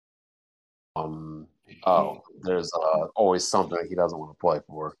There's always something he doesn't want to play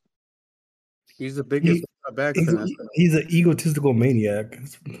for. He's the biggest back finesse. He's an egotistical maniac.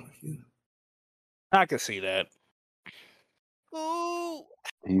 I can see that. Ooh.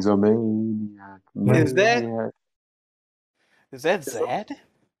 He's a maniac. Is that Zad? Talking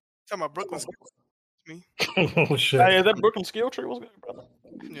about Brooklyn. Me. Oh shit! Hey, is that Brooklyn Skill Tree? What's good, brother?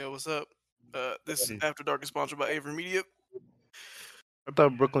 Yeah, what's up? This After Dark is sponsored by Avery Media. I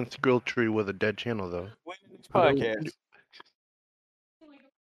thought Brooklyn Skill Tree was a dead channel, though. Podcast.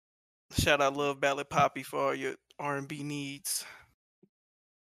 Shout out Love Ballad Poppy for all your R&B needs.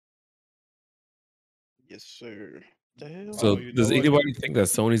 Yes, sir. So, does anybody think that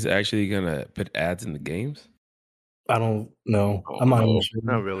Sony's actually gonna put ads in the games? I don't know. I'm not even sure.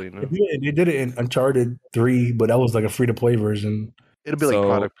 Not really. No. They did it in Uncharted 3, but that was like a free-to-play version. It'll be like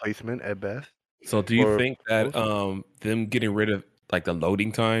product placement at best. So, do you think that them getting rid of like the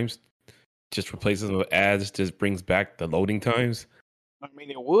loading times, just replaces them with ads, just brings back the loading times? I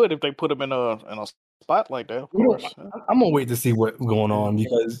mean, it would if they put them in a spot like that. Of course. I'm gonna wait to see what's going on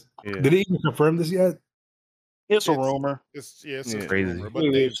because did they even confirm this yet? It's a rumor. It's crazy. Rumor, but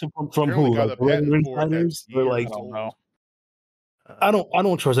from who? Like insiders? Or like, I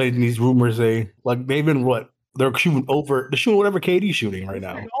don't trust anything these rumors say. Like they've been they're shooting whatever KD's shooting right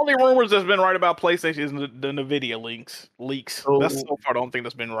now. The only rumors that's been right about PlayStation is the Nvidia leaks. So, that's so far the only thing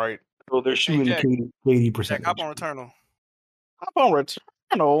that's been right. So they're shooting KD percentage. Jack, hop on Returnal. Hop on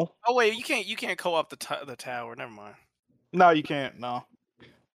Returnal. Oh wait, you can't co-op the tower. Never mind. No, you can't. No.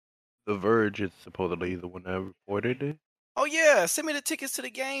 The Verge is supposedly the one that reported it. Oh yeah, send me the tickets to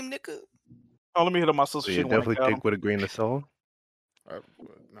the game, nigga. Oh, let me hit up my sister. So you definitely take with a grain of salt.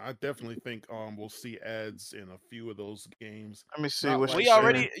 I definitely think we'll see ads in a few of those games. Let me see. What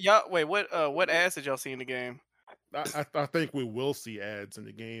ads did y'all see in the game? I think we will see ads in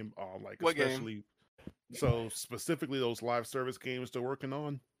the game. What especially game? So specifically those live service games they're working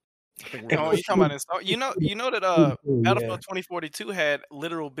on. You talking about this? You know that Battlefield 2042 had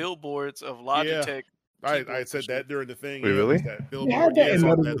literal billboards of Logitech. I said that during the thing. Wait, really? That billboard.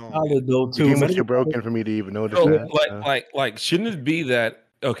 The game was too broken for me to even notice that. Like, shouldn't it be that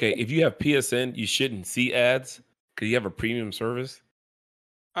if you have PSN, you shouldn't see ads because you have a premium service?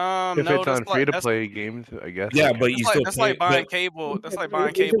 If it's on free to play games, I guess. Yeah, but you still. That's like buying cable. That's like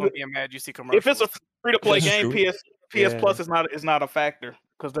buying cable and being mad you see commercials. If it's a free to play game, PS Plus is not a factor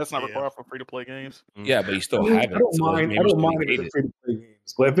because that's not required for free to play games. Yeah, but you still have it. I don't mind if it's free to play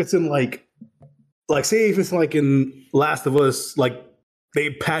games, but if it's in like say if it's like in Last of Us, like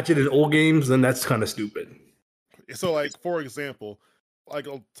they patch it in old games, then that's kind of stupid. So, like for example,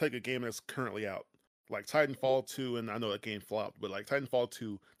 I'll take a game that's currently out, like Titanfall 2, and I know that game flopped, but like Titanfall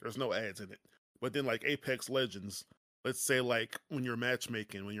 2, there's no ads in it. But then like Apex Legends, let's say like when you're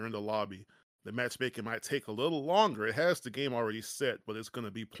matchmaking, when you're in the lobby, the matchmaking might take a little longer. It has the game already set, but it's going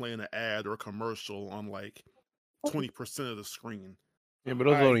to be playing an ad or a commercial on like 20% of the screen. Yeah, but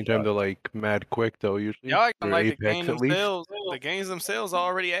those loading times are like mad quick though. Usually, y'all acting like Apex, the game themselves. The games themselves are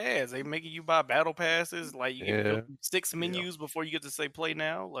already ads. They making you buy battle passes. Like you get 6 menus before you get to say play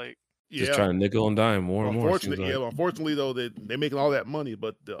now. Like just trying to nickel and dime more and more. Unfortunately though, they're making all that money,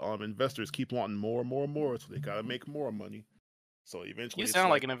 but the investors keep wanting more and more and more, so they gotta make more money. So eventually, you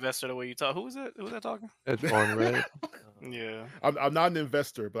sound like an investor the way you talk. Who is that? Who's that talking? That's on right. Yeah, I'm not an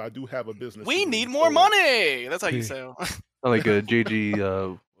investor, but I do have a business. We need more money. That's how you sound. Like a JG.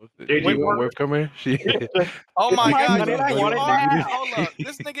 Web comer. Oh my God! Hold up,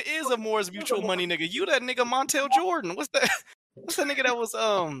 this nigga is a Moore's Mutual money nigga. You that nigga Montel Jordan? What's that? What's that nigga that was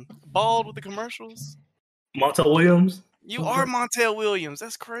bald with the commercials? Montel Williams. You are Montel Williams.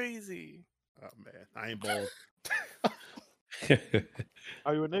 That's crazy. Oh man, I ain't bald.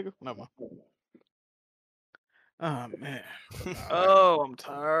 Are you a nigga? No. Oh man. Oh, I'm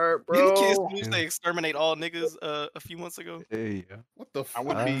tired, bro. Didn't Kids News they exterminate all niggas a few months ago? Hey, what the fuck? I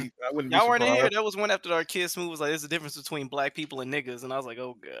wouldn't be Y'all weren't in here. That was one after our Kids Smooth was like, there's a difference between black people and niggas, and I was like,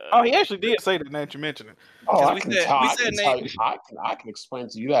 oh god. Oh, he actually did say that. Now that you mention it. Oh, I can explain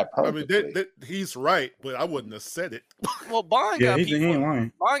to you that perfectly. I mean, he's right, but I wouldn't have said it. Well, Bond got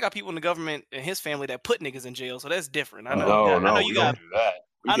people in the government and his family that put niggas in jail, so that's different. I know. I know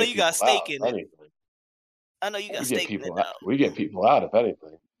you got stake in it. I know you got stake in it. We get people out, if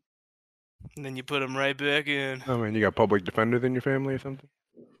anything. And then you put them right back in. Oh man, you got public defenders in your family or something?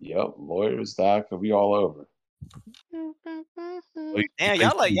 Yep, lawyers, doctor, we all over. Damn,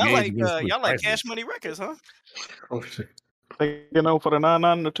 y'all like Cash Money Records, huh? Oh shit! For the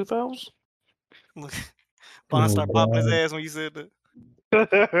 99 and the 2000s. Bond started popping his ass when you said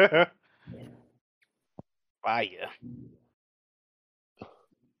that. Fire.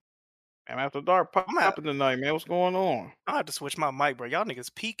 I'm after dark popping tonight, man. What's going on? I have to switch my mic, bro. Y'all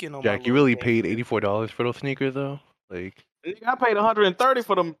niggas peeking on Jack, my you really paid $84 for those sneakers, though? Like, I paid $130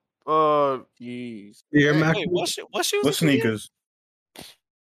 for them. Jeez. Yeah, hey, what shoes? What sneakers?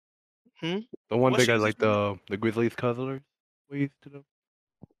 the one they got like the Grizzlies colors. We used to them.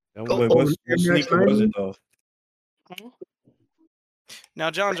 What sneaker was it though?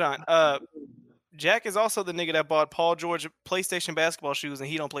 Now, John, Jack is also the nigga that bought Paul George PlayStation basketball shoes, and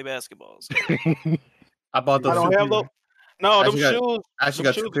he don't play basketball. So. I bought those. I don't have those. No, them shoes. I actually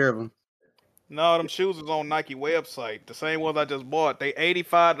got 2 pair of them. No, them shoes is on Nike website. The same ones I just bought. They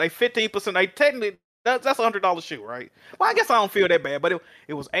 85. They 15%. They technically that's $100 shoe, right? Well, I guess I don't feel that bad, but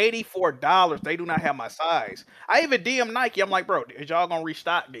it was $84. They do not have my size. I even DM Nike. I'm like, bro, is y'all gonna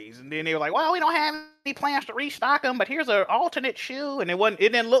restock these? And then they were like, well, we don't have any plans to restock them, but here's an alternate shoe, and it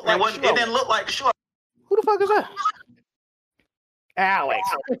didn't look like the shoe. Who the fuck is that? Alex,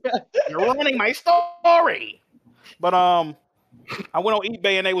 you're ruining my story. But I went on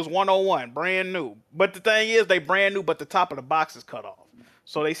eBay and they was 101, brand new. But the thing is, they brand new, but the top of the box is cut off.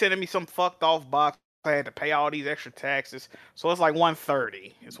 So they sending me some fucked off box. I had to pay all these extra taxes. So it's like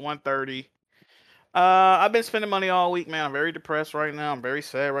 $130. It's $130. I've been spending money all week, man. I'm very depressed right now. I'm very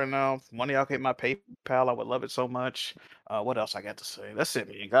sad right now. If one of y'all could hit my PayPal, I would love it so much. What else I got to say? That's it,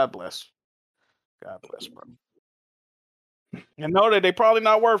 man. God bless. God bless, bro. And know that they probably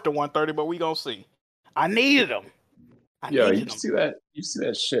not worth the $130, but we gonna see. I needed them. You see that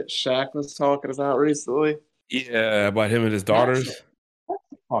shit Shaq was talking about recently? Yeah, about him and his daughters. That's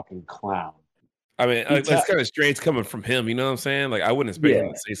a fucking clown. I mean, it's kind of strange coming from him. You know what I'm saying? Like, I wouldn't expect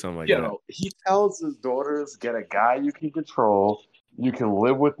him to say something like that. He tells his daughters, "Get a guy you can control. You can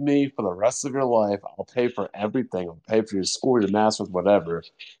live with me for the rest of your life. I'll pay for everything. I'll pay for your school, your masters, whatever."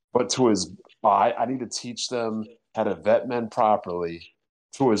 But to his, I need to teach them how to vet men properly.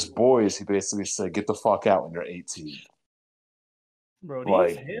 To his boys, he basically said, "Get the fuck out when you're 18." Bro,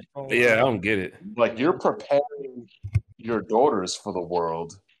 yeah, I don't get it. Like, you're preparing your daughters for the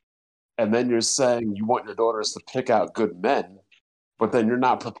world, and then you're saying you want your daughters to pick out good men, but then you're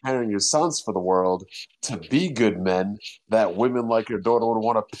not preparing your sons for the world to be good men that women like your daughter would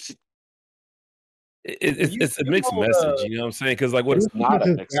want to pick. It's a mixed message, you know what I'm saying? Because, like, what it's not a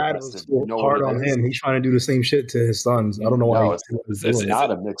mixed message. You know hard on him. He's trying to do the same shit to his sons. I don't know why. It's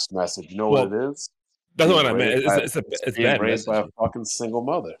not a mixed message. You know what it is? That's what I meant. It's bad raised by a fucking single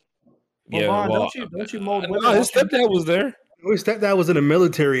mother. Yeah, well, don't you mold women? No, his stepdad was there. His stepdad was in the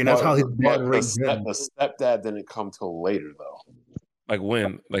military, and that's how his dad raised him. The stepdad didn't come till later, though. Like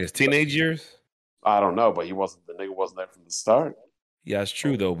when? Like his teenage years? I don't know, but the nigga wasn't there from the start. Yeah, it's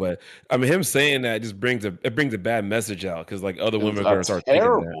true though. But I mean, him saying that just brings a bad message out because like other women are gonna start thinking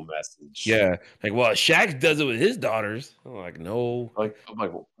that. Message. Yeah, like Shaq does it with his daughters. I'm like, no, I'm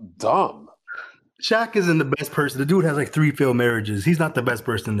like dumb. Shaq isn't the best person. The dude has like 3 failed marriages. He's not the best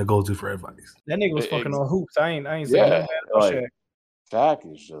person to go to for advice. That nigga was fucking on hoops. I ain't saying that about Shaq.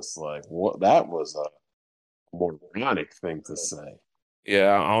 Shaq is just like, what? That was a moronic thing to say.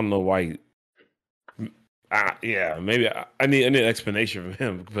 Yeah, I don't know why. Maybe I need an explanation from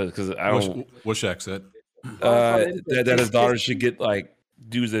him because I don't. What Shaq said? That his daughters should get like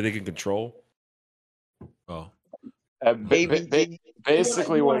dudes that they can control. Oh.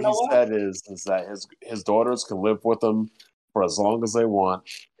 Basically, what he said is that his daughters can live with him for as long as they want.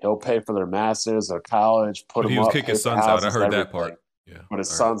 He'll pay for their masters, their college, put them up. He was kicking his sons out. I heard that part. Yeah, but his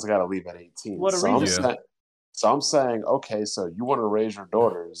sons got to leave at 18. So I'm saying, okay, so you want to raise your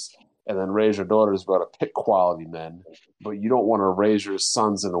daughters and then raise your daughters about to pick quality men, but you don't want to raise your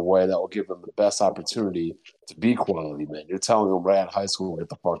sons in a way that will give them the best opportunity to be quality men. You're telling them right out of high school, get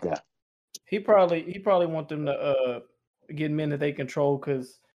the fuck out. He probably want them to get men that they control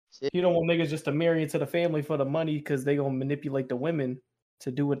because he don't want niggas just to marry into the family for the money because they gonna manipulate the women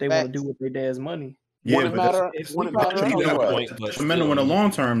to do what they want to do with their dad's money. Yeah, but that's detrimental in the long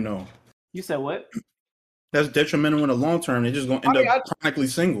term, though. You said what? That's detrimental in the long term. They're just gonna end up chronically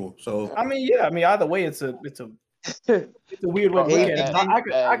single. So either way, it's a weird way to look at it.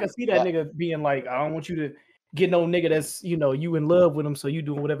 I can see that nigga being like, I don't want you to get no nigga that's you in love with him, so you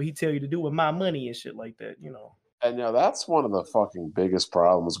doing whatever he tell you to do with my money and shit like that. And that's one of the fucking biggest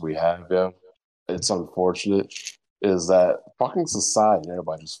problems we have. Yeah, it's unfortunate. Is that fucking society and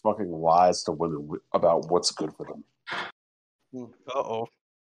everybody just fucking lies to women about what's good for them. Uh-oh.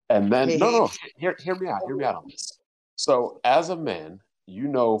 And then, no, hear me out on this. So, as a man, you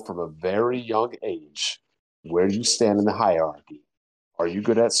know from a very young age where you stand in the hierarchy. Are you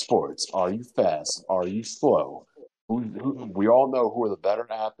good at sports? Are you fast? Are you slow? We all know who are the better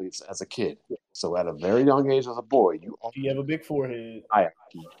athletes as a kid. So, at a very young age as a boy, you have a big forehead.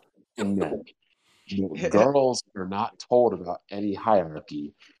 Hierarchy. in men. Girls are not told about any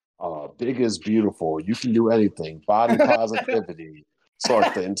hierarchy. Big is beautiful. You can do anything. Body positivity. So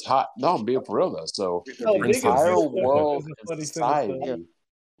like the entire I'm being for real though. So the entire world and society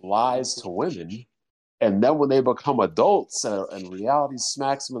lies to women, and then when they become adults and reality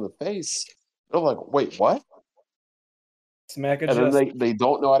smacks them in the face, they're like, "Wait, what?" Smack and then they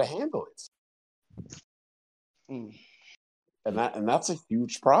don't know how to handle it. And that's a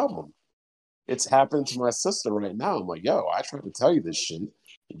huge problem. It's happening to my sister right now. I'm like, yo, I tried to tell you this shit.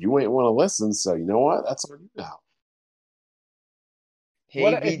 You ain't want to listen, so you know what? That's on you now. Hey,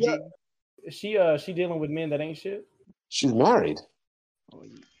 BG. Is she dealing with men that ain't shit? She's married.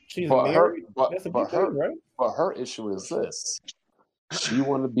 She's married? That's a big thing, right? But her issue is this. She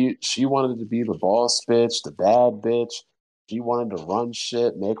wanted to be the boss bitch, the bad bitch. She wanted to run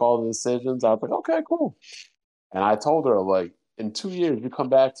shit, make all the decisions. I was like, okay, cool. And I told her, like, in 2 years, you come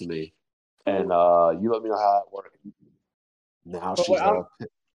back to me and you let me know how that worked.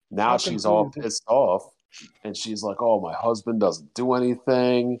 Now she's all pissed off, and she's like, "Oh, my husband doesn't do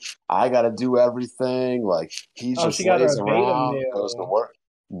anything. I got to do everything. Like he just lays around, goes to work."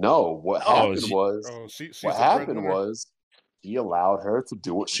 No, what happened was he allowed her to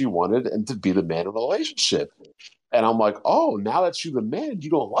do what she wanted and to be the man in the relationship. And I'm like, "Oh, now that you're the man, you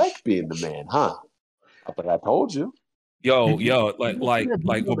don't like being the man, huh?" But I told you. Yo, like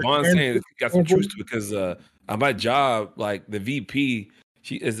what Bond's saying got some truth to it, because on my job, like the VP,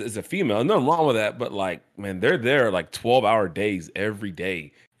 she is a female. Nothing wrong with that, but like, man, they're there like 12-hour days every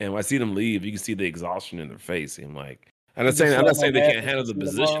day, and when I see them leave, you can see the exhaustion in their face. And like, I'm not saying they can't handle the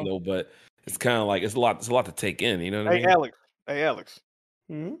position though, but it's kind of like it's a lot to take in. You know what I mean? Hey Alex,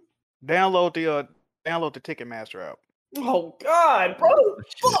 download the Ticketmaster app. Oh God, bro!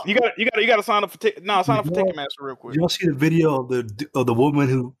 You got to sign up for Ticketmaster real quick. You don't see the video of the woman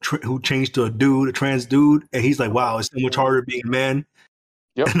who changed to a trans dude, and he's like, "Wow, it's so much harder being a man."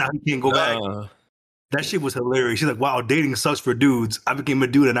 Yep. And now he can't go back. That shit was hilarious. She's like, "Wow, dating sucks for dudes. I became a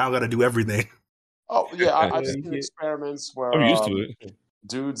dude, and now I got to do everything." Oh yeah, I've seen experiments where I'm used to it.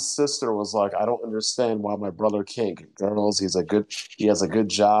 Dude's sister was like, "I don't understand why my brother can't get girls. He has a good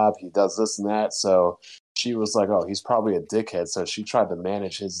job. He does this and that." So she was like, "Oh, he's probably a dickhead." So she tried to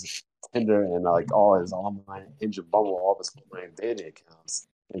manage his Tinder and like all his online Hinge and Bumble, all his online dating accounts.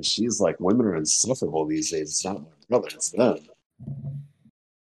 And she's like, "Women are insufferable these days. It's not my brother, it's them."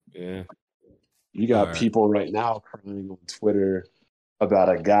 Yeah, you got people right now crying on Twitter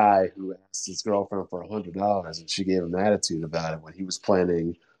about a guy who asked his girlfriend for $100 and she gave him attitude about it when he was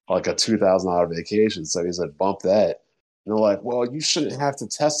planning like a $2,000 vacation. So he said, "Bump that." And they're like, "Well, you shouldn't have to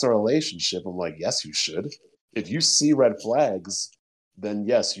test a relationship." I'm like, yes, you should. If you see red flags, then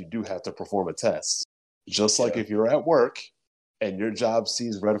yes, you do have to perform a test. Just like if you're at work and your job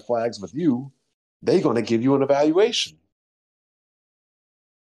sees red flags with you, they're going to give you an evaluation.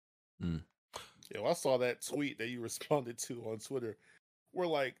 Yeah, well, I saw that tweet that you responded to on Twitter where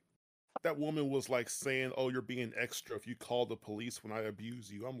like that woman was like saying, "Oh, you're being extra if you call the police when I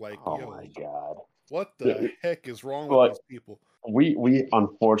abuse you." I'm like, oh my God. What the heck is wrong with these people? We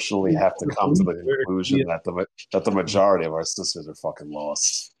unfortunately have to come to the conclusion that the majority of our sisters are fucking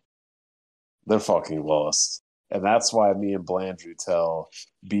lost. They're fucking lost. And that's why me and Blandrew tell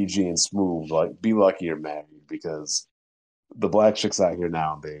BG and Smooth, like, be lucky you're married, because the black chicks out here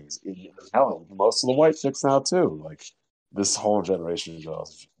nowadays, hell, most of the white chicks now too. Like, this whole generation of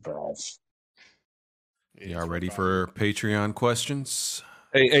girls is trash. Y'all ready for Patreon questions?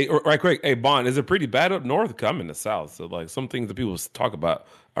 Hey, right quick. Hey, Bond, is it pretty bad up north? I'm in the south, so like some things that people talk about,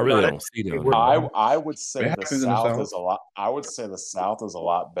 I really don't see them. I would say the south is a lot. I would say the south is a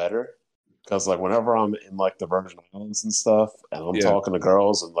lot better, because like whenever I'm in like the Virgin Islands and stuff, and I'm talking to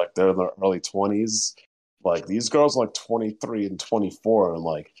girls and like they're in their early 20s, like these girls are like 23 and 24, and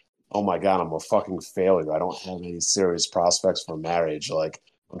like, oh my God, I'm a fucking failure. I don't have any serious prospects for marriage. Like,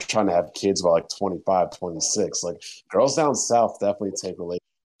 I'm trying to have kids by like 25, 26. Like, girls down south definitely take relationships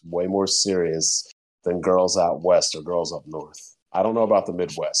way more serious than girls out west or girls up north. I don't know about the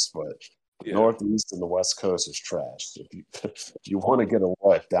Midwest, but Northeast and the West Coast is trash. If you want to get a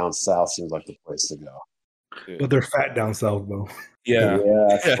wife, down south seems like the place to go. But they're fat down south, though. Yeah,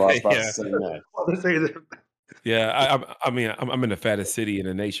 that's what I was about to say that. Yeah, I mean, I'm in the fattest city in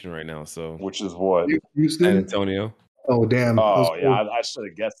the nation right now. So, which is what? Houston? San Antonio. Oh damn! Oh yeah, I should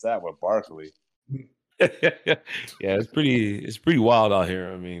have guessed that with Barkley. Yeah, it's pretty wild out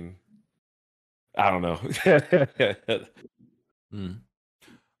here. I mean, I don't know.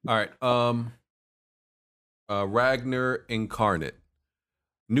 All right. Ragnar Incarnate,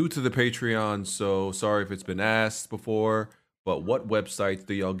 new to the Patreon, so sorry if it's been asked before, but what websites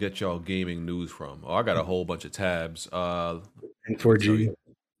do y'all get y'all gaming news from? Oh, I got a whole bunch of tabs. N4G.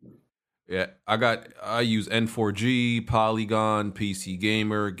 Yeah, I use N4G, Polygon, PC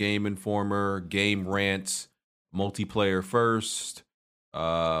Gamer, Game Informer, Game Rant, Multiplayer First.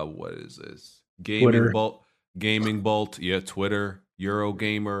 What is this? Twitter. Gaming Bolt. Yeah, Twitter,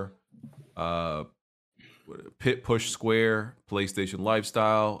 Eurogamer, Pit Push Square, PlayStation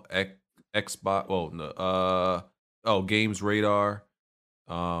Lifestyle, Xbox. Oh no. Games Radar.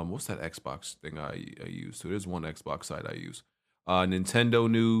 What's that Xbox thing I use? So there's one Xbox site I use. Nintendo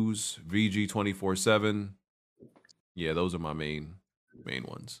News, VG 24/7. Yeah, those are my main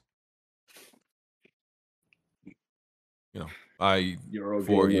ones. You know,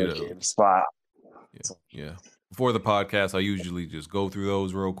 spot. Yeah. Before the podcast, I usually just go through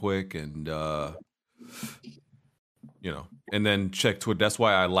those real quick and and then check Twitter. That's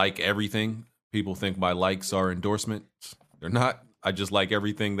why I like everything. People think my likes are endorsements. They're not. I just like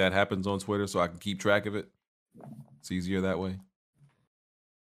everything that happens on Twitter so I can keep track of it. It's easier that way.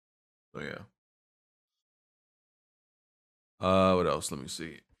 So yeah. What else? Let me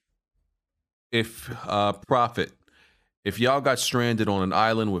see. If Prophet, if y'all got stranded on an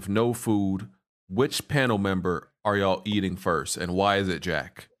island with no food, which panel member are y'all eating first, and why is it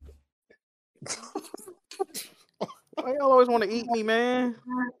Jack? Why y'all always want to eat me, man?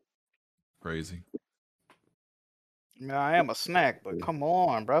 Crazy. I mean, I am a snack, but come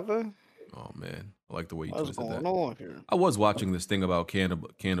on, brother. Oh man, I like the way you What's twisted going that. on here? I was watching this thing about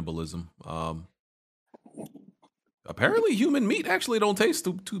cannibalism. Apparently, human meat actually don't taste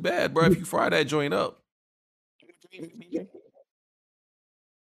too bad, bro. If you fry that joint up, joint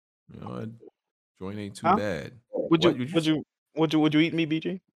ain't too bad. Would you eat me,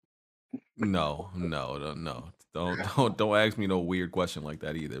 BG? No. Don't ask me no weird question like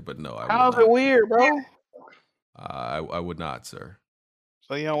that either. But no, How's it weird, bro? I would not, sir.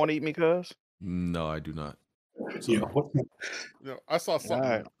 So you don't want to eat me, cuz? No, I do not. I saw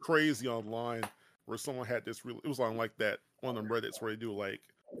something crazy online where someone had this. It was on like that one of them Reddits where they do like.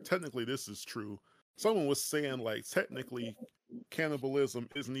 Technically, this is true. Someone was saying like technically, cannibalism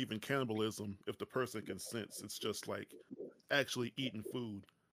isn't even cannibalism if the person consents. It's just like actually eating food.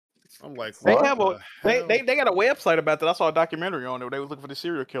 I'm like, they got a website about that. I saw a documentary on it. They was looking for the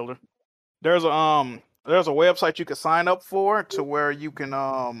serial killer. There's a website you can sign up for to where you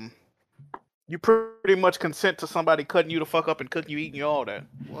can you pretty much consent to somebody cutting you the fuck up and cooking you, eating you, all that.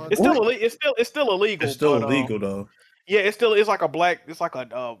 It's still illegal. It's still illegal though. Yeah, it's like a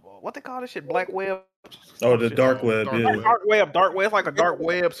what they call this shit, black web. Oh, the dark web. Dark web. It's like a dark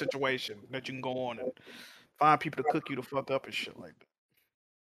web situation that you can go on and find people to cook you the fuck up and shit like that.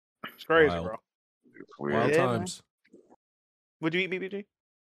 It's crazy, bro. Wild times. Would you eat BBG?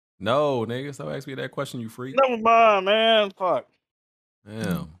 No, nigga. Stop asking me that question, you freak. Never mind, man. Fuck.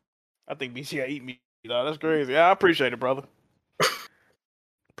 Damn. I think BC got eat me. Though. That's crazy. Yeah, I appreciate it, brother.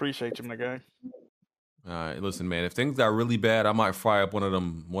 Appreciate you, my guy. All right, listen, man. If things got really bad, I might fry up one of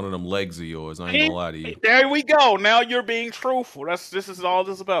them legs of yours. I ain't gonna lie to you. There we go. Now you're being truthful. This is all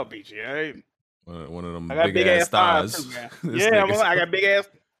this about, BG. All right? One of them I got big ass thighs. Too, man. I got big ass.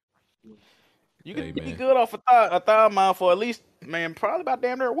 You can be good off a thigh mount for at least, man, probably about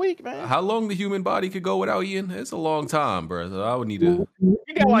damn near a week, man. How long the human body could go without eating? It's a long time, bro. So I would need to. You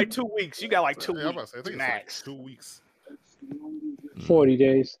got like 2 weeks. You got like 2 weeks. I think max. It's like 2 weeks. 40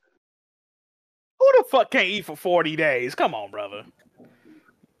 days. Who the fuck can't eat for 40 days? Come on, brother.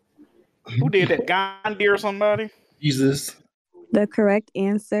 Who did that? Gandhi or somebody? Jesus. The correct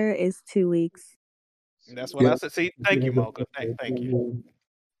answer is 2 weeks. That's what I said. See, thank you, Mocha. Thank you.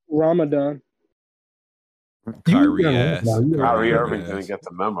 Ramadan. Kyrie ass. Kyrie Irving didn't get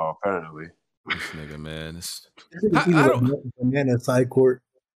the memo, apparently. This nigga, man. I don't. Man, side court.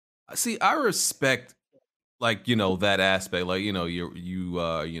 See, I respect, like, that aspect, like, you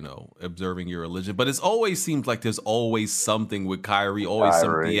observing your religion, but it's always seems like there's always something with Kyrie, always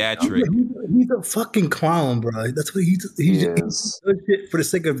some theatric. He's a fucking clown, bro. That's what he does shit for the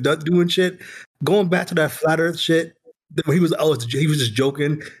sake of doing shit. Going back to that flat Earth shit. He was just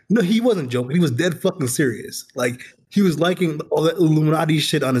joking. No, he wasn't joking. He was dead fucking serious. Like, he was liking all that Illuminati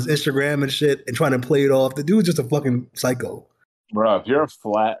shit on his Instagram and shit and trying to play it off. The dude's just a fucking psycho. Bro, if you're a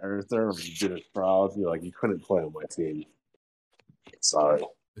flat earther and you did it proud, you're like, you couldn't play on my team. Sorry.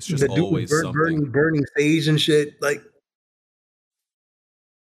 It's just always something. Burning sage and shit. Like,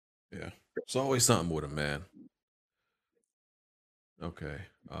 yeah. It's always something with him, man. Okay.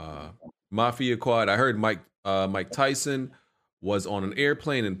 Mafia Quad. I heard Mike Tyson was on an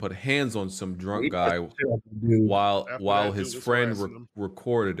airplane and put hands on some drunk guy while his friend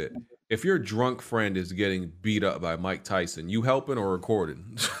recorded it. if your drunk friend is getting beat up by Mike Tyson, you helping or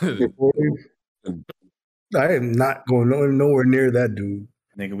recording? I am not going nowhere near that dude.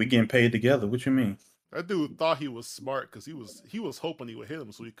 Nigga, we getting paid together. What you mean? That dude thought he was smart because he was hoping he would hit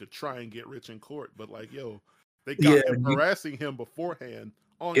him so he could try and get rich in court. But like, yo, they got him harassing him beforehand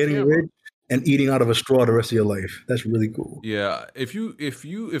on camera. Rich and eating out of a straw the rest of your life. That's really cool. Yeah, if you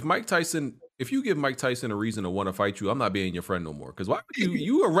give Mike Tyson a reason to want to fight you, I'm not being your friend no more. Because why would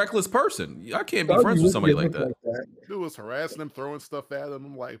you a reckless person? I can't be friends with somebody like that. Dude was harassing him, throwing stuff at him.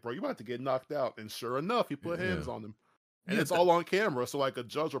 I'm like, bro, you about to get knocked out. And sure enough, he put hands on him. And it's all on camera, so like a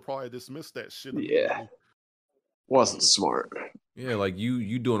judge will probably dismiss that shit. Yeah. Wasn't smart. Yeah, like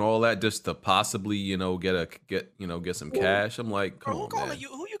you doing all that just to possibly, get some cash. I'm like, come on, man.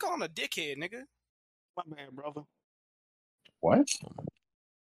 Who you calling a dickhead, nigga? My man, brother. What?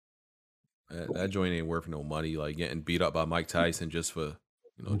 That joint ain't worth no money. Like getting beat up by Mike Tyson just for,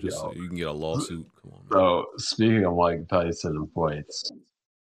 so you can get a lawsuit. Come on, man. So speaking of Mike Tyson and fights,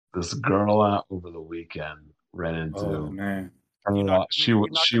 this girl out over the weekend ran into. Oh man. She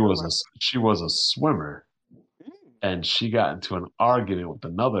was a swimmer, and she got into an argument with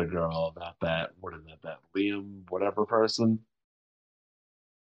another girl about that. What is that Liam whatever person?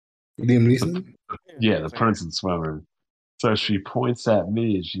 Liam Neeson? Yeah, the Princeton swimmer. So she points at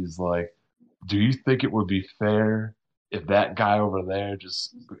me and she's like, "Do you think it would be fair if that guy over there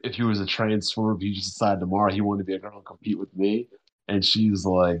if he was a trained swimmer, if he just decided tomorrow he wanted to be a girl and compete with me?" And she's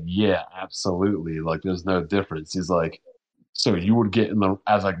like, "Yeah, absolutely. Like, there's no difference." He's like, "So you would get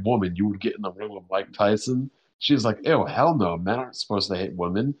as a woman, you would get in the ring with Mike Tyson?" She's like, "Ew, hell no. Men aren't supposed to hate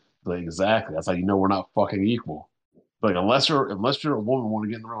women." Like, exactly. That's how you know we're not fucking equal. Like, unless you're a woman and want to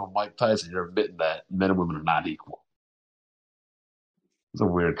get in the ring with Mike Tyson, you're admitting that men and women are not equal. It's a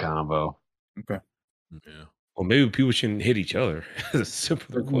weird combo. Okay. Yeah. Well, maybe people shouldn't hit each other. It's a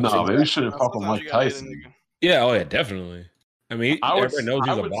simpler question. No, maybe we shouldn't fuck with Mike Tyson. Yeah, oh yeah, definitely. I mean, everybody knows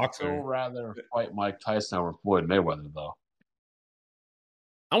he's a boxer. I would still rather fight Mike Tyson over Floyd Mayweather, though.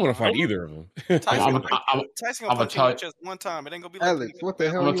 I want to fight either of them. Tyson gonna punch you just one time. It ain't gonna be like Alex. What the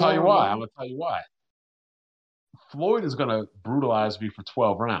hell? I'm gonna tell you why. Floyd is gonna brutalize me for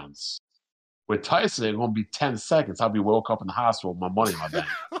 12 rounds. With Tyson, it's gonna be 10 seconds. I'll be woke up in the hospital with my money in my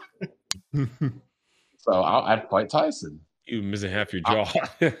bank. So I'd fight Tyson. You missing half your jaw.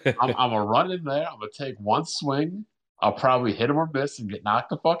 I'm gonna run in there. I'm gonna take one swing. I'll probably hit him or miss and get knocked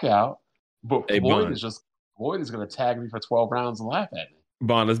the fuck out. But Floyd is gonna tag me for 12 rounds and laugh at me.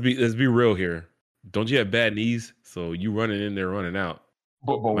 Bond, let's be real here. Don't you have bad knees? So you running in there, running out.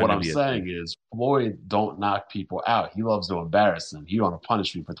 But what I'm saying is Floyd don't knock people out. He loves to embarrass them. He want to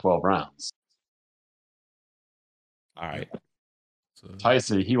punish me for 12 rounds. All right. So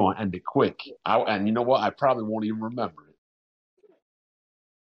Tyson, he won't end it quick. And you know what? I probably won't even remember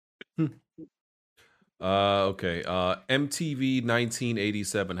it. Okay. MTV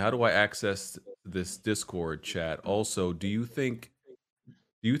 1987. How do I access this Discord chat? Also, do you think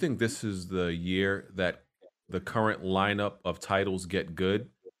this is the year that the current lineup of titles get good?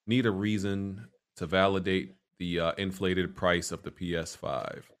 Need a reason to validate the inflated price of the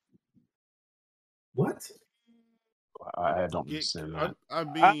PS5. What? I don't understand that. I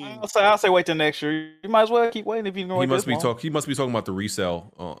mean, I'll say wait till next year. You might as well keep waiting if you know. He must be talking about the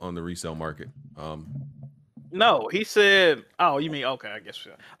resale on the resale market. No, he said. Oh, you mean okay? I guess.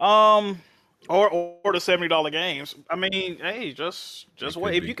 Or the $70 games. I mean, hey, just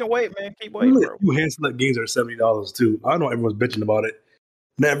wait. If you can wait, man, keep waiting, bro. You hand select games are $70 too. I know everyone's bitching about it.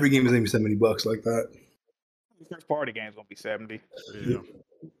 Not every game is gonna be $70 like that. First party game's gonna be 70.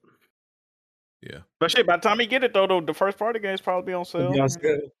 Yeah. But shit, by the time you get it though, the first party game's probably be on sale. Yeah, that's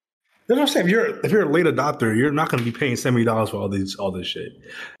what I'm saying. If you're a late adopter, you're not gonna be paying $70 for all this shit.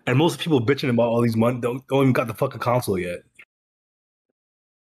 And most people bitching about all these money don't even got the fucking console yet.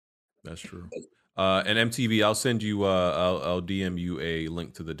 That's true. And MTV, I'll send you. I'll DM you a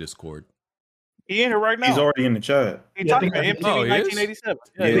link to the Discord. He in here right now. He's already in the chat. He's talking about MTV 1987.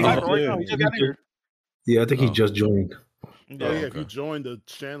 Yeah, he just got in here. Yeah, I think he just joined. Yeah, if you join the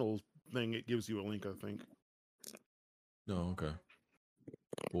channel thing, it gives you a link, I think. Oh, okay.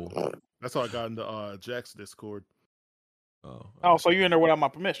 Cool. That's how I got into Jack's Discord. Oh, so you in there without my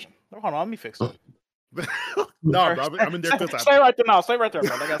permission? Hold on, let me fix it. No, bro, I'm in there because I stay right there. No, stay right there,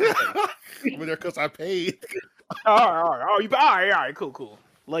 bro. I got I'm in there because I paid. All right, cool.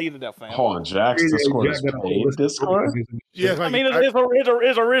 Lay you to death, fam. Hold on, Jack's Discord is paid Discord? Yeah, I mean,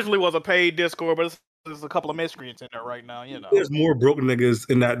 it originally was a paid Discord, but there's a couple of miscreants in there right now. You know, there's more broke niggas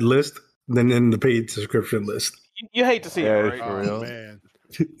in that list than in the paid subscription list. You hate to see it, right? Oh man,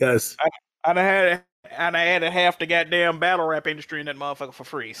 yes. I done and I added half the goddamn battle rap industry in that motherfucker for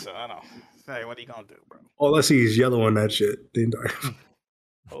free. So I don't. Hey, what are you gonna do, bro? All I see is yellow on that shit. The entire.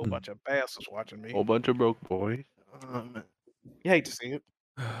 Whole bunch of bastards watching me. Whole bunch of broke boys. You hate to see it.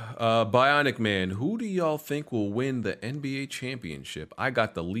 Bionic Man, who do y'all think will win the NBA championship? I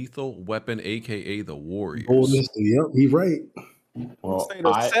got the Lethal Weapon, aka the Warriors. Yep, he's right. Well, Say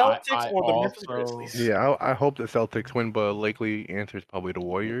the Celtics or the Memphis also, Grizzlies? Yeah, I hope the Celtics win, but likely answer is probably the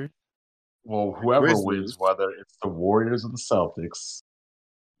Warriors. well, whoever Grizzlies. wins, whether it's the Warriors or the Celtics,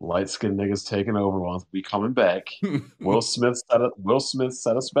 light skinned niggas taking over once we coming back. Will Smith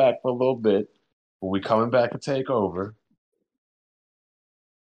set us back for a little bit, but we coming back to take over.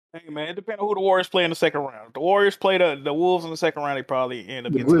 Hey man, it depends on who the Warriors play in the second round. If the Warriors play the Wolves in the second round, they probably end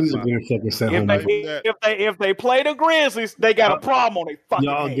up The getting Grizzlies to are the getting fucking sent finals. home. If they play the Grizzlies, they got a problem on their fucking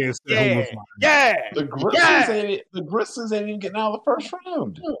Y'all hands. getting sent home. Yeah. The Grizzlies ain't even getting out of the first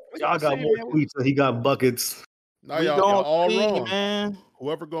round. Y'all got more tweets that he got buckets. Now We y'all gonna all see, wrong. man.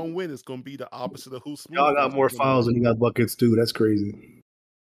 Whoever gonna win is gonna be the opposite of who Smooth. Y'all got more fouls and he got buckets too. That's crazy.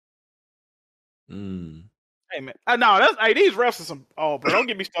 Hey man, no, that's these refs are some. Oh, but don't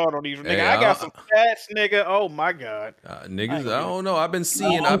get me started on these nigga. Hey, I got some stats, nigga. Oh my god, Niggas, I don't know. I've been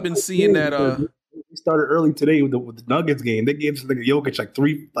seeing that. He started early today with the Nuggets game. They gave nigga Jokic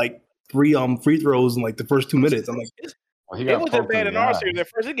like three free throws in like the first 2 minutes. I'm like, it wasn't bad in our series at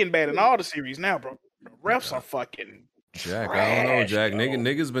first. It's getting bad in all the series now, bro. The refs are fucking. Jack, I don't know, Jack.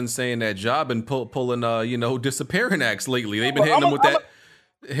 Niggas been saying that job and pulling disappearing acts lately. They've been hitting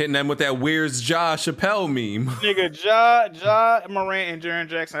them with that "Where's Ja Chappelle" meme. Nigga, Ja Morant and Jaren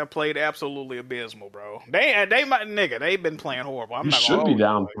Jackson have played absolutely abysmal, bro. They've been playing horrible. You should be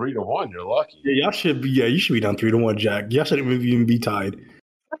down 3-1. You're lucky. yeah, y'all should be. Yeah, you should be down 3-1, Jack. Y'all shouldn't even be tied.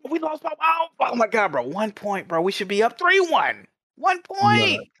 We lost by oh my god, bro. 1 point, bro. We should be up 3-1. 1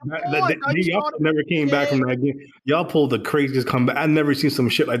 point. Y'all never came back from that game. Y'all pulled the craziest comeback. I've never seen some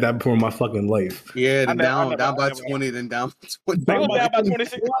shit like that before in my fucking life. Yeah, then down by 20, then down by 20. They were down by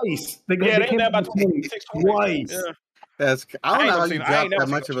 26 twice. They came down by 26 twice. Yeah. That's I don't know how you I dropped ain't never that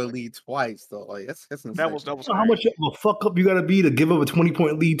seen much of a lead twice though. Like that's insane. That was How much of a fuck up you gotta be to give up a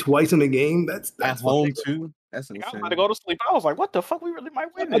 20-point lead twice in a game? That's at home too. That's insane. I was about to go to sleep. I was like, what the fuck? We really might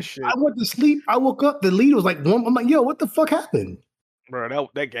win this shit. I went to sleep. I woke up. The lead was like 1. I'm like, yo, what the fuck happened? Bro,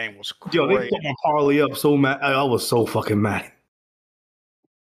 that game was crazy. Yo, they put my parlay up so mad. I was so fucking mad.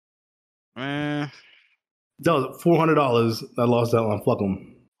 Man, that was $400. I lost that one. Fuck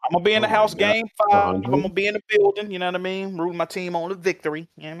them. I'm gonna be in the house game 5. I'm gonna be in the building. You know what I mean? Rooting my team on the victory.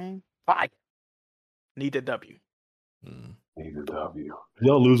 You know what I mean? Fire. Need the W. Need the W.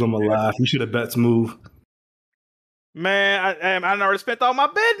 Y'all lose on my laugh. You should have bet Smooth. Man, I already spent all my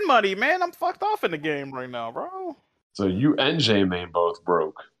betting money. Man, I'm fucked off in the game right now, bro. So you and J-Main both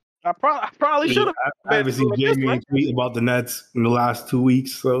broke. I probably should have. I haven't seen Jamie tweet about the Nets in the last 2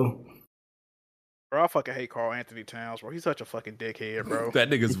 weeks, so. Bro, I fucking hate Karl Anthony Towns, bro. He's such a fucking dickhead, bro. That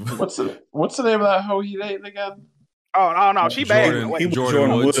nigga's. What's the name of that hoe he dating again? Oh no, she bad.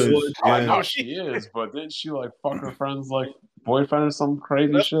 Jordan Woods. I know she is, but didn't she like fuck her friend's like boyfriend or some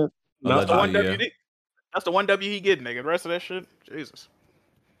crazy shit? That's the one W. That's the one W he get, nigga. The rest of that shit, Jesus.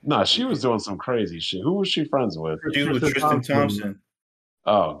 Nah, she was doing some crazy shit. Who was she friends with? She was with Tristan Thompson.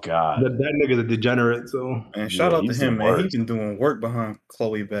 Oh God, that nigga's a degenerate. So, and shout out to him, man. He's been doing work behind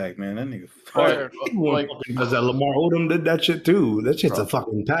Chloe back, man. That nigga fire. Because that Lamar Odom did that shit too. That shit's a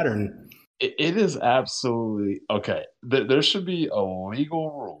fucking pattern. It is absolutely okay. There should be a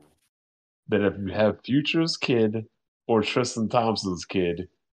legal rule that if you have Future's kid or Tristan Thompson's kid,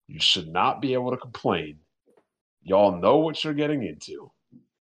 you should not be able to complain. Y'all know what you're getting into.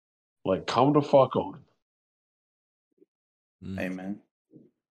 Like, come the fuck on. Hey, man.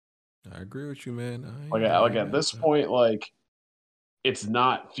 I agree with you, man. Like at this point, like, it's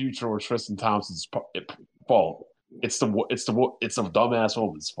not Future or Tristan Thompson's fault. It's the dumbass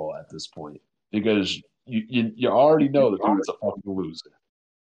woman's fault at this point because you already know the dude's a fucking loser.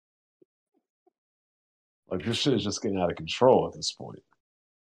 Like, this shit is just getting out of control at this point.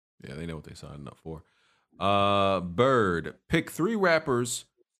 Yeah, they know what they signed up for. Bird, pick 3 rappers.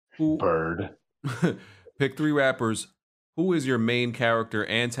 Pick 3 rappers. Who is your main character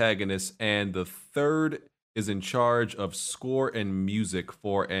antagonist? And the third is in charge of score and music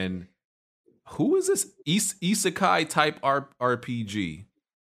for an. Who is this isekai type RPG?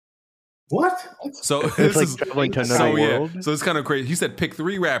 What? So it's like traveling to another world. So it's kind of crazy. He said pick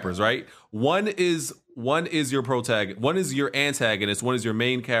 3 rappers, right? One is your protagonist, one is your antagonist, one is your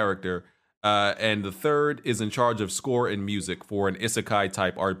main character, and the third is in charge of score and music for an isekai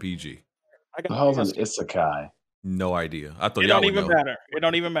type RPG. The hell's an isekai? No idea. I thought It y'all don't would even know. matter. It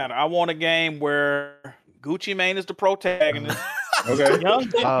don't even matter. I want a game where Gucci Mane is the protagonist. Okay. Young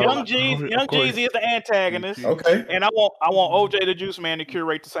of course. Jeezy is the antagonist. Okay. And I want OJ the Juice Man to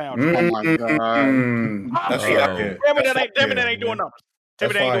curate the soundtrack. Oh my god. That's Tell fire. me that ain't doing numbers. Tell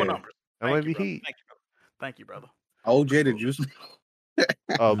me that ain't doing numbers. That might be heat. Thank you, brother. OJ the Juice.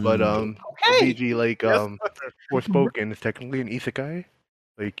 But Okay. BG like Forspoken is technically an isekai.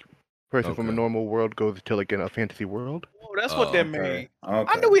 Like person from a normal world goes to like in a fantasy world. Oh, that's what that means. Okay.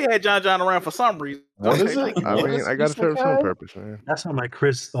 I knew we had John around for some reason. What is it? I mean, I gotta serve some purpose, man. That sounds like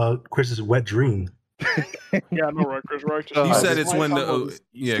Chris's wet dream. Yeah, I know, right, Chris Righteous. You said it's when the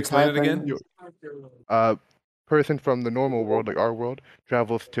explain it again. Person from the normal world, like our world,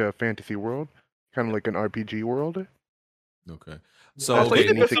 travels to a fantasy world, kind of like an RPG world. Okay. So okay. you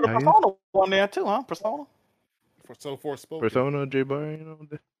can consider Persona one there too, huh? Persona. Persona, J-Bar, you know.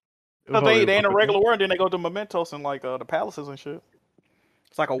 Because they in a regular world, then they go to Mementos and like the palaces and shit.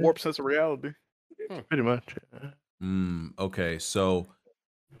 It's like a warped sense of reality. Pretty much. Okay. So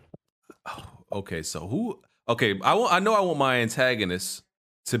who? Okay. I know I want my antagonist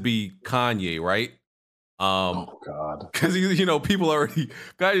to be Kanye, right? Oh God! Because people already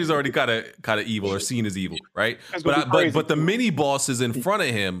Kanye's already kind of evil or seen as evil, right? But the mini bosses in front of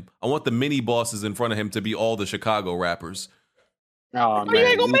him, I want the mini bosses in front of him to be all the Chicago rappers. Oh, you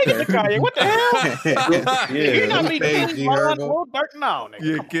ain't gonna make it to Kanye. What the hell? You're not meeting G Dirt Herbo. now, nigga.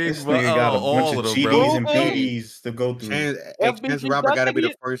 Yeah, King Nigga got a bunch of GDs and bro. PDs to go through. Chance Robert got to be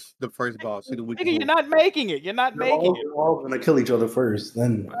the first boss. Nigga, you're not making it. You're not making it. We're all gonna kill each other first.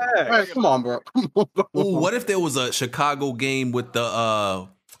 Then Hey, come on, bro. Ooh, what if there was a Chicago game with the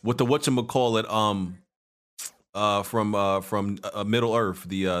whatchamacallit from Middle Earth,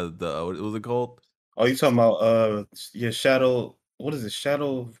 the what was it called? Oh, you talking about Shadow? What is it?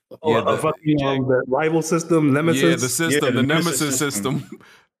 Shadow? Yeah, the rival system, Nemesis. Yeah, the system, Yeah, the the Nemesis Nemesis system.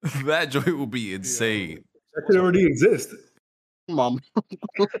 That joint will be insane. That could already exist. Mom.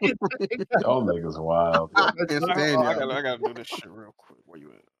 Y'all niggas wild. I gotta do this shit real quick. Where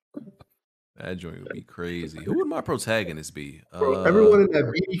you at? That joint would be crazy. Who would my protagonist be? Bro, everyone in that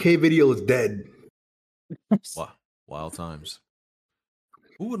BDK video is dead. Wild times.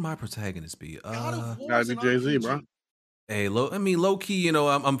 Who would my protagonist be? Gotta be Jay-Z, bro. Hey, low key,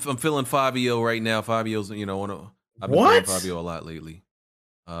 I'm feeling Fabio right now. Fabio's, I've been What? playing Fabio a lot lately.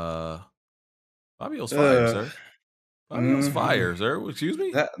 Fabio's fire, sir. Fabio's fire, sir. Excuse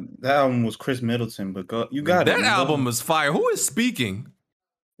me. That album was Chris Middleton, but you got that it. album is fire. Who is speaking?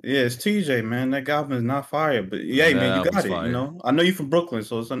 Yeah, it's TJ, man. That album is not fire, but yeah, That man, you got album's it. fire. I know you from Brooklyn,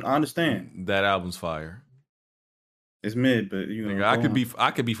 so I understand. That album's fire. It's mid, but Nigga,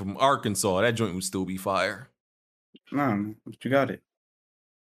 I could be from Arkansas. That joint would still be fire. Nah, man, but you got it.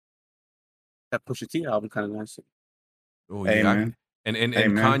 That Pusha T album kind of nice. Oh Hey, yeah, man. and Hey,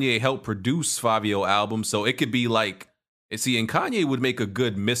 man. Kanye helped produce Fabio album, so it could be like, and Kanye would make a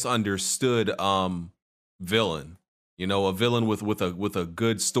good misunderstood villain. A villain with a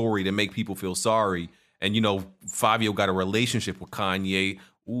good story to make people feel sorry. And Fabio got a relationship with Kanye.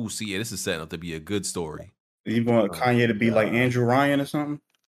 Ooh, this is setting up to be a good story. You want Kanye to be like Andrew Ryan or something?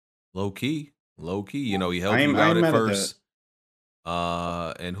 Low key. He helped you I ain't out mad at at first.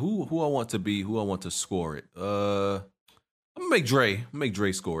 And who I want to be, who I want to score it. I'm gonna make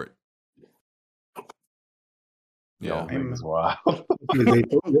Dre score it. Y'all niggas wild. Is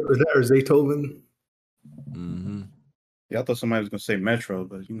that Zaytoven? Mm-hmm. Yeah, I thought somebody was gonna say Metro,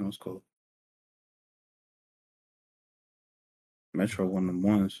 but it's cool. Metro one of them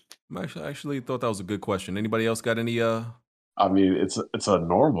ones. I actually thought that was a good question. Anybody else got any? I mean, it's a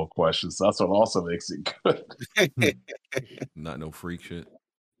normal question, so that's what also makes it good. Not no freak shit.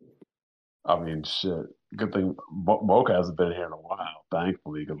 I mean, shit. Good thing Mocha hasn't been here in a while,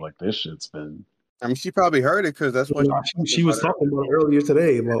 thankfully, because like this shit's been. I mean, she probably heard it because that's what she was talking about earlier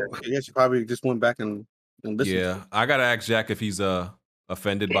today. Yeah, she probably just went back and listened. Yeah, I gotta ask Jack if he's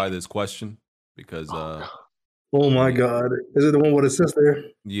offended by this question because oh my God, is it the one with his sister?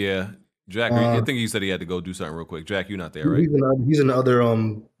 Yeah, Jack. I think he said he had to go do something real quick. Jack, you're not there, right? He's in the other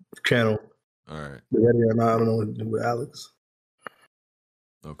channel. All right. Ready or not, I don't know what to do with Alex.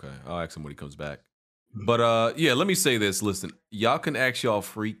 Okay, I'll ask him when he comes back. But yeah, let me say this. Listen, y'all can ask y'all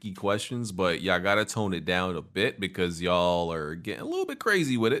freaky questions, but y'all gotta tone it down a bit because y'all are getting a little bit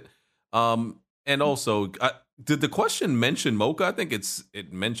crazy with it. And also, did the question mention Mocha? I think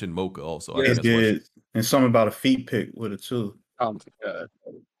it mentioned Mocha also. Yeah, it did, and something about a feet pick with it too. Oh my God!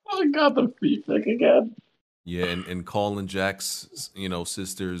 I got the feet pick again. Yeah, and calling Jack's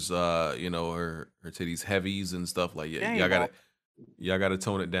sisters her titties heavies and stuff like y'all gotta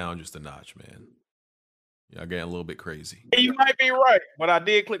tone it down just a notch, man. Y'all getting a little bit crazy. You might be right, but I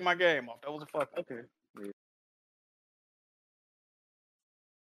did click my game off. That was a fuck. Okay.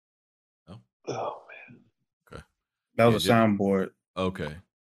 Oh man. Okay. That was a soundboard. Okay.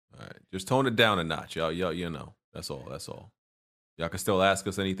 All right. Just tone it down a notch, y'all. You know. That's all. Y'all can still ask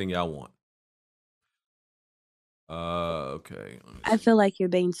us anything y'all want. Okay. I feel like you're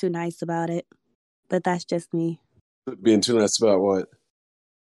being too nice about it, but that's just me. Being too nice about what?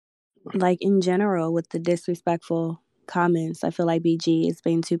 Like in general, with the disrespectful comments, I feel like BG is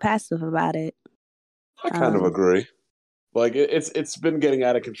being too passive about it. I kind of agree. Like it's been getting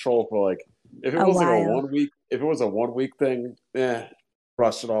out of control for like if it was like a 1 week thing,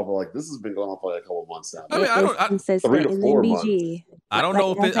 brush it off. But like this has been going on for like a couple of months now. I mean, I don't. 3 to 4 months. I don't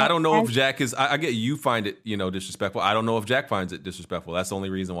know if I don't know if Jack is. I get you find it disrespectful. I don't know if Jack finds it disrespectful. That's the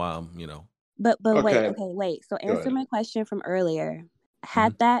only reason why I'm But wait. So answer my question from earlier.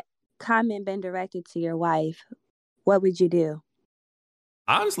 Had that comment been directed to your wife, what would you do?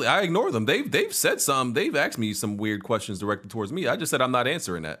 Honestly, I ignore them. They've said some. They've asked me some weird questions directed towards me. I just said I'm not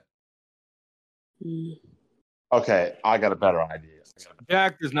answering that. Okay, I got a better idea.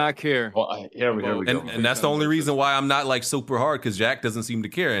 Jack does not care. Well, here we go. And that's the only reason why I'm not like super hard, because Jack doesn't seem to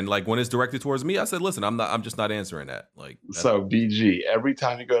care. And like when it's directed towards me, I said, listen, I'm just not answering that. Like so, BG, every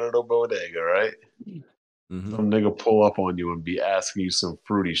time you go to the bodega, right? Some nigga pull up on you and be asking you some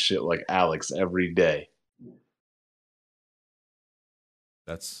fruity shit like Alex every day.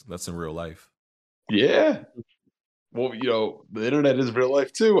 That's in real life. Yeah. Well, the internet is real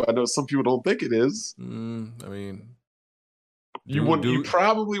life too. I know some people don't think it is. I mean, you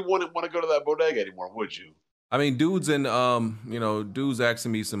probably wouldn't want to go to that bodega anymore, would you? I mean, dudes and dudes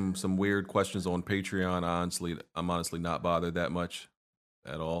asking me some weird questions on Patreon. I'm honestly not bothered that much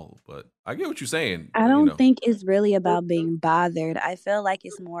at all. But I get what you're saying. I don't think it's really about being bothered. I feel like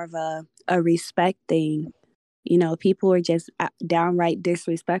it's more of a respect thing. People are just downright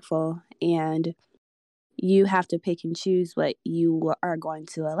disrespectful, and you have to pick and choose what you are going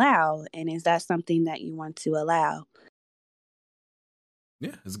to allow. And is that something that you want to allow?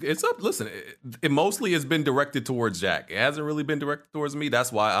 Yeah, it's up. Listen, it mostly has been directed towards Jack. It hasn't really been directed towards me.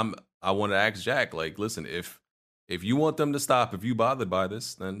 That's why I want to ask Jack, like, listen, if you want them to stop, if you bothered by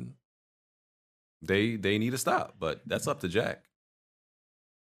this, then they need to stop. But that's up to Jack.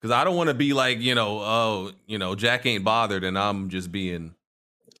 Because I don't want to be like, Jack ain't bothered and I'm just being,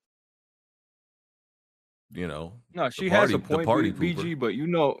 No, she has a point, BG, but you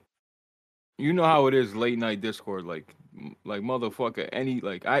know how it is late night Discord, like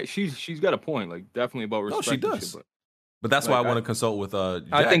motherfucker. She's got a point, like definitely about respect. No, she does. Shit, but that's why I want to consult with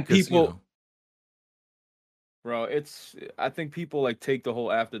Jack. I think people, bro, I think people like take the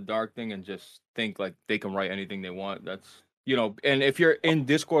whole after dark thing and just think like they can write anything they want. That's and if you're in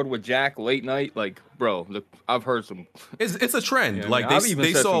Discord with Jack late night, like, bro, look, I've heard some. It's a trend. Like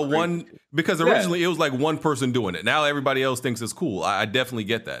they saw one because originally it was like one person doing it. Now everybody else thinks it's cool. I definitely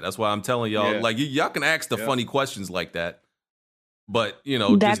get that. That's why I'm telling y'all, like, y'all can ask the funny questions like that, but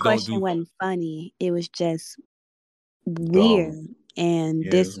that just question wasn't funny. It was just weird and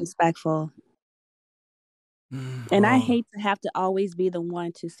disrespectful. And I hate to have to always be the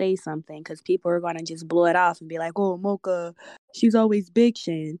one to say something, because people are going to just blow it off and be like, oh, Mocha, she's always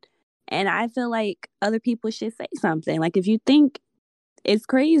bitching. And I feel like other people should say something. Like, if you think it's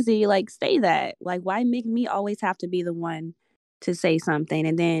crazy, like, say that. Like, why make me always have to be the one to say something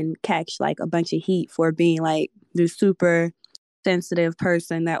and then catch like a bunch of heat for being like the super sensitive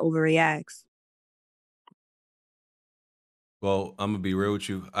person that overreacts? Well, I'm gonna be real with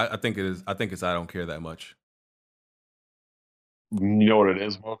you. I think it is. I think it's I don't care that much. You know what it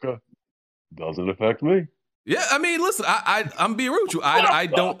is, Mocha? Doesn't affect me. Yeah, I mean, listen, I'm being real with you.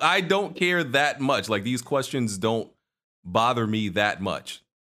 I don't care that much. Like, these questions don't bother me that much.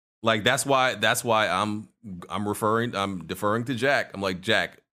 Like, that's why I'm deferring to Jack. I'm like,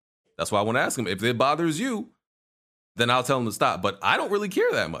 Jack, that's why I want to ask him. If it bothers you, then I'll tell him to stop. But I don't really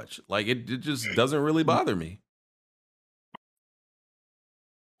care that much. Like, it just doesn't really bother me.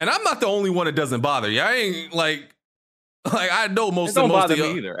 And I'm not the only one that doesn't bother you. I ain't like I know most of most of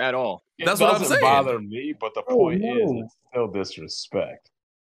me either at all. That's what I'm saying. It doesn't bother me, but the point is, it's still disrespect.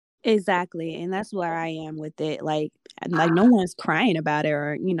 Exactly, and that's where I am with it. Like no one's crying about it,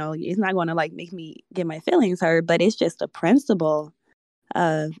 or it's not going to like make me get my feelings hurt. But it's just a principle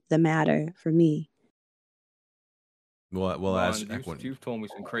of the matter for me. Well, Mon, you've told me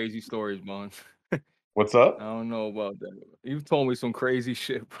some crazy stories, Mon. What's up? I don't know about that. You've told me some crazy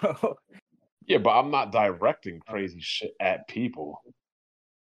shit, bro. Yeah, but I'm not directing crazy shit at people.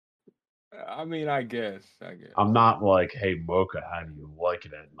 I mean, I guess. I'm not like, hey, Mocha, how do you like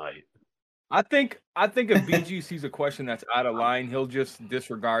it at night? I think if BG sees a question that's out of line, he'll just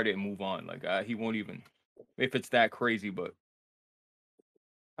disregard it and move on. Like he won't even, if it's that crazy. But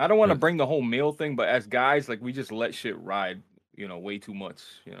I don't want to bring the whole male thing. But as guys, like we just let shit ride, way too much.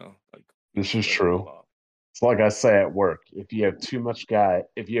 Like this is true. It's like I say at work: if you have too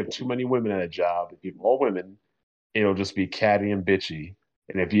many women at a job, if you have all women, it'll just be catty and bitchy.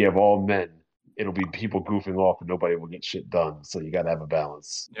 And if you have all men, it'll be people goofing off and nobody will get shit done. So you got to have a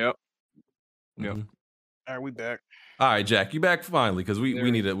balance. Yep. Yep. All right, we back. All right, Jack, you back finally because we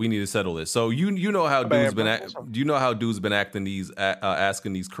need to settle this. So you know how dudes do you know how dudes been acting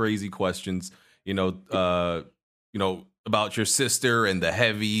asking these crazy questions? About your sister and the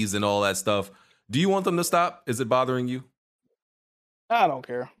heavies and all that stuff. Do you want them to stop? Is it bothering you? I don't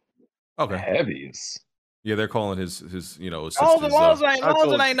care. Okay. Heavies. Yeah, they're calling his sisters. Long as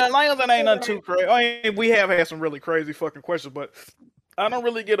it ain't nothing too crazy. I mean, we have had some really crazy fucking questions, but I don't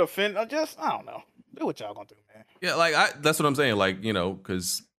really get offended. I don't know. Do what y'all gonna do, man. Yeah, that's what I'm saying.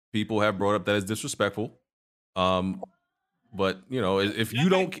 Because people have brought up that it's disrespectful. But if you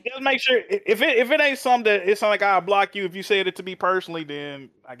don't, just make sure if it ain't something that it's not like I'll block you if you said it to me personally, then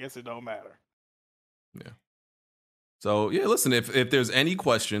I guess it don't matter. Yeah. So yeah, listen. If there's any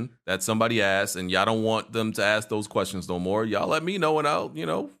question that somebody asks and y'all don't want them to ask those questions no more, y'all let me know and I'll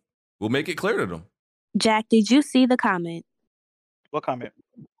we'll make it clear to them. Jack, did you see the comment? What comment?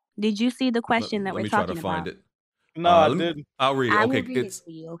 Did you see the question that we're talking about? Let me try to find it. No, I didn't. I'll read it. I Okay, will read it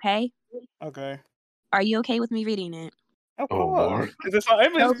to you. Okay. Okay. Are you okay with me reading it? Of course. It's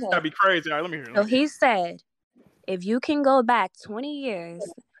gotta be crazy. All right, let me hear it. So he said, if you can go back 20 years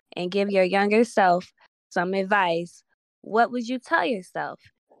and give your younger self some advice, what would you tell yourself?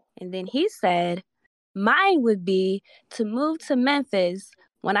 And then he said, mine would be to move to Memphis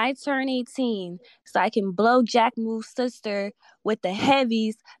when I turn 18 so I can blow Jack Move's sister with the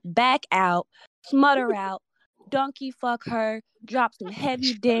heavies back out, smother out, donkey fuck her, drop some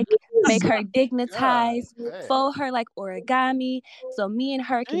heavy dick, make her dignitized, fold her like origami so me and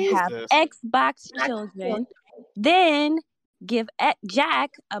her can have Xbox children, then give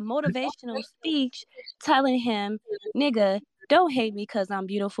Jack a motivational speech telling him, nigga, don't hate me because I'm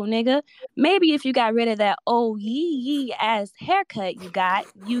beautiful, nigga. Maybe if you got rid of that old yee ass haircut you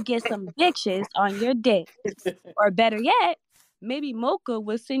get some bitches on your dick. Or better yet, maybe Mocha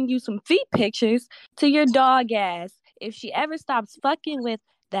will send you some feet pictures to your dog ass if she ever stops fucking with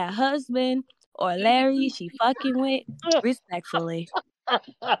that husband or Larry she fucking with, respectfully. I'm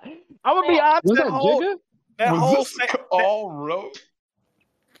gonna be honest. That whole all wrote.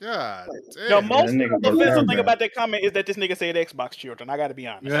 God damn. The most offensive thing about that comment is that this nigga said Xbox children. I gotta be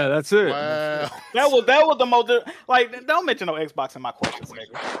honest. Yeah, that's it. Wow. That was the most don't mention no Xbox in my questions,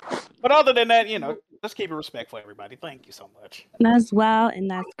 nigga. But other than that, let's keep it respectful, everybody. Thank you so much. That's wild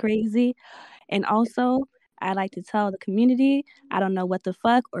and that's crazy. And also, I like to tell the community, I don't know what the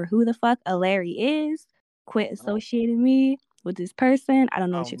fuck or who the fuck a Larry is. Quit associating me with this person. I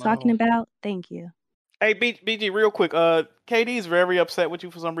don't know what you're talking about. Thank you. Hey, BG, real quick. KD is very upset with you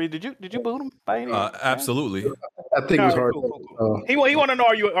for some reason. Did you boot him? By any Absolutely. I think it was hard. Cool. He want to know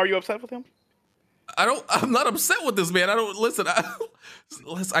are you upset with him? I'm not upset with this man. I don't listen.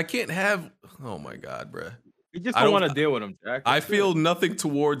 I can't have. Oh my god, bruh. You just don't want to deal with him, Jack. I feel nothing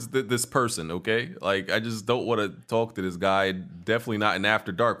towards this person. Okay, I just don't want to talk to this guy. Definitely not in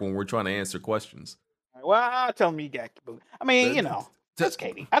After Dark when we're trying to answer questions. Well, I'll tell him you got booted. I mean, that's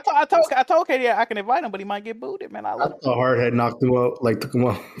Katie. I told Katie I can invite him, but he might get booted, man. A hard head knocked him out, took him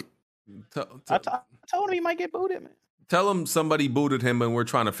out. I told him he might get booted, man. Tell him somebody booted him and we're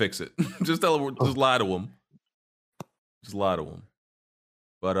trying to fix it. Just tell him, just lie to him. Just lie to him.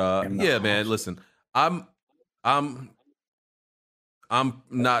 But yeah, man, listen, I'm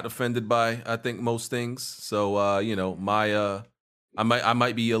not offended by I think most things. So I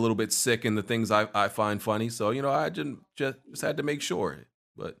might be a little bit sick in the things I find funny. So I just had to make sure.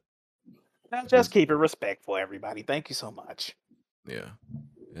 But just keep it respectful, everybody. Thank you so much. Yeah.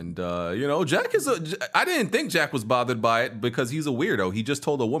 And Jack I didn't think Jack was bothered by it because he's a weirdo. He just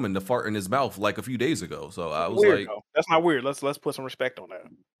told a woman to fart in his mouth like a few days ago. So I was weird, like, that's not weird. Let's put some respect on that.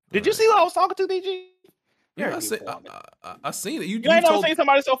 Did you see who I was talking to, DG? Yeah, I seen it. You ain't never seen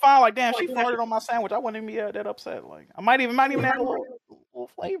somebody so fine like, damn, she farted on my sandwich. I wouldn't even be that upset. Like, I might even have a little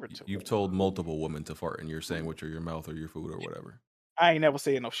flavor to it. You've told multiple women to fart in your sandwich or your mouth or your food or whatever. I ain't never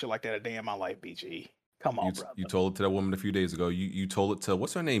said no shit like that a day in my life, BG. Come on, bro. You told it to that woman a few days ago. You told it to,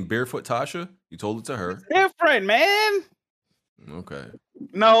 what's her name? Barefoot Tasha? You told it to her. It's different, man. Okay.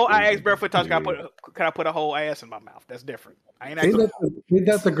 No, I asked Barefoot Tasha, can I put a whole ass in my mouth? That's different. I ain't Ain't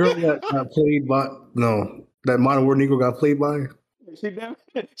that the girl that got played by, no, that Modern War Negro got played by? She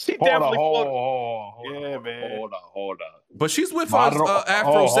definitely. She Hold on, definitely. hold man. on. But she's with Modern-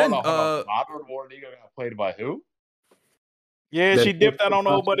 Afro hold Sin. on. Modern Warniga got played by who? Yeah, she dipped out on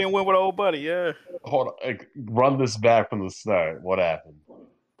old buddy and went with old buddy. Yeah. Hold on, run this back from the start. What happened?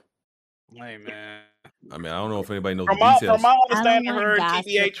 Hey man. I mean, I don't know if anybody knows From the my details. understanding, I don't her want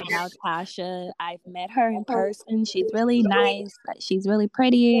TBH gossip was. about Tasha. I've met her in person. She's really nice. She's really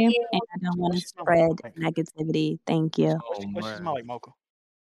pretty, and I don't want to spread negativity. Thank you. What she smell like, Mocha?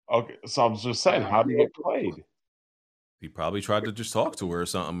 Okay, so I'm just saying, how do you get played? He probably tried to just talk to her or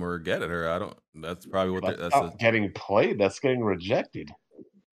something or get at her. I don't. That's probably what. That's not getting played. That's getting rejected.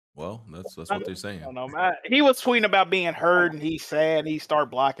 Well, that's what they're saying. I don't know, man. He was tweeting about being heard, and he's sad. He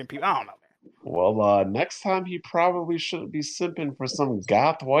started blocking people. I don't know, man. Well, next time he probably shouldn't be simping for some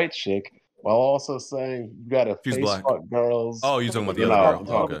goth white chick while also saying you got to She's face black. fuck girls. Oh, you're talking about the you other know, girl.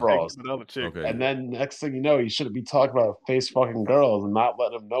 talking Okay. bras. Another chick. Okay. And then next thing you know, you shouldn't be talking about face fucking girls and not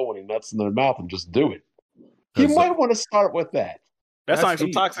letting them know when he nuts in their mouth and just do it. You might want to start with that. That's like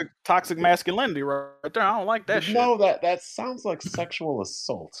some toxic masculinity right there. I don't like that shit. No, that sounds like sexual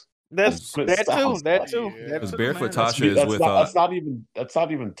assault. That's what it that too. sounds That like. too. Because That too, Barefoot man. Tasha is with. That's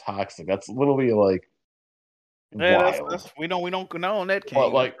not even toxic. That's literally like Yeah, wild. we don't know on that. King.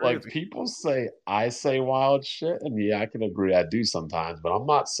 But like That's crazy. people say, I say wild shit, and yeah, I can agree, I do sometimes. But I'm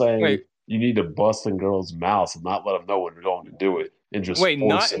not saying Wait. you need to bust in girls' mouths and not let them know when you're going to do it, and just Wait,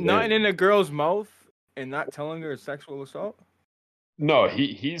 force it not in a girl's mouth and not telling her it's sexual assault? No,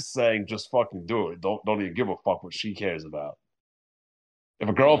 he's saying just fucking do it. Don't even give a fuck what she cares about. If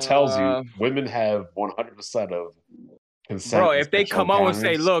a girl tells you, women have 100% of consent. Bro, in if they sexual come out and say,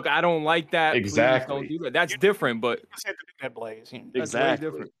 encounters. "Look, I don't like that," Exactly. please don't do that. That's different, but that Blaze. that's way Exactly.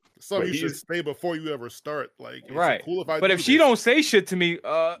 different. Some But you should he's- say before you ever start. Like, is Right. it cool if I But do if she this? don't say shit to me,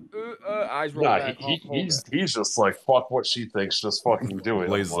 eyes roll Nah, back. he's just like fuck what she thinks, just fucking do it.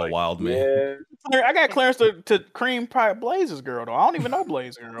 Blaze is I'm a like, wild man. Yeah. I got clearance to cream pie Blaze's girl though. I don't even know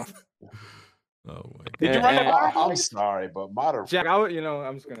Blaze's girl. Oh my Did you run that by her? I'm sorry, but modern Jack,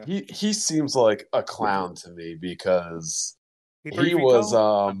 I'm just gonna. he seems like a clown to me because He 3 he feet was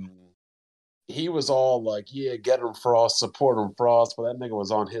tall? he was all like, yeah, get him Frost, support him Frost, but that nigga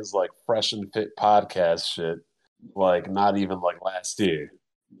was on his like Fresh and Fit podcast shit, like not even like last year.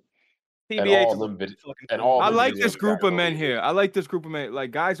 And TBH all is them I like videos this group got of men here. I like this group of men.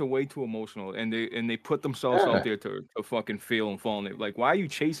 Like guys are way too emotional, and they put themselves Yeah. out there to fucking fail and fall in it. Like, why are you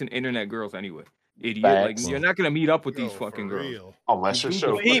chasing internet girls anyway, idiot? Facts. Like, you're not gonna meet up with these fucking girls. Unless you're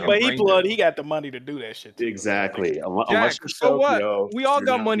show. But he got the money to do that shit. Too. Exactly. Unless Jack, you're so what? Shokio, We all you're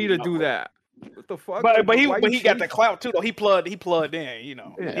got not money to meeting do up. that. What the fuck? But Why he you got the chasing? clout too though. He plugged in. You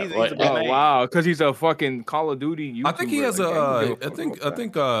know. Yeah, he's like- a big Oh name. wow, because he's a fucking Call of Duty YouTuber. I think he has Like, I don't give a. fuck about I that.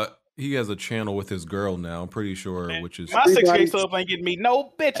 think he has a channel with his girl now. I'm pretty sure, which is My 6'8" sub ain't getting me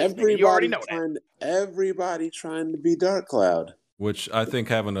no bitches. nigga. You already know that. Everybody trying to be Dark Cloud. which I think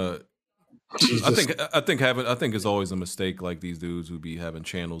having a. I think it's always a mistake. Like these dudes who be having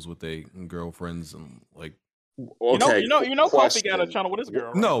channels with their girlfriends and like. Okay, You know, Kofi question. got a channel with his girl.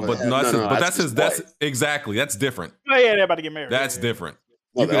 Right? No, but No, that's no, his, but that's that's his. his That's wife. exactly that's different. Oh, yeah, they're about to get married. That's Yeah. different.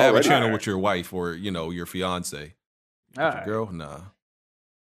 Well, You could they're have a already channel married. with your wife or your fiance. All But your right. girl, nah.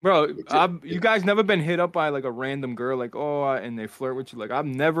 Bro, you guys never been hit up by like a random girl, like and they flirt with you. Like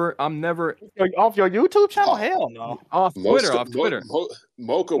I'm never Off your YouTube channel? Hell no. off Twitter.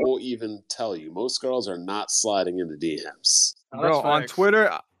 Mocha will even tell you most girls are not sliding into DMs. Bro, on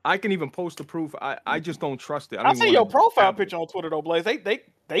Twitter, I can even post the proof. I just don't trust it. I I don't see even your wanna- profile picture on Twitter though, Blaze. They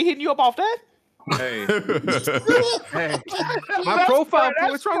hitting you up off that? Hey, hey, my That's profile. cra-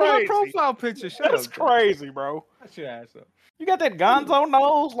 What's that's wrong with my crazy. profile picture? Shut That's up, crazy, bro. Shut your ass up. You got that Gonzo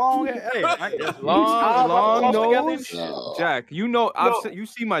nose, long. Hey, I guess Long nose, No. Jack. You know, you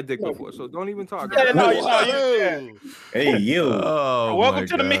see my dick before, so don't even talk. Yeah, about it. no. Hey, you. Oh, Welcome my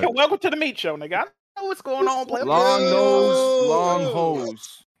to the meat. God. Welcome to the meat show, nigga. I know what's going on, Blaze. Long nose, long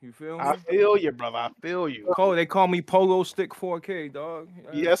hose. You feel me? I feel you, brother. I feel you. They call me Polo Stick 4K, dog.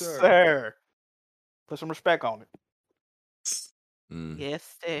 Yes, sir. Put some respect on it. Mm.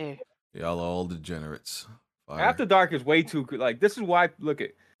 Yes, sir. Y'all are all degenerates. Fire. After Dark is way too like. This is why. Look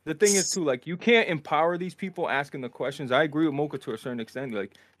at the thing is too like you can't empower these people asking the questions. I agree with Mocha to a certain extent.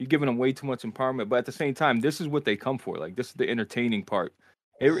 Like you're giving them way too much empowerment, but at the same time, this is what they come for. Like this is the entertaining part.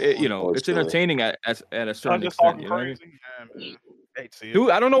 It's entertaining at a certain I'm just extent. talking You know what I mean? crazy. Yeah, man. Hate to see it.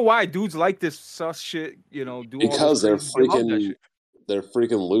 Dude, I don't know why dudes like this sus shit. Do all Because this they're crazy- I love that freaking shit. they're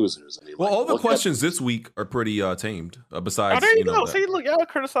freaking losers. I mean, Well, like, all the look at- questions this week are pretty tamed. Oh, Besides, there you know, go. that. See, look, y'all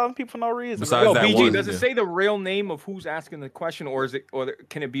criticizing people for no reason. Besides Yo, that BG, one, does it yeah. say the real name of who's asking the question, or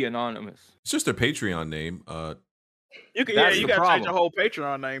can it be anonymous? It's just their Patreon name. You can, That's you the got to change your problem. whole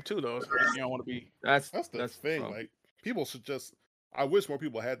Patreon name too, though. So if you don't want to be. That's the thing. Like people should just. I wish more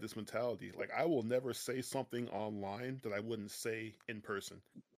people had this mentality. Like I will never say something online that I wouldn't say in person.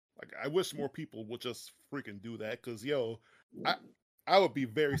 Like I wish more people would just freaking do that. Because I would be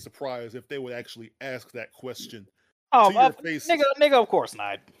very surprised if they would actually ask that question to your face. Nigga, of course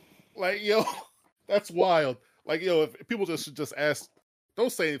not. Like that's wild. Like if people should just ask. Don't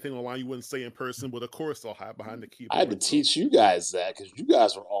say anything online you wouldn't say in person, but of course they'll hide behind the keyboard. I had to teach you guys that because you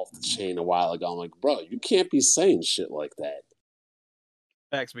guys were off the chain a while ago. I'm like, bro, you can't be saying shit like that.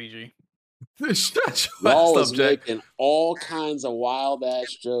 Thanks, BG. Y'all was making all kinds of wild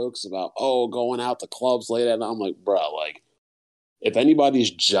ass jokes about going out to clubs late at night. I'm like, bro, like if anybody's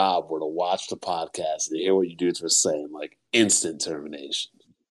job were to watch the podcast and hear what you dudes were saying, like instant termination.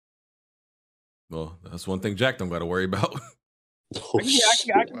 Well, that's one thing Jack don't got to worry about.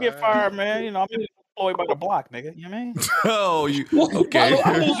 I can get fired, man. You know, I'm employed by the block, nigga. You know what I mean? Oh, you okay?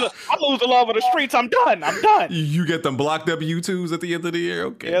 I lose the love of the streets. I'm done. You get them blocked W-2s at the end of the year?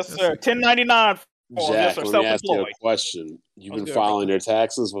 Okay. Yes, sir. 1099. Jack, let me ask you a question. You've been filing your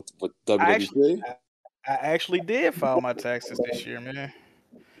taxes with WWC? I actually did file my taxes this year, man.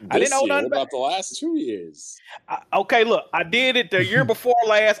 I didn't know nothing about the last 2 years. Okay, look, I did it the year before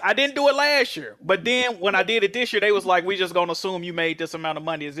last. I didn't do it last year, but then when I did it this year, they was like, "We just gonna assume you made this amount of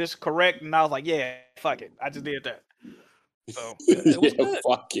money. Is this correct?" And I was like, "Yeah, fuck it. I just did that." So it was good.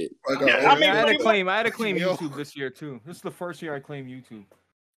 Fuck it. I had to claim YouTube this year too. This is the first year I claim YouTube.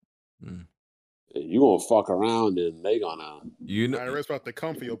 You gonna fuck around and they gonna IRS about to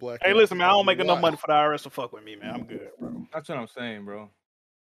come for your black. Hey, listen, man, I don't make enough money for the IRS to fuck with me, man. I'm good, bro. That's what I'm saying, bro.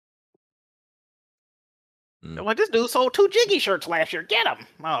 Like this dude sold 2 Jiggy shirts last year. Get him!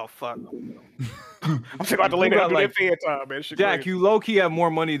 Oh fuck! I'm still about to lay down that fair time, man. Shit Jack, crazy. you low key have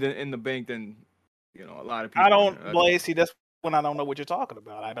more money than in the bank than a lot of people. I don't, Blaze. See, that's when I don't know what you're talking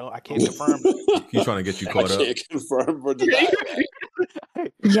about. I can't confirm that. He's trying to get you caught up. I can't confirm or deny.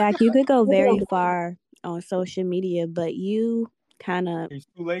 Jack, you could go very far on social media, but you kind of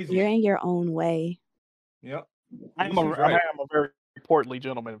you're in your own way. Yep. I am a very portly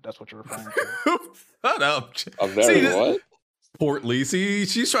gentleman, if that's what you're referring to. Shut up. A very what? Portly. See,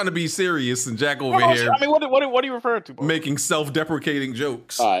 she's trying to be serious, and Jack over here. I mean, what are you referring to, bro? Making self-deprecating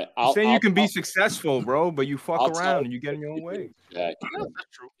jokes. All right, saying you can be successful, bro, but you fuck around and you get in your own way. Jack,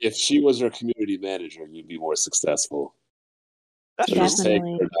 if she was your community manager, you'd be more successful. That's just take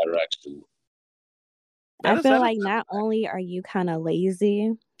Definitely. her direction. I feel like not only are you kind of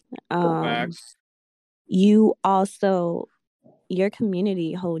lazy, Facts. you also your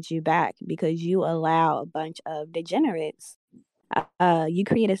community holds you back because you allow a bunch of degenerates. You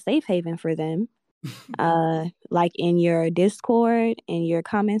create a safe haven for them, like in your Discord, in your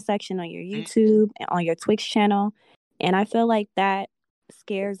comment section on your YouTube, and on your Twitch channel, and I feel like that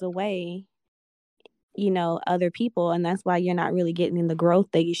scares away other people, and that's why you're not really getting the growth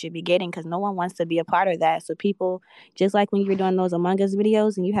that you should be getting because no one wants to be a part of that. So people, just like when you were doing those Among Us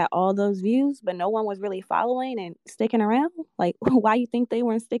videos and you had all those views, but no one was really following and sticking around, like why you think they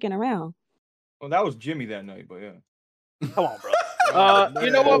weren't sticking around? Well, that was Jimmy that night, but yeah. Come on, bro.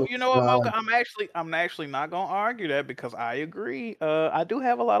 You know what, Mocha? I'm actually not gonna argue that because I agree. I do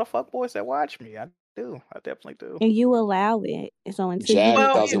have a lot of fuckboys that watch me. I definitely do. And you allow it. So until Jack you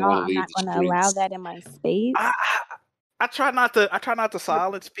doesn't wanna I'm leave not the going to allow streets. that in my space. I try not to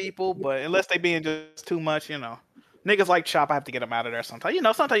silence people, but unless they being just too much, niggas like Chop. I have to get them out of there sometimes.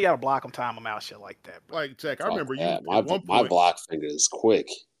 Sometimes you gotta block them, time them out, shit like that. Bro. Like Jack, I remember you. Yeah, at one my point, block finger is quick.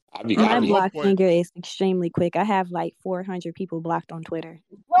 My block finger is extremely quick. I have like 400 people blocked on Twitter.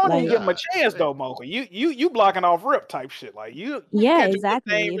 I don't even give them a chance though, Mocha. You blocking off rip type shit, like you. Yeah, can't do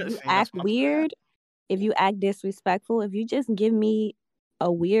exactly. anything If you that's- act weird, if you act disrespectful, if you just give me a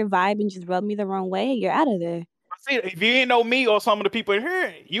weird vibe and just rub me the wrong way, you're out of there. See, if you ain't know me or some of the people in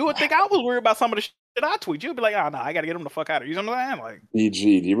here, you would think I was worried about some of the shit I tweet. You'd be like, "Oh no, I gotta get them the fuck out of here." You know what I'm saying? Like,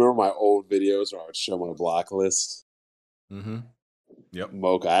 BG, do you remember my old videos where I would show my block list? Mm-hmm. Yep.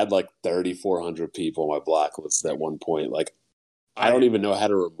 Mocha, I had like 3,400 people on my block list at one point. Like, I don't even know how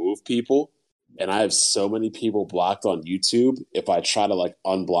to remove people. And I have so many people blocked on YouTube. If I try to like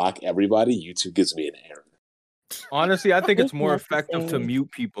unblock everybody, YouTube gives me an error. Honestly, I think it's more It's effective to necessary.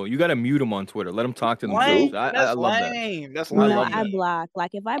 mute people. You got to mute them on Twitter. Let them talk to themselves. I love that. That's I No, love I that. block.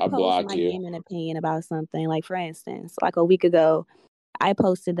 Like if I I post block my you. gaming opinion about something, like for instance, like a week ago, I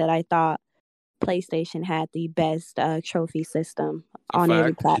posted that I thought PlayStation had the best trophy system on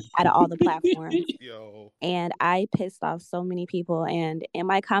every out of all the platforms. And I pissed off so many people. And in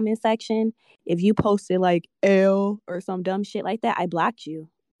my comment section, if you posted like L or some dumb shit like that, I blocked you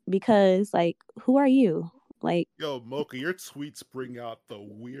because like, who are you? Like, yo, Mocha, your tweets bring out the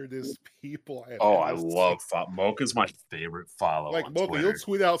weirdest people I have Oh, I ever love Mocha's my favorite follow Like on Mocha, Twitter. you'll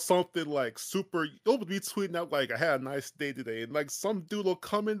tweet out something like super. You'll be tweeting out like, "I had a nice day today," and like some dude will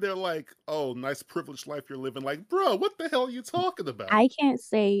come in there like, "Oh, nice privileged life you're living." Like, bro, what the hell are you talking about? I can't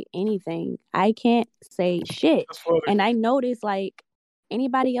say anything. I can't say shit. And I notice like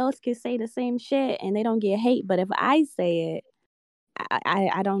anybody else can say the same shit and they don't get hate. But if I say it,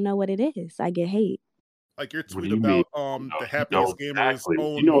 I don't know what it is. I get hate. Like your What do tweet you about mean? the You happiest know gamers exactly.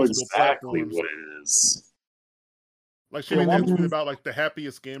 own You know multiple exactly platforms. what it is. Like she made that tweet about like the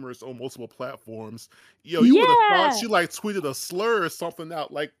happiest gamers on multiple platforms. Yo, you would have thought she like tweeted a slur or something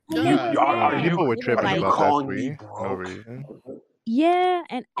out. Like, God, People were tripping like- about that calling tweet me for no reason. Yeah,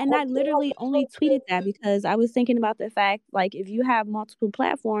 and I literally only tweeted that because I was thinking about the fact like if you have multiple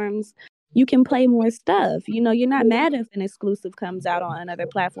platforms, you can play more stuff. You know, you're not mad if an exclusive comes out on another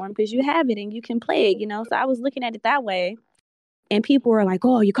platform because you have it and you can play it, you know? So I was looking at it that way. And people were like,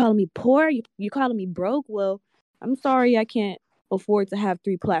 "Oh, you calling me poor? You calling me broke?" Well, I'm sorry I can't afford to have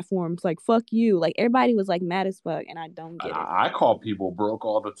 3 platforms. Like, fuck you. Like everybody was like mad as fuck and I don't get it. I call people broke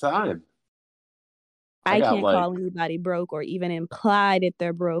all the time. I got, can't like- call anybody broke or even imply that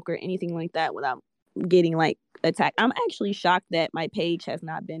they're broke or anything like that without getting like attacked. I'm actually shocked that my page has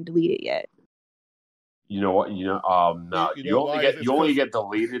not been deleted yet. You know what? No, You you know only why? get It's you only 'cause- get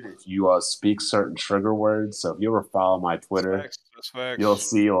deleted if you speak certain trigger words. So if you ever follow my Twitter, That's facts. you'll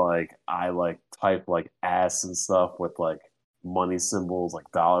see like I like type like ass and stuff with like money symbols, like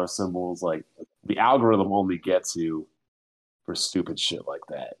dollar symbols. Like the algorithm only gets you for stupid shit like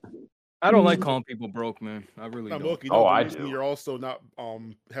that. I don't like calling people broke, man. I really Now, don't. Mocha, you know Oh, the I reason do. you're also not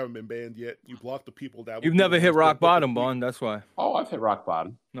haven't been banned yet. You blocked the people that You've would never do hit those rock big bottom, tweets. Bond. That's why. Oh, I've hit rock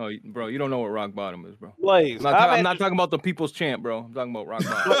bottom. No, bro, you don't know what rock bottom is, bro. Blaze, I'm not talking about the people's champ, bro. I'm talking about rock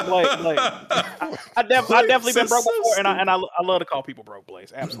bottom. Blaze. I definitely been broke before, and I love to call people broke,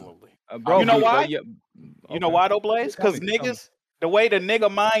 Blaze. Absolutely. Bro, you know why? yeah, You know okay. why though, Blaze? Tell Because me, tell me. niggas, the way the nigga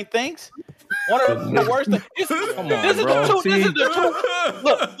mind thinks, one of the worst things. This is Come the on, bro. two. This is the two.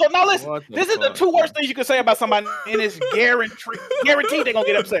 Look, now listen. What the This is the fuck? 2 worst things you can say about somebody, and it's guaranteed they're gonna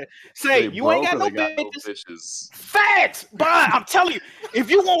get upset. Say They you ain't got broke no or they got bitches. bitches. Facts, but I'm telling you, if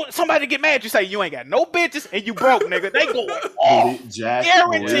you want somebody to get mad, you say you ain't got no bitches and you broke, nigga. They going off. Jack,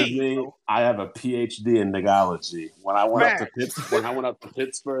 Guaranteed. believe me, I have a PhD in nigology. When I went up to Facts.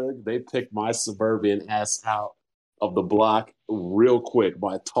 Pittsburgh, they picked my suburban ass out of the block real quick.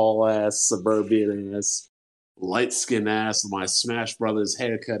 My tall ass, suburban ass, light skin ass, my Smash Brothers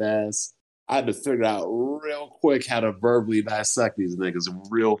haircut ass. I had to figure out real quick how to verbally dissect these niggas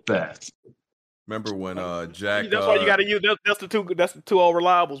real fast. Remember when Jack? That's why you got to use. That's the two. That's the 2 old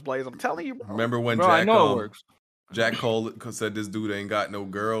reliables, Blaze. I'm telling you, bro. Remember when Bro, I Jack? know it works. Jack Cole said this dude ain't got no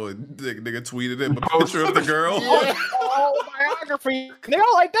girl, and nigga tweeted him a picture of the girl. Oh, biography. They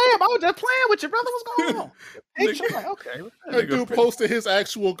all like, damn, I was just playing with you, brother. What's going on? Picture, like, okay. That dude posted his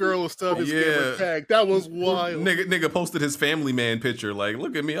actual girl and stuff. His gamer tag. That was wild. Nigga posted his family man picture. Like,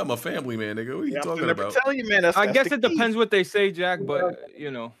 look at me, I'm a family man, nigga. What are you talking about? Tell you, man. I guess it depends what they say, Jack. But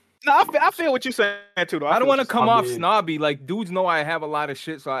you know, No, I feel what you're saying too. Though I don't want to come off mean- snobby. Like dudes know I have a lot of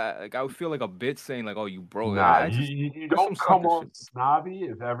shit, so I would feel like a bitch saying like, "Oh, you broke." Nah, I just- you that's don't some come sucker off shit. snobby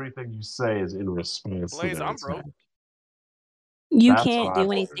if everything you say is in response Blaze, to I'm that. broke. You That's can't what I do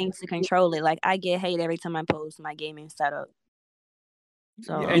think. anything to control it. Like I get hate every time I post my gaming setup.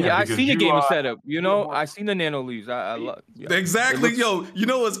 So And I because seen your you, gaming setup. You know, I seen the nano leaves. I love Exactly, it looks- yo. You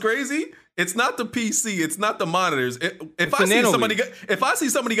know what's crazy? It's not the PC. It's not the monitors. If It's I the see Nano somebody, Leaf. if I see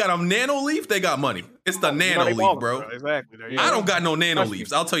somebody got a nano leaf, they got money. It's the nano they leaf, balling, bro. Exactly. There you I go. don't got no nano Trust me.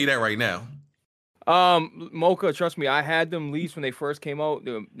 leaves. I'll tell you that right now. Mocha, trust me, I had them leaves when they first came out,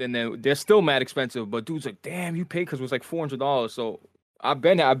 and they're still mad expensive. But dude's like, "Damn, you paid because it was like $400." So I've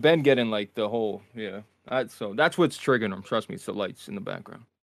been getting like the whole so that's what's triggering them. Trust me, it's the lights in the background.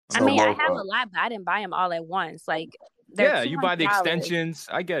 I mean, I have a lot, but I didn't buy them all at once. Like, they're Yeah, you buy the $200. extensions.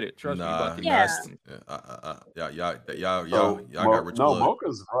 I get it. Trust me. You bought the Yeah. Y'all So, got rich no, blood.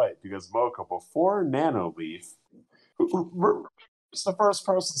 Mocha's right because Mocha before Nano Leaf, who's the first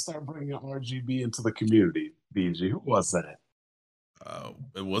person to start bringing RGB into the community? BG, who was that?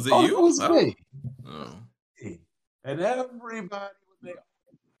 Was it Oh, you? it was Oh. me. Oh. And everybody was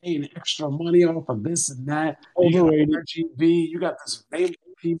paying extra money off of this and that. You got Overrated. RGB, you got this rainbow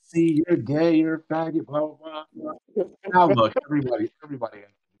PC, you're gay, you're a faggot, blah blah blah. Now look, everybody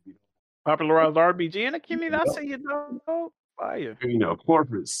Popularized RBG in the community. I see you, dog. Fire.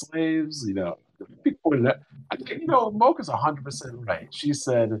 corporate slaves, big point of that. I think, Mocha's 100% right. She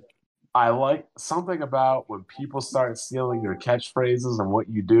said, I like something about when people start stealing your catchphrases and what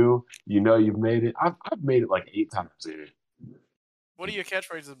you do. You know you've made it. I've made it like 8 times here. What are your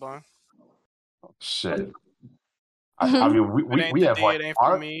catchphrases, Bond? Shit. I mean, we have like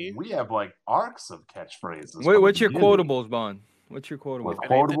we have like arcs of catchphrases. Wait, what's your quotables, Bond? What's your quotables?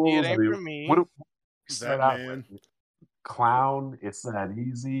 Quotables. I mean, what That man. Clown. It's that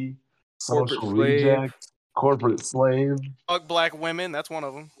easy. Corporate Social slave. reject. Corporate slave. Fuck black women. That's one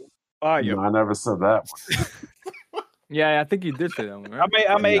of them. Oh yeah. No, I never said that one. Yeah, I think you did say that one, right?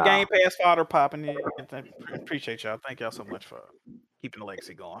 I made Nah. Game Pass fodder popping in. Appreciate y'all. Thank y'all so much for keeping the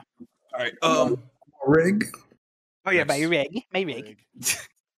legacy going. All right. Rig. Oh yeah, my rig.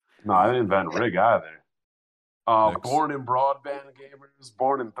 No, I didn't invent rig either. Born in broadband gamers,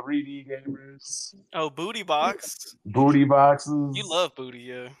 born in 3D gamers, Oh, booty box. booty boxes, You love booty,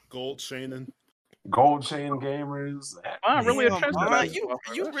 yeah. Gold Shannon. gold chain gamers. I'm really a Damn, trend Bond,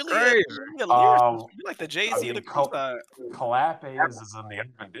 setter. you really crazy. a lyricist. You like the Jay Z I of mean, the cool side. Calapes is in the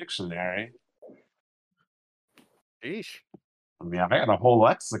Urban Dictionary. Sheesh. I mean, I got a whole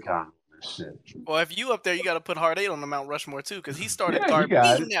lexicon of this shit. Well, if you up there, you got to put Hard 8 on the Mount Rushmore too, because he started Yeah, you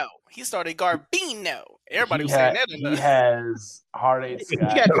got it. Garbino. He started Garbino. Everybody He was saying ha- that. He has Hard 8 He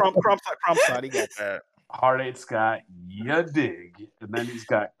Scott. got crump side. He got that. Hard 8 Scott, you dig. And then he's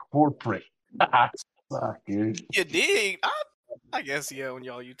got corporate. Suck, dude. You dig? I guess yeah. On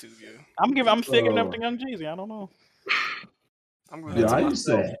y'all YouTube, yeah. I'm figuring everything on Jeezy. I don't know. I'm gonna Yeah, to I used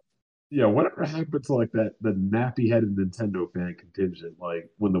myself. to. Yeah, whatever happened to like the nappy-headed Nintendo fan contingent, like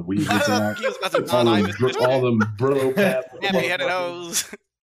when the Wii was out, He was about to all Don them, Imus. all them bro pat. Nappy headed hoes.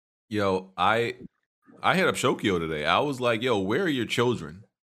 Yo, I hit up Shokyo today. I was like, yo, where are your children?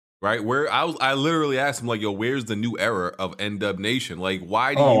 Right? I literally asked him, like, yo, where's the new era of NW Nation? Like,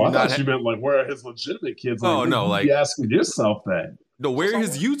 why do Oh, you I not thought you meant like where are his legitimate kids? Oh, Like, no, you like- be asking yourself that. No, where are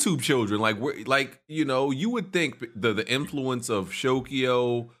his YouTube children? Like, where, like, you know, you would think the influence of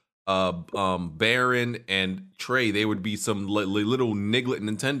Shokyo, Baron, and Trey, they would be some little niglet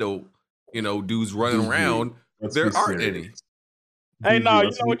Nintendo, you know, dudes running around. Let's There be aren't serious. any. Hey, no, you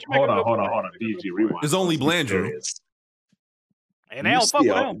let's know be- what you make Hold a on, good hold on, point. hold on. BG, rewind. There's only Let's be Blandrew. serious. And they don't fuck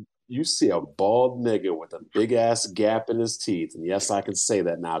with him. You see a bald nigga with a big ass gap in his teeth, and yes, I can say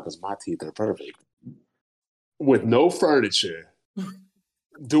that now because my teeth are perfect. With no furniture,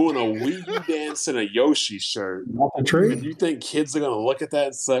 doing a Wii U dance in a Yoshi shirt. And you think kids are gonna look at that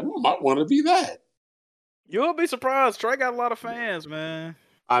and say, I want to be that? You'll be surprised. Trey got a lot of fans, man.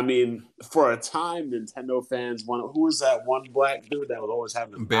 I mean, for a time, Nintendo fans wanted. Who was that one black dude that was always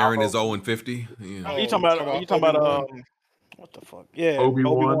having a Baron mouth is 0-50. Yeah. You talking about what the fuck? Yeah,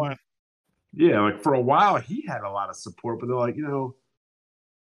 Obi-Wan. Yeah, like for a while he had a lot of support, but they're like, you know,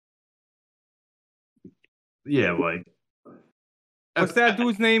 yeah, like What's that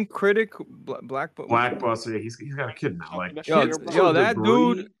dude's name? Critic Black Blackbuster. Yeah, he's got a kid now. Like, Yo, kids to yo, a that degree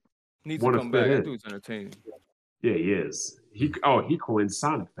dude needs to wanna come fit back. That in. dude's entertaining. Yeah, he is. He coined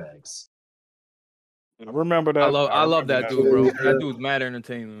Sonic Fags. I remember that. I love remember that dude, bro. Yeah. That dude's mad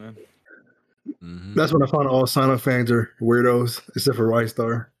entertaining, man. That's when I found all Sonic fans are weirdos, except for Rice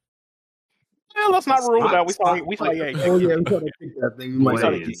Star. Yeah, let's not rule that. We saw yeah. Oh yeah, we tried to kick that thing. We might try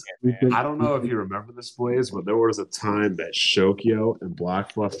to kick Blaze. that thing. I don't know if you remember this, Blaze, but there was a time that Shokyo and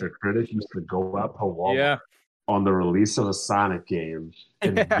Blockbuster Critic used to go out to Walmart Yeah. on the release of a Sonic game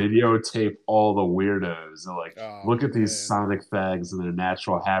and videotape all the weirdos. They're like, look at these Sonic fags in their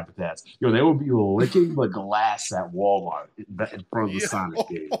natural habitats. Yo, they would be licking the glass at Walmart in front of the Sonic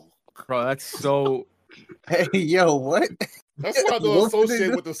game. Bro, that's so. Hey, yo, what? That's why I don't What did associate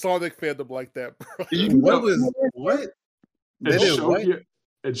they with the Sonic fandom like that, bro. What was what? They And did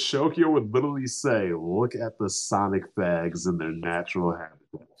what? Shokyo would literally say, look at the Sonic fags in their natural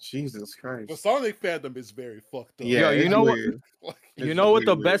habitat. Jesus Christ. The Sonic fandom is very fucked up. Yo, you know what? You know what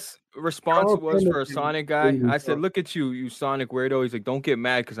the weird. best response Oh, was for a goodness. Sonic guy? I said, "Look at you, you Sonic weirdo." He's like, "Don't get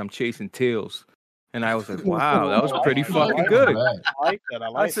mad because I'm chasing tails." And I was like, "Wow, that was pretty fucking good." I like that.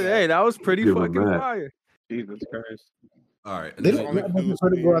 I said, "Hey, that was pretty Give him fucking that. fire." Jesus Christ. All right. They don't try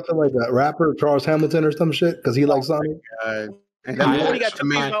to go after like a rapper, Charles Hamilton or some shit, because he likes Sonic. And I that actually-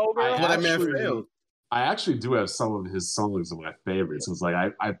 man, I that man actually- failed. I actually do have some of his songs of my favorites. It's like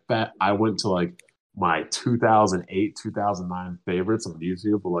I bet I went to like my 2008, 2009 favorites on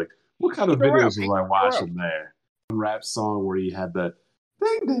YouTube, but like what kind of Keep it real, videos was I keep it watching there? One rap song where you had the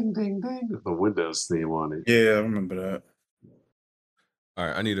ding ding ding ding the Windows theme on it. Yeah, I remember that. All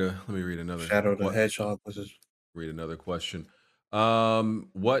right, let me read another. Shadow the Hedgehog was his. Read another question.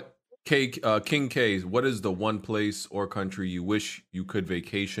 What King K? What is the one place or country you wish you could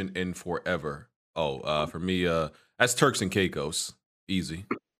vacation in forever? Oh, for me, that's Turks and Caicos. Easy.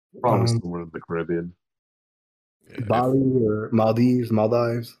 Probably somewhere in the Caribbean. Bali or Maldives.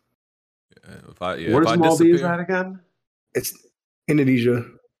 Where's Maldives at again? It's Indonesia.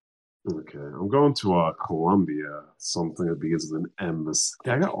 Okay, I'm going to Colombia. Something that begins with an M.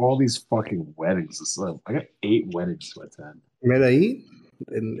 I got all these fucking weddings to attend. I got 8 weddings to attend. Medellin?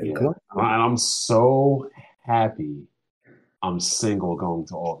 Yeah. And I'm so happy I'm single going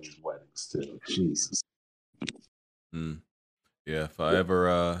to all these weddings too. Jesus. Yeah, if I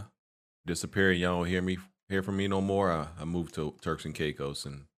ever disappear and y'all don't hear from me no more, I move to Turks and Caicos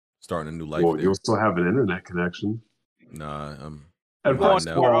and starting a new life Well, there. you'll still have an internet connection. Nah, I'm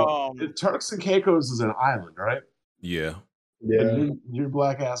Turks and Caicos is an island, right? Yeah. And your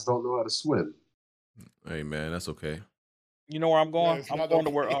black ass don't know how to swim. Hey man, that's okay. You know where I'm going? I'm going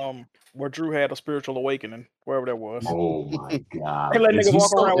to where Drew had a spiritual awakening, wherever that was. Oh my god! They let niggas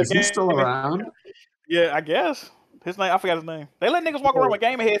walk around with Is he still around? Yeah, I guess. His name, I forgot his name. They let niggas walk around with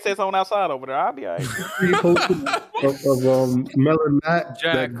gaming headsets on outside over there. I'll be alright. of Melon Matt.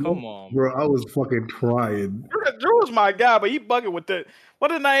 Jack, come on, bro. I was fucking crying. Drew was my guy, but he bugging with the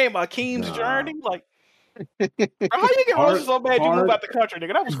what his name? Akeem's Journey. Like, bro, how you get roasted so bad you move out the country,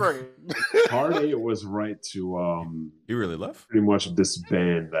 nigga? That was great. Hard 8 was right to he really left? Pretty much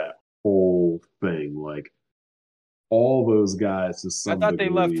disband that whole thing. Like all those guys to some I thought they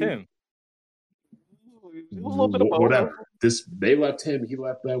left degree- him. It was a little bit of both. whatever. They left him, he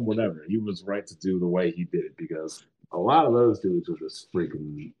left them, whatever. He was right to do the way he did it because a lot of those dudes were just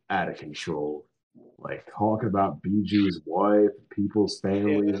freaking out of control. Like talking about BG's wife, people's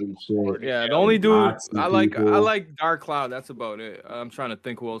families and shit. Yeah, the only dude Boxing I like people. Dark Cloud. That's about it. I'm trying to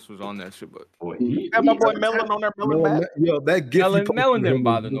think who else was on that shit, but Have my boy Melon on there, Melon Matt. Yo, that gift Melon didn't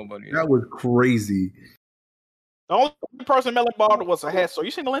bother nobody. That was crazy. The only person Melon bothered was a hat. So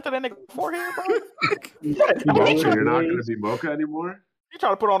you seen the length of that nigga forehead, bro? Mocha, you're not going to be Mocha anymore? You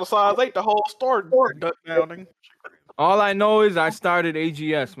trying to put on a size 8 the whole store down, nigga. All I know is I started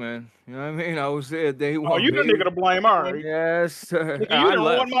AGS, man. You know what I mean? I was there day one. Oh, you the nigga to blame, all right? Yes, sir. Nigga, you done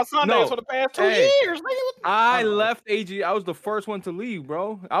won my Sundays for the past 2 years, nigga. I left AG. I was the first one to leave,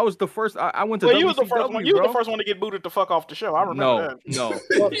 bro. I was the first. I went to. Well, WCW, you was the first one. You was bro. the first one to get booted the fuck off the show. I remember that.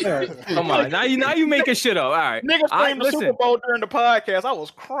 No. Come on, now you making shit up. All right, Nigga screamed the Super Bowl during the podcast. I was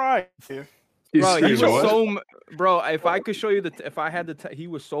crying. Bro, he was so. Bro, if I could show you if I had he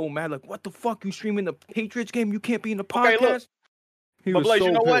was so mad. Like, what the fuck? You streaming the Patriots game? You can't be in the podcast. Okay, look. He But was Blaze, so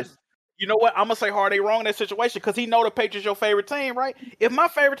you know what? pissed. You know what? I'm gonna say Hard ain't wrong in that situation because he know the Patriots your favorite team, right? If my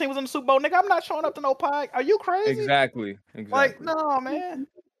favorite team was in the Super Bowl, nigga, I'm not showing up to no pod. Are you crazy? Exactly. Like, no, man.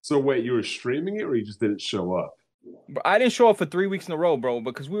 So wait, you were streaming it or you just didn't show up? But I didn't show up for 3 weeks in a row, bro,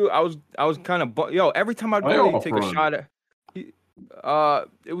 because I was kind of every time I'd go, he'd take a shot at.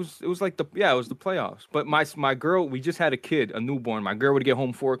 It was like the playoffs. But my girl, we just had a kid, a newborn. My girl would get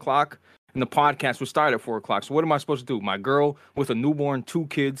home 4:00, and the podcast would start at 4:00. So what am I supposed to do? My girl with a newborn, 2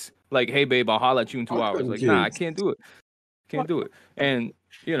 kids, like, hey babe, I'll holler at you in 2 hours. Like, nah, I can't do it. Can't do it. And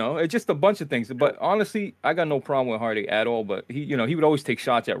it's just a bunch of things. But honestly, I got no problem with Hardy at all. But he would always take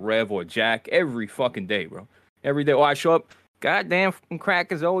shots at Rev or Jack every fucking day, bro. Every day. Oh, I show up. Goddamn,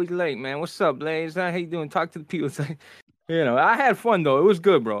 crack is always late, man. What's up, Blaze? How you doing? Talk to the people. It's like, I had fun though. It was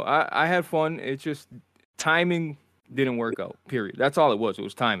good, bro. I had fun. It's just timing didn't work out. Period. That's all it was. It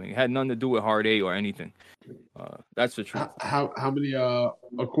was timing. It had nothing to do with Hard 8 or anything. That's the truth. How many?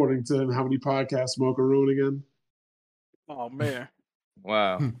 According to him, how many podcasts Smoker ruined again? Oh man.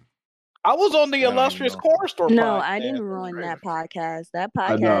 Wow. I was on the illustrious corner store. No, podcast. I didn't ruin that podcast. That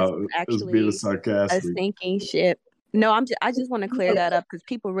I podcast know, was it was being actually a sarcastic. sinking ship. No, I just want to clear that up because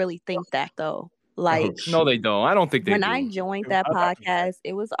people really think that though. Like, No, they don't. I don't think they when do. I joined that podcast,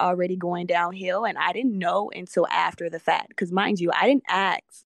 it was already going downhill, and I didn't know until after the fact. Because mind you, I didn't ask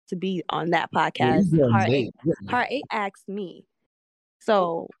to be on that podcast. Heart 8 asked me,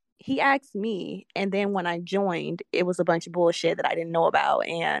 so he asked me, and then when I joined, it was a bunch of bullshit that I didn't know about,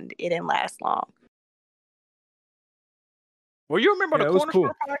 and it didn't last long. Well, you remember the it was corner cool.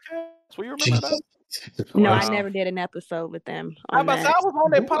 store podcast? Will you remember that? No, I never did an episode with them. I On was that.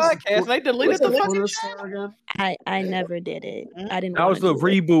 on that podcast and they deleted the fucking channel. I never did it. I didn't. That was the wanna do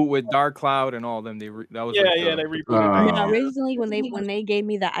it. reboot with Dark Cloud and all them. That was Yeah, like yeah, the- they rebooted. No, originally when they gave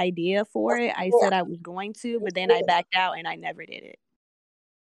me the idea for it, I said I was going to, but then I backed out and I never did it.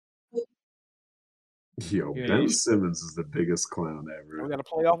 Yo, Yeah, Ben you- Simmons is the biggest clown ever. We got to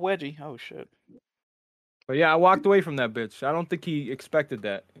play off wedgie. Oh shit. But yeah, I walked away from that bitch. I don't think he expected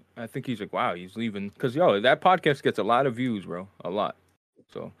that. I think he's like, wow, he's leaving. Because, that podcast gets a lot of views, bro. A lot.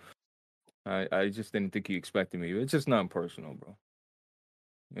 So, I just didn't think he expected me. It's just not personal, bro.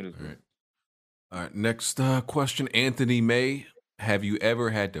 It is. All right. Next question. Anthony May have you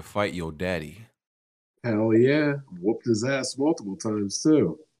ever had to fight your daddy? Hell yeah. Whooped his ass multiple times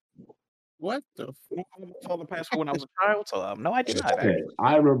too. What the fuck? The past when I was a child, so no, I did not. Hey,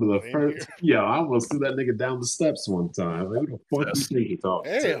 I remember the first. Yeah, I almost threw that nigga down the steps one time. Like, what the fuck you think you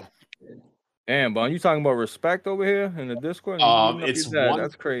talking to? Damn, Bon, you talking about respect over here in the Discord? It's one.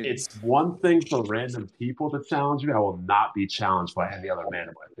 That's crazy. It's one thing for random people to challenge me. I will not be challenged by any other man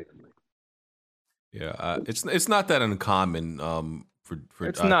in my family. Yeah, it's not that uncommon. For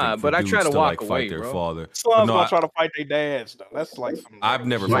It's I think, not, for but I dudes try to walk like away, fight their bro. father. Slums No, gonna try to fight their dads though. That's like some. I've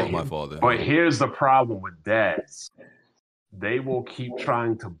never fought my father. But here's the problem with dads. They will keep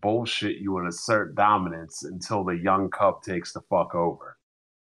trying to bullshit you and assert dominance until the young cub takes the fuck over.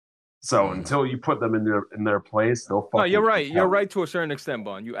 So until you put them in their place, they'll fuck. No, you're right. You're right to a certain extent,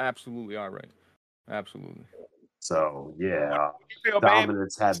 Bon. You absolutely are right. Absolutely. So yeah, feel bad,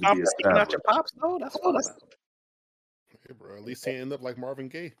 dominance had to stop be taking out established. your pops though. That's what. Hey, bro, at least he ended up like Marvin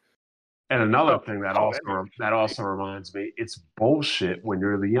Gaye. And another thing that also reminds me, it's bullshit when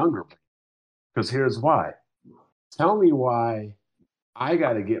you're the younger one. Because here's why. Tell me why I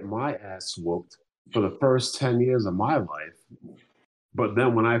got to get my ass whooped for the first 10 years of my life. But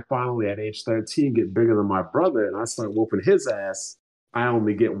then when I finally, at age 13, get bigger than my brother and I start whooping his ass, I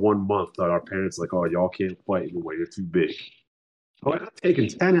only get 1 month that our parents like, oh, y'all can't fight anyway, you're too big. So I'm taking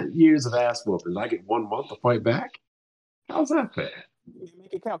 10 years of ass whooping. I get 1 month to fight back? How's that fair?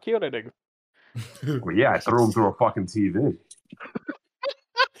 Make it count. Kill that nigga. Well, yeah, I threw him through a fucking TV.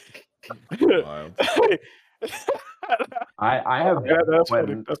 I have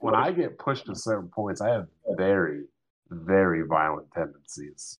when I get pushed to certain points, I have very, very violent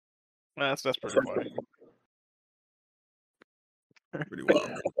tendencies. That's pretty funny. Pretty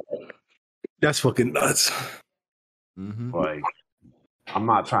wild. That's fucking nuts. Like, I'm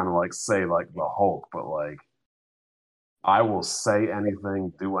not trying to like say like the Hulk, but like, I will say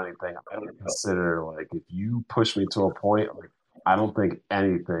anything, do anything. I don't consider like if you push me to a point, like I don't think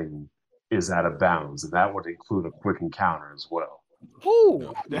anything is out of bounds, and that would include a quick encounter as well.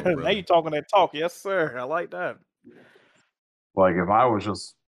 Ooh, now you talking that talk, yes sir. I like that. Like if I was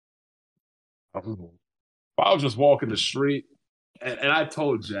just walking the street and I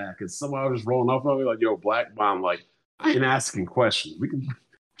told Jack and somebody was just rolling up on me like, "Yo, Black Bomb," like I ain't asking questions.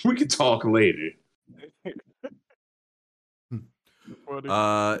 We can talk later.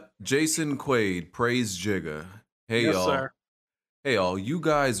 Jason Quaid, praise Jigga. Hey Yes, y'all. sir. Hey y'all, you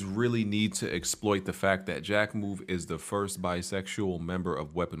guys really need to exploit the fact that Jack Move is the first bisexual member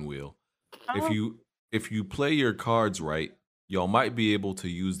of Weapon Wheel. If you play your cards right, y'all might be able to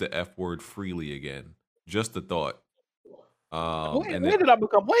use the F word freely again. Just a thought. When did I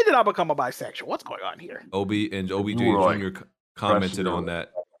become a bisexual? What's going on here? OBJ Right. Jr. commented Freshman. on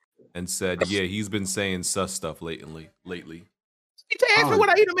that and said, yeah, he's been saying sus stuff lately. He asked me when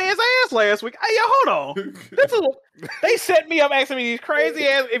I eat a man's ass last week. Hey, yo, hold on. They set me up asking me these crazy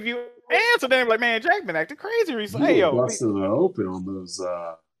ass. If you answer them, like, man, Jack been acting crazy recently. Hey, yo, busted it open on those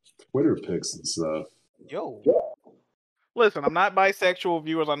Twitter pics and stuff. yo. Listen, I'm not bisexual,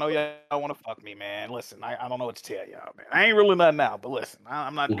 viewers. I know y'all want to fuck me, man. Listen, I don't know what to tell y'all, man. I ain't really nothing out, but listen,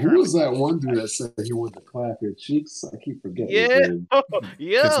 I'm not. Who was that one dude that said he wanted to clap your cheeks? I keep forgetting. his Yeah, name.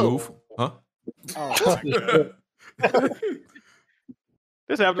 yo. Kids Move, huh? Oh,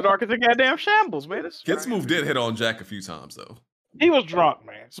 this after dark is a goddamn shambles, man. Kids Move did hit on Jack a few times though. He was drunk,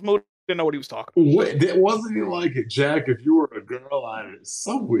 man. Smooth didn't know what he was talking about. Wait, wasn't he like it, Jack? If you were a girl,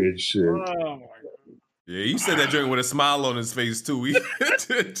 some weird shit. Oh my god. Yeah, he said that joint with a smile on his face too. He had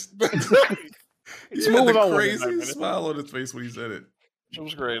Smooth the on crazy it, man. smile on his face when he said it. It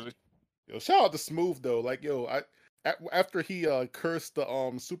was crazy. Yo, shout out to Smooth though. Like, yo, after he cursed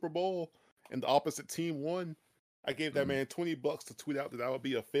the Super Bowl and the opposite team won, I gave that man $20 to tweet out that I would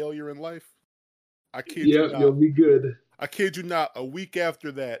be a failure in life. I kid you not. You'll be good. I kid you not. A week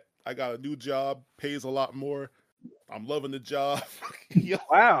after that, I got a new job, pays a lot more. I'm loving the job. Yo.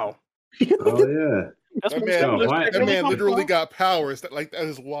 Wow. Oh yeah. That man literally got powers. That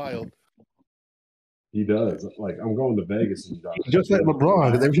is wild. He does. Like, I'm going to Vegas. And Just like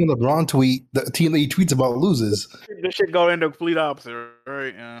LeBron, because every time LeBron tweet, the team that he tweets about loses. This shit go into complete opposite,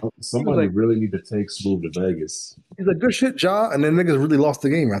 right? Yeah. Somebody really need to take Smooth to Vegas. He's like, good shit, Ja. And then niggas really lost the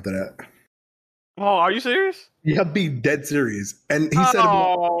game after that. Oh, are you serious? Yeah, be dead serious. And he said,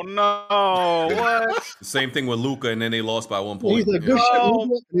 "Oh no, what?" The same thing with Luca, and then they lost by 1 point. He's like, good shit,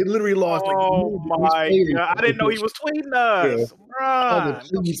 Luka. They literally lost. Oh my god! I didn't know he was tweeting us, Yeah.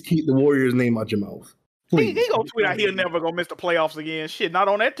 Please keep the Warriors' name out your mouth. He gonna tweet out he'll never gonna miss the playoffs again. Shit, not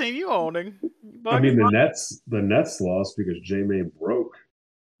on that team you own, nigga. I mean, the Nets lost because J-Main broke.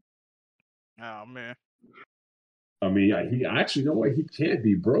 Oh man. I mean, he actually, no way, he can't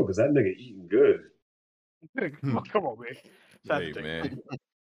be broke because that nigga eating good. Come on, man. Hey, man.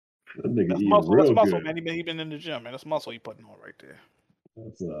 That nigga That's eating muscle. real That's muscle, good. man. He been in the gym, man. That's muscle he putting on right there.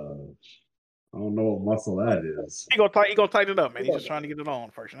 That's I don't know what muscle that is. He gonna tighten it up, man. He's just trying to get it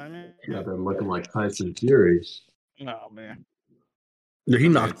on first. You know what I mean? Got that looking like Tyson Fury. No, man. Yeah, he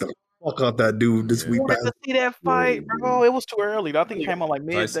knocked the fuck out that dude this week. I wanted to see that fight, bro. It was too early. I think it came on like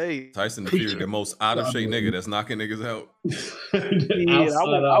midday. Tyson Fury, the most out of shape nigga that's knocking niggas out. What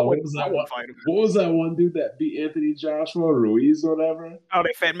was that one dude that beat Anthony Joshua, Ruiz or whatever? Oh,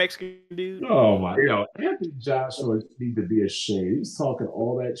 that fat Mexican dude. Oh my, Anthony Joshua need to be ashamed. He's talking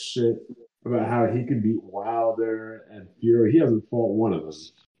all that shit about how he can beat Wilder and Fury. He hasn't fought one of them.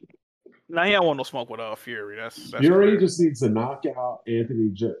 Nah, he don't want no smoke with Fury. That's Fury clear. just needs to knock out Anthony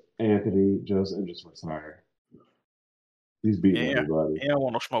just and just retire. He's beating everybody. He don't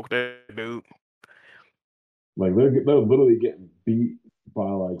want no smoke with that dude. Like they're literally getting beat by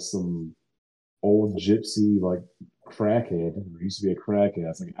like some old gypsy like crackhead who used to be a crackhead.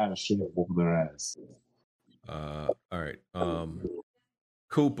 It's like out of shape, whooping their ass. All right.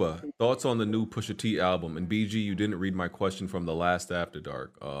 Koopa, thoughts on the new Pusha T album? And BG, you didn't read my question from the last After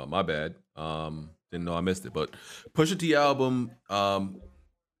Dark. My bad. Didn't know I missed it. But Pusha T album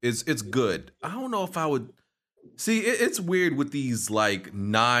it's good. I don't know if I would see it's weird with these like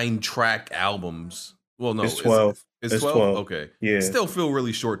 9-track albums. Well, no, it's 12. It's 12? Okay. Yeah. It still feel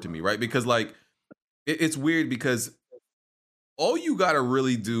really short to me, right? Because like it's weird because all you gotta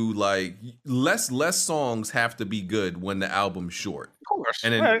really do, like less songs have to be good when the album's short. Of course.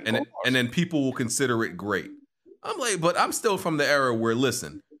 And then people will consider it great. I'm like, but I'm still from the era where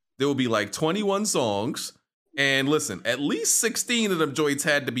listen, there will be like 21 songs, and listen, at least 16 of them joints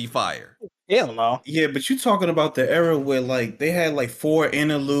had to be fire. Hell no. Yeah, but you talking about the era where like they had like 4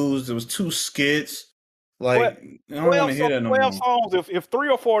 interludes, there was 2 skits. Like I don't want to hear that no more. 12 songs. If 3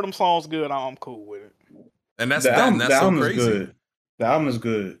 or 4 of them songs good, I'm cool with it. And that's the album, that's the so album crazy. is good. The album is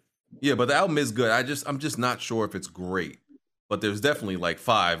good. Yeah, but the album is good. I'm just not sure if it's great. But there's definitely like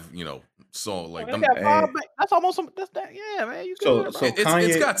 5, songs like them. That's almost yeah, man. You good, bro.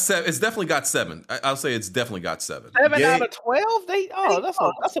 It's got 7. It's definitely got 7. I'll say it's definitely got 7. 7 out of 12.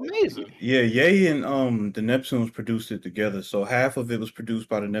 That's amazing. Yeah, Ye and the Neptunes produced it together. So half of it was produced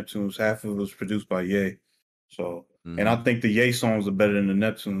by the Neptunes, half of it was produced by Ye. So and I think the Ye songs are better than the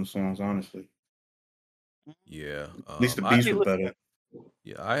Neptune songs, honestly. Yeah, at least the beats were better.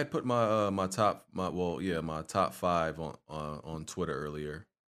 Yeah, I had put my top 5 on Twitter earlier.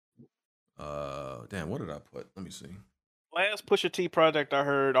 Damn, what did I put? Let me see. Last Pusha T project I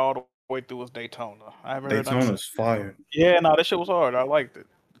heard all the way through was Daytona. I haven't heard Daytona's fire. Yeah, no, that shit was hard. I liked it.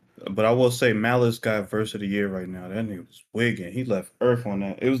 But I will say Malice got verse of the year right now. That nigga was wigging. He left Earth on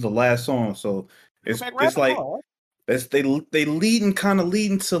that. It was the last song, so it's like they leading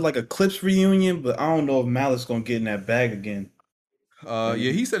to like a Clips reunion, but I don't know if Malice gonna get in that bag again. Yeah,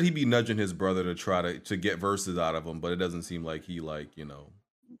 he said he'd be nudging his brother to try to get verses out of him, but it doesn't seem like he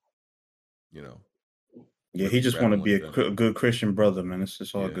Yeah, he just want to be a good Christian brother, man. It's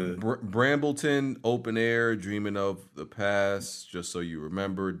just all good. Brambleton, Open Air, Dreaming of the Past, Just So You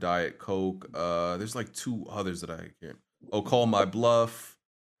Remember, Diet Coke. There's like 2 others that I can't. Oh, Call My Bluff.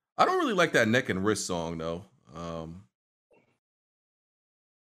 I don't really like that Neck and Wrist song though.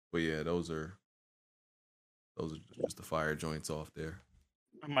 But yeah, those are just the fire joints off there.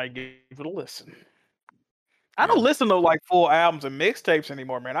 I might give it a listen. I don't listen to like full albums and mixtapes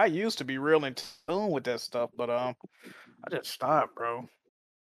anymore, man. I used to be real in tune with that stuff, but I just stopped, bro.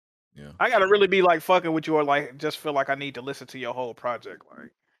 Yeah. I gotta really be like fucking with you or like just feel like I need to listen to your whole project.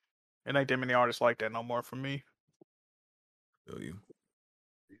 Like it ain't that many artists like that no more for me. Feel you.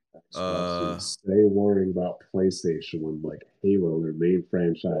 Stay worrying about PlayStation when like Halo, their main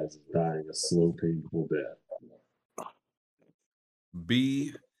franchise, is dying a slow, painful death.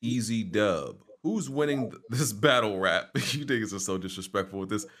 Be Easy Dub. Who's winning this battle rap? You niggas are so disrespectful with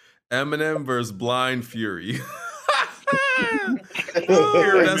this. Eminem versus Blind Fury.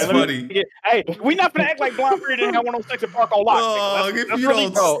 That's funny. Hey, we not gonna act like Blind Fury didn't have 106 and Park on lock. Oh, if you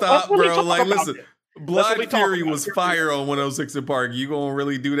don't stop, bro. Like, listen. Blind Fury was fire on 106 and Park. You gonna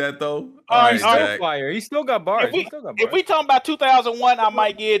really do that though? All right, Jack. Fire. He still got bars. If we talking about 2001, I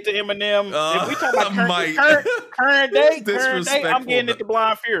might get it to Eminem. If we talking about current day, I'm getting it to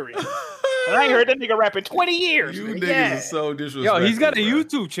Blind Fury. And I ain't heard that nigga rap in 20 years. You niggas are so disrespectful. Yo, he's got a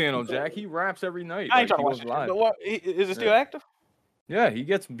YouTube channel, Jack. He raps every night. I ain't trying to watch live. But is it still active? Yeah, he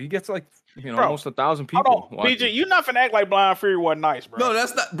gets like almost 1,000 people. BG, you not finna act like Blind Fury wasn't nice, bro. No,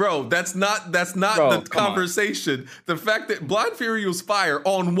 that's not, bro. That's not Bro, the conversation. The fact that Blind Fury was fire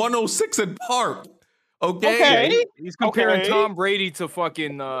on 106 and Park. Okay. He's comparing Okay. Tom Brady to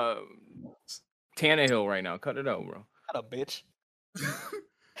fucking Tannehill right now. Cut it out, bro. What a bitch.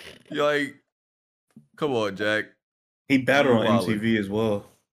 You're like, come on, Jack. He battled on Wildin'. MTV as well.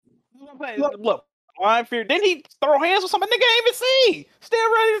 Look, Blind Fear. Didn't he throw hands with somebody? Nigga ain't even see.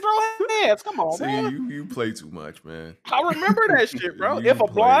 Still ready to throw hands. Come on, See, man. you play too much, man. I remember that shit, bro. You If a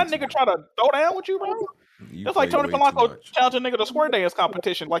play blind too nigga try to throw down with you, bro, You it's like play Tony way too Polanco much. challenging a nigga to square dance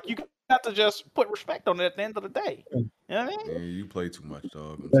competition. Like, you got to just put respect on it at the end of the day. You know what I mean? Yeah, you play too much,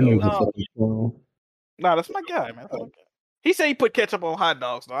 dog. I'm That telling nigga's a you. fucking clown. Nah, that's my guy, man. That's my guy. He said he put ketchup on hot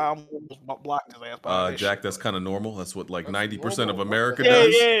dogs, so I almost blocked his ass by that Jack, shit. that's kind of normal. That's what like 90% of America Yeah,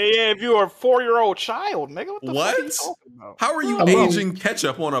 does. yeah. If you're a 4-year-old child, nigga, what the fuck are you What? talking about? How are you I'm wrong. aging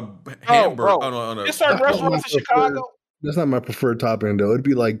ketchup on a hamburger? bro. On a There's certain restaurants in Chicago. That's not my preferred topping though. It'd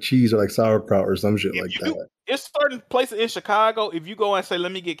be like cheese or like sauerkraut or some shit like that. It's certain places in Chicago. If you go and say,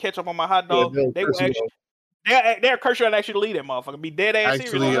 "Let me get ketchup on my hot dog," they'll they will curse you actually, they'll curse you and actually leave that motherfucker. Be dead ass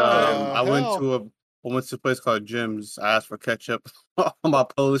serious. Actually, Like, I went to a place called Jim's. I asked for ketchup on my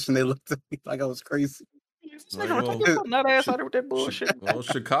Polish, and they looked at me like I was crazy. this nigga take your nut ass out of with that bullshit. Well,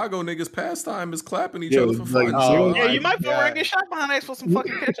 Chicago niggas' pastime is clapping each Yeah, other for like, fun. so, Yeah, like, you might feel around and get shot behind ass for some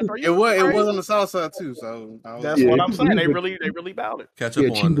fucking ketchup. Are It you was crazy? on the south side too. So That's what I'm saying. They really bout it. ketchup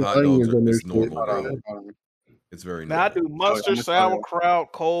cheese on and hot dogs onions on their is shit. normal, bro. It's very Now I normal. do mustard,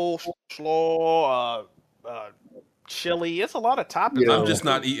 sauerkraut, coleslaw, chili. It's a lot of toppings. I'm just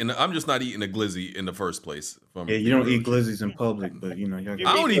not eating a glizzy in the first place. Yeah, you don't eat glizzies in public, but you know,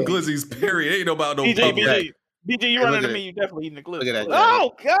 I don't eat glizzies. Period. Ain't no about no public. BG, you Hey, run look into at me, it. you definitely eating the glizzy. Look at that, Jack.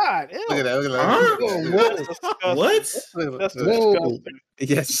 Oh God! Ew. Look at that. Look at Huh? That's disgusting. What? That's Whoa. disgusting.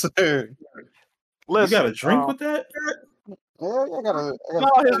 Yes, sir. You got a drink with that? No,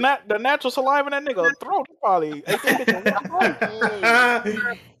 the natural saliva in that nigga throat probably ate that bitch in one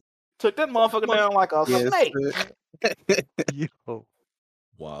bite. Took that motherfucker down like a snake. Yo.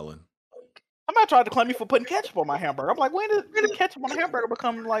 Wildin'. Somebody tried to claim me for putting ketchup on my hamburger. I'm like, when did ketchup on a hamburger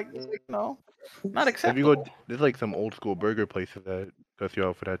become like, not If acceptable? you go, there's like some old school burger places that cuss you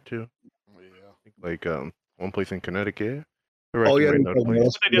out for that too. Like one place in Connecticut. Oh yeah, What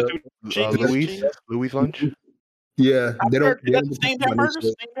they just do? Louis Lunch. yeah. They don't. They got the steamed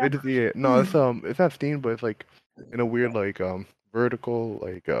hamburgers. Yeah, no, it's not steamed, but it's like in a weird like vertical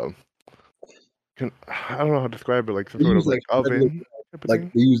like I don't know how to describe it, like some They sort use, of like regular- oven. type of Like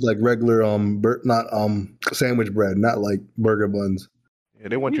thing. they use like regular not sandwich bread, not like burger buns. Yeah,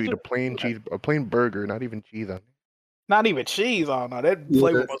 they want you to eat a plain burger, not even cheese on it. Not even cheese on that. That Yeah.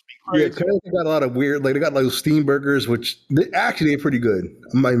 flavor must be Yeah, crazy. Connecticut got a lot of weird. Like they got like steam burgers, which they're pretty good.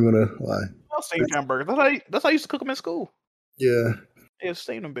 I'm not even gonna lie. I steamed hamburgers. That's how I used to cook them in school. Yeah. Yeah,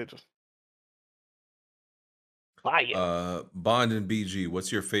 steam them bitches. Fire. Bond and BG,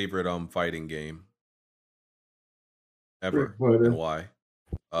 what's your favorite fighting game ever, Fighter. and why?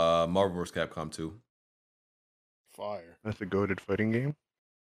 Marvel vs. Capcom 2. Fire. That's a goated fighting game.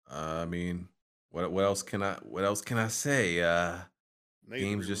 I mean, what else can I say?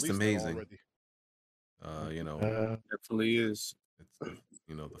 Game's just amazing. You know, Definitely is. it's,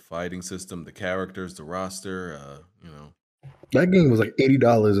 you know, the fighting system, the characters, the roster. You know, That game was like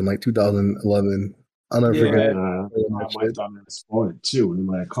 $80 in like 2011. I'll never forget. My daughter exploded too, and then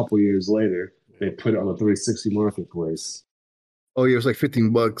like a couple years later, they put it on the 360 marketplace. Oh yeah, it was like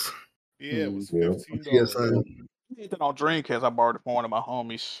 $15. Yeah, it was Yeah. $15. PSN. Anything on Dreamcast, I borrowed it from one of my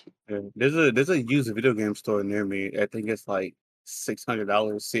homies. Yeah. There's a used video game store near me. I think it's like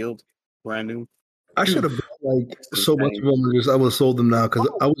 $600 sealed, brand new. I should have bought like so much of them. I would have sold them now because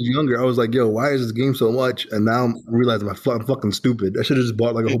I was younger. I was like, "Yo, why is this game so much?" And now I'm realizing I'm fucking stupid. I should have just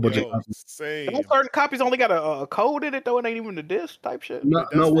bought like a whole bunch of copies. Those certain copies only got a code in it though, and ain't even the disc type shit. No,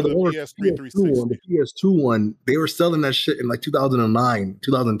 with the PS2 one, they were selling that shit in like 2009,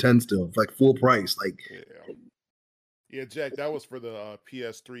 2010 still, for like full price. Like, Yeah, Jack, that was for the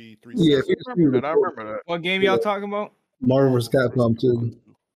PS3 yeah, 360. I remember that. What game y'all talking about? Marvel vs. Capcom 2.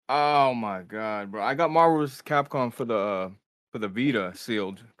 Oh my god, bro! I got Marvel vs. Capcom for the Vita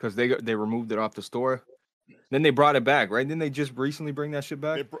sealed because they removed it off the store. Then they brought it back, right? Didn't they just recently bring that shit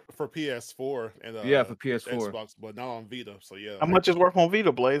back? For PS4 and Yeah, for PS4. Xbox, but not on Vita. So yeah. How much is worth on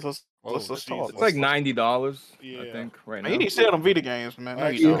Vita, Blaze? Let's talk. It's like $90, Yeah. I think, right now. Man, you need to sell them Vita games, man. I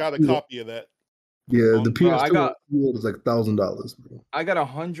actually got a copy of that. Yeah, the Bro, I PS2 got- is like $1,000. I got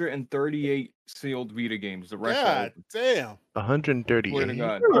 138 sealed Vita games. The rest are God open. damn. 138. Swear to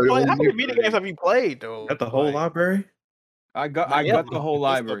God. How many Vita games have you played, though? Got the whole library? I got the whole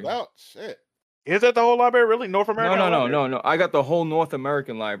library. Shit. Is that the whole library? Really? North America? No. I got the whole North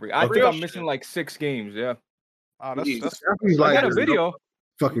American library. I For think real I'm missing like 6 games. Yeah. Oh, Jeez, that's I got a video.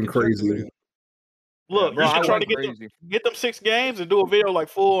 Fucking crazy. Look, bro, you I should try to went get them 6 games and do a video like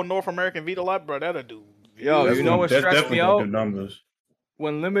full North American Vita Live, bro. That'll do. Yo, That's you know gonna- what that's stressed definitely me gonna out? do numbers.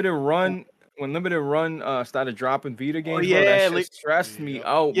 When Limited Run started dropping Vita games, bro, yeah, that shit stressed me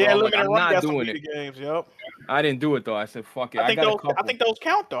out, bro. Yeah, I'm like, Limited I'm Run not got some doing Vita it. games. Yep. I didn't do it though. I said, fuck it. I think got those. a couple. I think those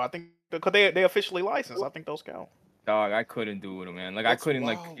count though. I think because they officially licensed. I think those count. Dog, I couldn't do it, man. Like I That's couldn't,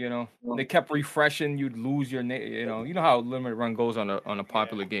 wild. like, you know, they kept refreshing. You'd lose your name. You know how Limited Run goes on a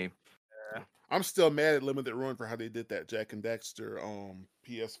popular game. I'm still mad at Limited Run for how they did that Jack and Dexter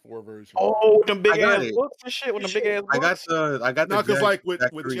PS4 version. Oh, with them big I got ass it. books and shit. With them big ass books. I got the No, because Jack- like with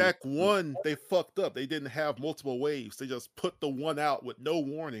Jack with 3. Jack 1, they fucked up. They didn't have multiple waves. They just put the one out with no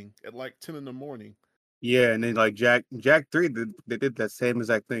warning at like 10 in the morning. Yeah, and then like Jack 3, they did that same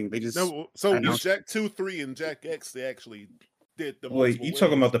exact thing. They just No, so with announced- Jack 2, 3, and Jack X, they actually did the Wait, multiple you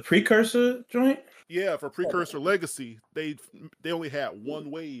talking waves. about the precursor joint? Yeah, for Precursor Legacy, they only had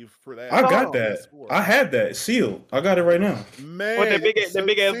one wave for that. I got that. I had that sealed. I got it right now. Man, What, that big ass see,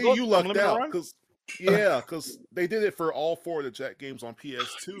 book you from lucked Limited out Run? because they did it for all 4 of the Jack games on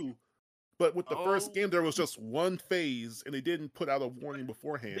PS2. But with the first game, there was just one phase, and they didn't put out a warning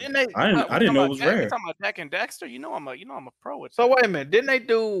beforehand. Didn't they? I didn't know it was Jack, rare. You talking about Jack and Dexter? You know I'm a pro at So wait a minute, didn't they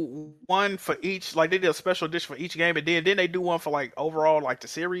do one for each? Like they did a special edition for each game, and then didn't they do one for like overall like the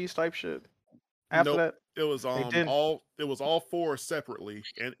series type shit? After Nope. that, It was didn't. all 4 separately,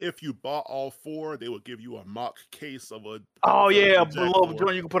 and if you bought all 4, they would give you a mock case of a. Oh yeah, a Jack little 4.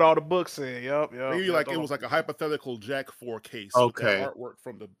 joint you can put all the books in. Yep. Maybe yep, like those- it was like a hypothetical Jack 4 case. Okay. With that artwork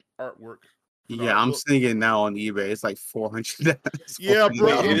from the artwork. Yeah, I'm seeing it now on eBay. It's like 400. Yeah,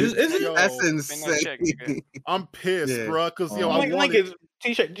 bro. Is it? Yo, That's insane. I'm pissed, Yeah. bro, because Oh. I Link wanted. is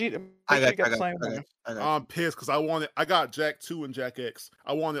T-shirt. I got the same one. I'm pissed because I got Jack 2 and Jack X.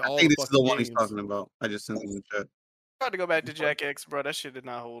 I wanted all I think the this is the fucking one he's games. talking about. I just sent him in the chat. Tried to go back to Jack X, bro. That shit did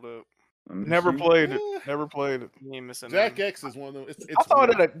not hold up. Never played it. Never played it. You ain't missing Jack nothing. X is one of them. It's I saw it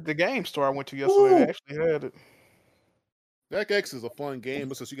weird. at the game store I went to yesterday. They actually had it. Jack X is a fun game,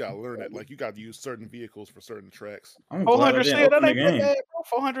 but since you gotta learn it, like you gotta use certain vehicles for certain tracks. I'm glad I 400 didn't sale. That open the ain't that game. bad, bro.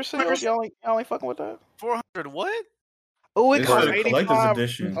 400 sale. Y'all ain't fucking with that. 400 what? Oh, it It's costs for the collector's 85.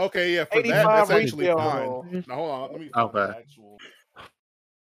 edition. Okay, yeah, for that, 85 that's actually retail. fine. Now hold on, let me find the Okay. actual.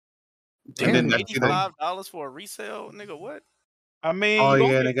 And then that's $85 for a resale, nigga. What? I mean, Oh you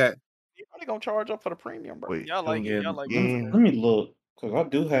yeah, gonna they got. you probably gonna charge up for the premium, bro. Wait, Y'all like it. Y'all like it. Let me look, because I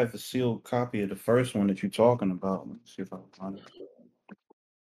do have a sealed copy of the first one that you're talking about. Let me see if I can find it.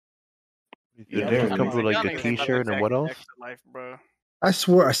 Yeah, there it it comes is. with like Y'all a niggas ain't about T-shirt that and what Jack else? Dexter life, bro. I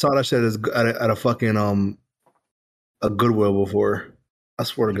swear I saw that shit at a fucking a Goodwill before. I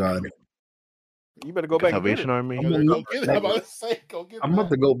swear to God. You better go back and get Salvation it. Army. Yeah, go get it. I'm about to say, go get I'm that. about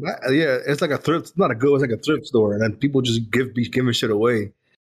to go back. Yeah, it's like a thrift. It's not a good. It's like a thrift store, and then people just be giving shit away.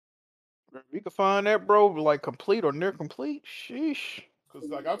 You can find that, bro, like complete or near complete. Sheesh. Because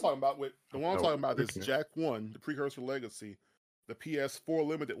like I'm talking about with the one I'm Oh, talking about is okay. Jack 1, the Precursor Legacy, the PS4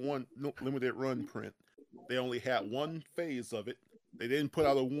 limited run print. They only had one phase of it. They didn't put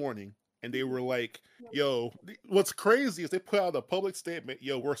out a warning, and they were like, "Yo, what's crazy is they put out a public statement.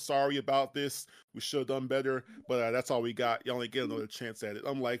 Yo, we're sorry about this. We should have done better, but that's all we got. You only get another chance at it."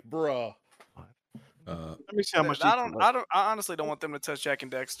 I'm like, bruh. Let me see how much. I honestly don't want them to touch Jack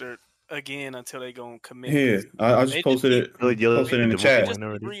and Dexter again until they gonna commit. Here, I just They posted it. Posted it in the chat.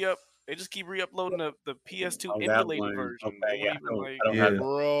 They just keep re-uploading the PS2 Oh, that emulated one. version. Okay, They yeah, won't even, I don't Yeah. have that.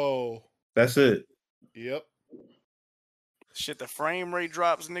 Bro. That's it. Yep. shit, the frame rate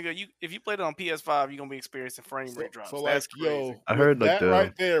drops, nigga. If you played it on PS5, you're gonna be experiencing frame rate drops. So That's like, crazy. yo, I heard with like that the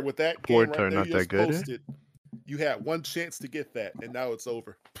right there with that game ports right are there not you that just good. posted, you had one chance to get that, and now it's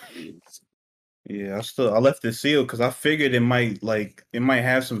over. Yeah, I left it sealed because I figured it might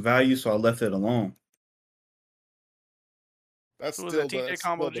have some value, so I left it alone. That's Who was still that, TJ that's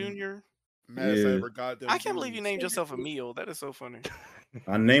Combo still the Jr.? maddest I Yeah. ever got them. I can't believe you named yourself Emil. That is so funny.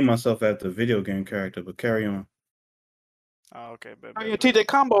 I named myself after a video game character, but carry on. Oh, okay, bet, Oh, bet, yeah, bet. TJ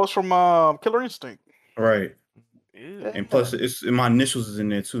Combos from Killer Instinct. Right. Ew. And plus, it's my initials is in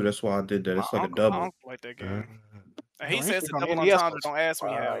there too. That's why I did that. It's My like a uncle double. like that game. And he Oh, says he's to on double NES entendre. was Don't ask me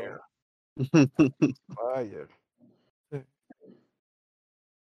how. fire. Fire.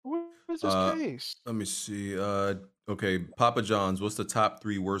 What is this case? Let me see. Okay, Papa John's. What's the top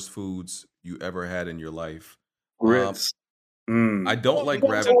 3 worst foods you ever had in your life? Grits. I don't like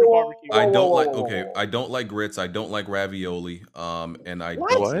Whoa, I don't like. whoa, Okay, whoa. I don't like grits. I don't like ravioli. And I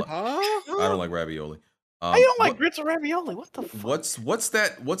What? don't. Li- Huh? I don't like ravioli. I don't like grits or ravioli. What the fuck? What's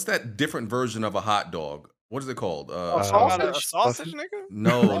that different version of a hot dog? What is it called? A sausage? sausage, nigga?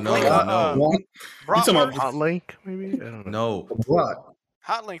 No. You talking about Hot Link, maybe? I don't know. No. What?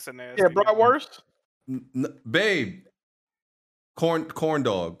 Hot links are nasty. Yeah, bratwurst. Babe, corn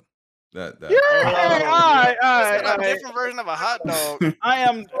dog. That. Yeah. All right. A different version of a hot dog. I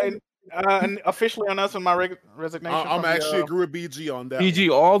am officially announcing my resignation. I'm actually agree with BG on that. BG,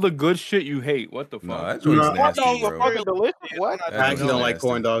 all the good shit you hate. What the fuck? No, that joint's nasty, bro. Fucking delicious. What? I actually don't like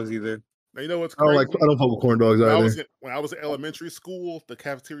corn dogs either. Now, you know what's I crazy? don't fuck with corn dogs either. When I was in elementary school, the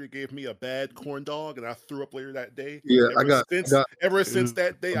cafeteria gave me a bad corn dog, and I threw up later that day. Yeah, Ever since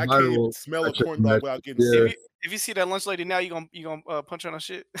that day, I can't even smell a corn dog without getting sick. If you see that lunch lady now, you gonna punch on her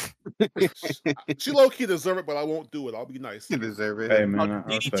shit. She low key deserve it, but I won't do it. I'll be nice. You deserve it. Hey man, I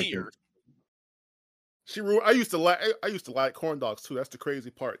respect it. I used to like corn dogs too. That's the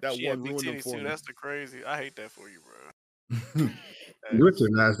crazy part. That one ruined them for me. That's the crazy. I hate that for you, bro. Grits are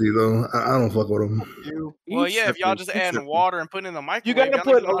nasty though. I don't fuck with them. Well, yeah, if y'all just adding water and putting in the microwave, You gotta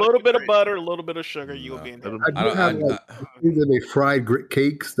put a little bit of butter, a little bit of sugar. You'll be in there. I do have they fried grit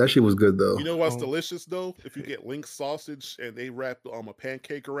cakes. That shit was good though. You know what's delicious though? If you get Link sausage and they wrap a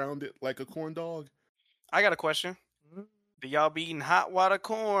pancake around it like a corn dog. I got a question. Do y'all be eating hot water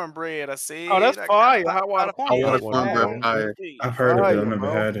cornbread? I see. Oh, that's fire. Hot water cornbread. I've heard of it. I've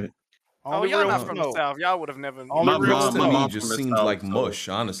never had it. Oh, y'all not from the South. Y'all would have never. My grits to me just seems like mush.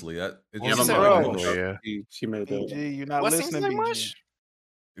 Honestly, it just seems like mush. Yeah, she made that. You're not What listening. seems like BG. mush?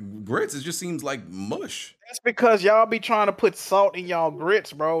 Grits, it just seems like mush. That's because y'all be trying to put salt in y'all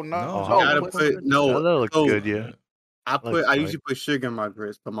grits, bro. No, That looks good, yeah. I usually put sugar in my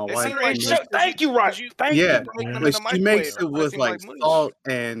grits, but my wife. Thank you, Raj. Thank you. But she makes it with like salt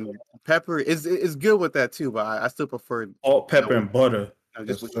and pepper. It's good with that too, but I still prefer salt, pepper, and butter.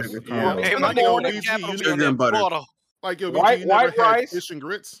 Just with sugar. Hey, my Sugar and butter. Like yo, White you never had rice. fish and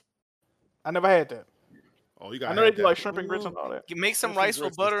grits. I never had that. Oh, you got. I know they do like shrimp and grits and all that. You make some rice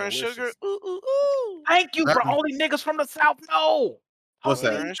with butter and sugar. Ooh, ooh, ooh. Thank you, bro. Only niggas from the South know. What's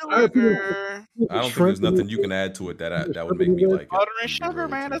Butter that? and sugar. I don't think there's nothing you can add to it that would make me like it. Butter and sugar,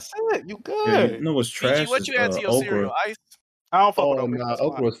 man. That's it. You good? Yeah, you know what's trash? What you add to your cereal? Ice. I don't fuck with Oh okra. nah,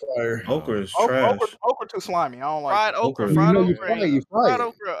 okra is fire. Okra is trash. Okra too slimy. I don't like Fried it. okra. Okra. Fried You know you okra. fry it, you fry Fried it.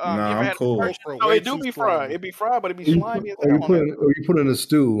 okra. Nah, you ever I'm had cool. perch? No, it do be fried. It be fried, but it be slimy as hell. Or you put it in a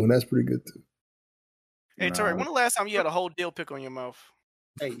stew, and that's pretty good too. Hey, Tarek, when the last time you had a whole dill pickle in your mouth?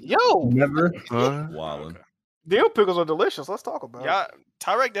 Hey, yo, Never. Wildin'. dill pickles are delicious. Let's talk about it. Yeah,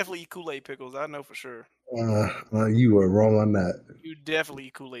 Tarek definitely eat Kool-Aid pickles. I know for sure. You are wrong on that. You definitely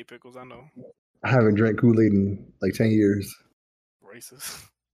eat Kool-Aid pickles. I know. I haven't drank Kool-Aid in like 10 years. Racist.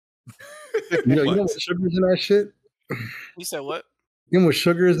 You know what sugar is in that shit? You said what? You know what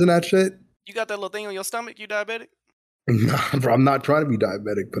sugar is in that shit? You got that little thing on your stomach? You diabetic? Nah, bro, I'm not trying to be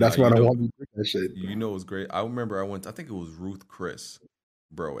diabetic, but that's why I don't want to drink that shit. You know what's great? I remember I think it was Ruth Chris,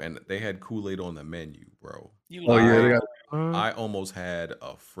 bro, and they had Kool-Aid on the menu, bro. I almost had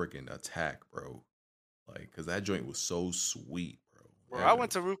a freaking attack, bro. Like, because that joint was so sweet, bro. Bro, I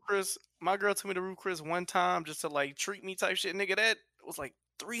went to Ruth Chris. My girl took me to Ruth Chris one time just to like treat me type shit, nigga. That was like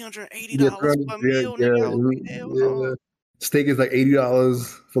 $380 for a meal, nigga. I was like, hell no. Steak is like $80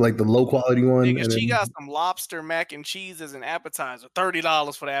 for like the low quality one. Nigga, and she then- got some lobster mac and cheese as an appetizer.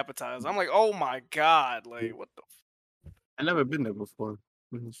 $30 for the appetizer. I'm like, oh my god, like what the? I never been there before.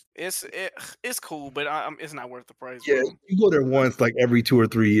 It's cool, but it's not worth the price. Yeah, bro. you go there once like every 2 or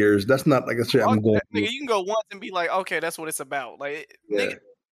 3 years. That's not like a shit I'm going to. Nigga, you can go once and be like, okay, that's what it's about. Like, nigga,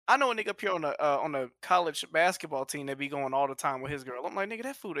 I know a nigga up here on the college basketball team that be going all the time with his girl. I'm like, nigga,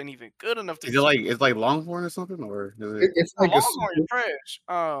 that food ain't even good enough to. Is it like it's like Longhorn or something, or is it? It's like Longhorn is trash.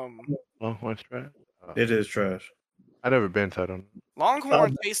 Longhorn's trash. It is trash. I've never been, so I don't.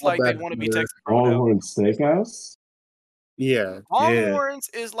 Longhorn tastes like they want to be Texas Longhorn Roadhouse. Steakhouse. Yeah. Longhorns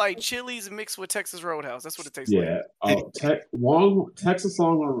is like Chili's mixed with Texas Roadhouse. That's what it tastes Yeah. like. Texas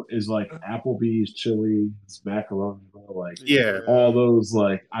Longhorn is like Applebee's, Chili's, macaroni, like Yeah. all those.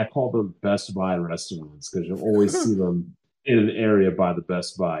 Like I call them Best Buy restaurants because you'll always see them in an area by the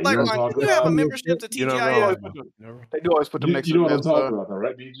Best Buy. You Like, know what I'm Mike, talking you have a about? membership to You don't TGIF. know. They do always put them next You know to what I'm the talking about, though,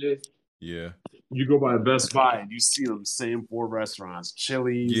 right, BJ? Yeah. You go by Best Buy and you see them same 4 restaurants: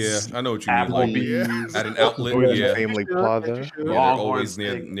 Chili's, Yeah, I know what you mean. Like, Applebee's, at an outlet, Always yeah. Family Plaza. Yeah, they're Longhorn always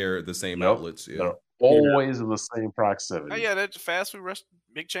Steak. near the same Yep. outlets. Yeah. They're always in the same proximity. Oh yeah, that's fast food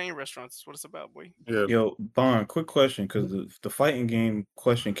big chain restaurants. That's what it's about, boy. Yeah. Yo, Bond, quick question, because the fighting game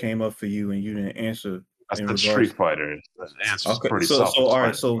question came up for you and you didn't answer. That's in the regards- Street Fighter. The answer's Okay, pretty so all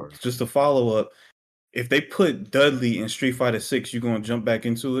right. self-explanatory. So just to follow up, if they put Dudley in Street Fighter 6, you gonna jump back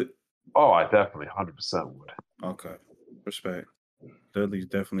into it? Oh, I definitely 100% would. Okay, respect. Dudley's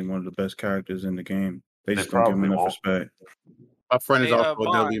definitely one of the best characters in the game. They They just don't give him probably enough won't. respect. My friend is Hey, also a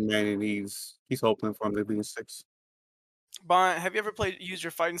Bond. W man, and he's hoping for him to be in 6. Bond, have you ever used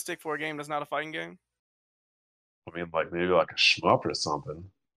your fighting stick for a game that's not a fighting game? I mean, like maybe like a shmup or something.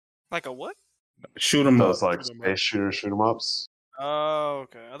 Like a what? Shoot 'em Those up. like space shooter shoot 'em ups, Oh,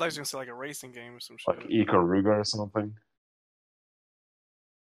 okay. I thought you were gonna say like a racing game or some shit. like Ikaruga or something.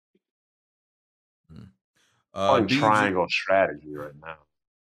 Playing BG triangle strategy right now.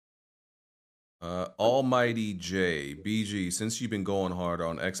 Almighty J, BG, since you've been going hard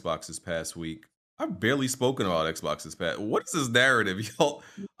on Xbox this past week, I've barely spoken about Xbox this past. What is this narrative, y'all?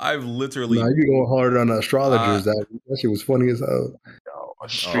 I've literally. Nah, you going hard on astrologers. That shit was funny as hell.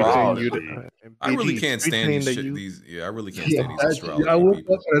 I really can't stand these shit. I really can't stand these astrology I woke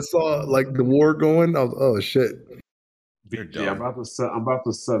people. up and I saw like the war going. I was, oh shit. Yeah, I'm about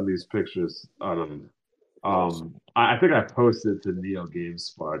to send these pictures. I think I posted to Neo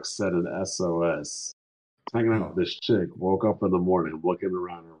GameSpark, said an SOS. Hanging out with this chick, woke up in the morning, looking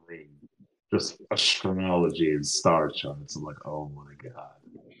around her room, just astrology and star charts. I'm like, oh my god.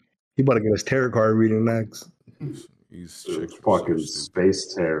 He about to get his tarot card reading next. These chicks fucking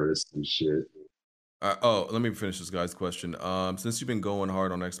space terrorists and shit. Let me finish this guy's question. Since you've been going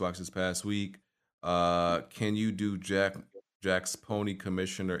hard on Xbox this past week, can you do Jack's Pony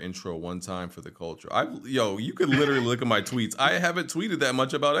Commissioner intro one time for the culture? You could literally look at my tweets. I haven't tweeted that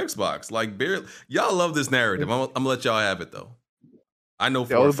much about Xbox. Like, barely. Y'all love this narrative. I'm gonna let y'all have it though. I know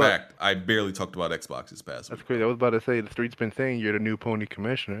for a fact I barely talked about Xbox this past week. That's crazy. I was about to say the street's been saying you're the new Pony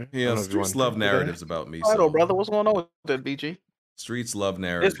Commissioner. Yeah, streets love narratives about me. Hello, brother. What's going on with that, BG? Streets love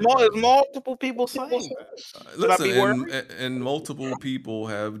narratives. It's multiple people saying this. Listen, and multiple people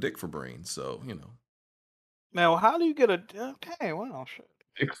have dick for brains, so you know. Now, how do you get a... Okay, well, shit.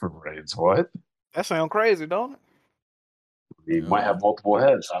 Dick for brains, what? That sounds crazy, don't it? He might have multiple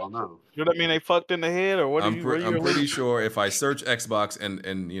heads. I don't know. Does that mean they fucked in the head, or what? I'm pretty sure if I search Xbox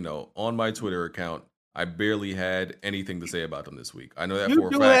and you know on my Twitter account, I barely had anything to say about them this week. I know that for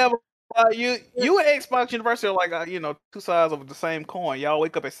a fact. You and Xbox University are like two sides of the same coin. Y'all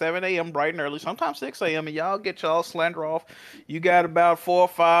wake up at 7 a.m. bright and early, sometimes 6 a.m. and y'all get y'all slander off. You got about 4 or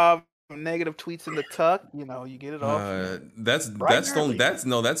 5 negative tweets in the tuck. You get it off. That's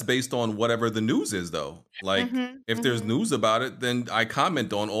based on whatever the news is though. Like if there's news about it, then I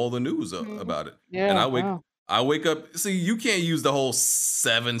comment on all the news about it. Yeah, and I wake up. See, you can't use the whole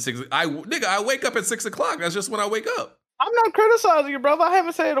 7, 6. I wake up at 6 o'clock. That's just when I wake up. I'm not criticizing you, brother. I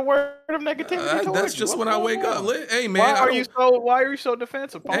haven't said a word of negativity. That's just when I wake up. Hey man, why are you so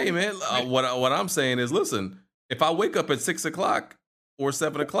defensive? Hey man, what I'm saying is, listen, if I wake up at 6 o'clock or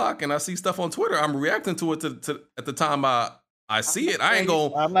 7 o'clock and I see stuff on Twitter, I'm reacting to it at the time I see it. I ain't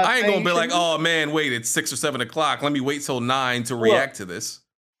gonna be like, oh man, wait, it's 6 or 7 o'clock. Let me wait till 9 to react to this.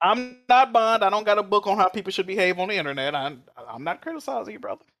 I'm not Bond. I don't got a book on how people should behave on the internet. I'm not criticizing you,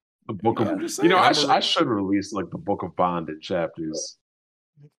 brother. The book of, I should release like the Book of Bond in chapters.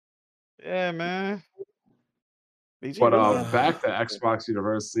 Yeah, man. But back to Xbox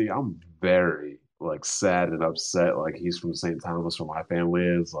University, I'm very sad and upset. Like he's from St. Thomas, where my family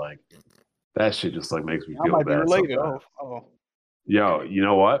is. Like that shit just makes me feel bad. Yo, you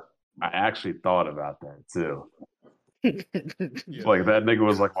know what? I actually thought about that too. Like that nigga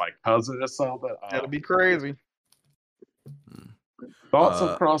was like my cousin or something. That'd be crazy. Thoughts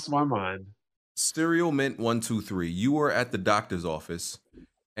have crossed my mind. Stereo Mint 123. You are at the doctor's office,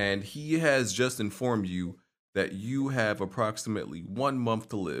 and he has just informed you that you have approximately 1 month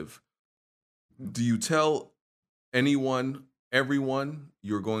to live. Do you tell everyone,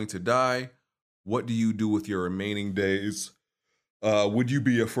 you're going to die? What do you do with your remaining days? Would you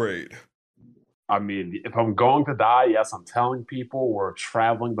be afraid? I mean, if I'm going to die, yes, I'm telling people we're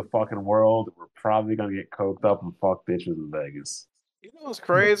traveling the fucking world. We're probably going to get coked up and fuck bitches in Vegas. You know what's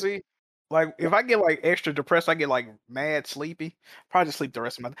crazy? Like, if I get extra depressed, I get mad sleepy. Probably just sleep the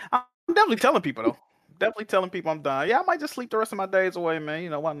rest of my. I'm definitely telling people though. Definitely telling people I'm dying. Yeah, I might just sleep the rest of my days away,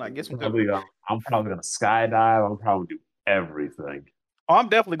 man. Why not get some good? I'm probably gonna skydive. I'm probably gonna do everything. Oh, I'm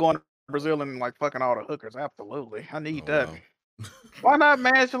definitely going to Brazil and fucking all the hookers. Absolutely, I need that. Wow. Why not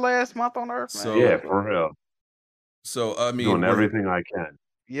manage the last month on Earth, man? So, yeah, for real. So I mean, doing everything I can.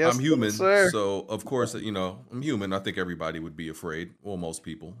 Yes, I'm human, sir. so of course, I'm human. I think everybody would be afraid. Well, most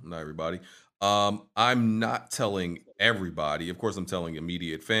people, not everybody. I'm not telling everybody. Of course, I'm telling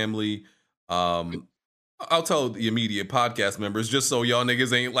immediate family. I'll tell the immediate podcast members just so y'all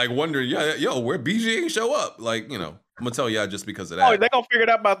niggas ain't wondering, where BG ain't show up. I'm gonna tell y'all just because of that. Oh, they gonna figure it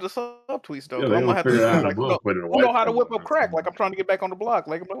out about the subtweets though. I'm gonna have to know how to whip up crack. I'm trying to get back on the block.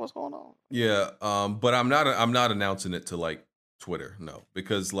 What's going on? Yeah, but I'm not announcing it to Twitter, no,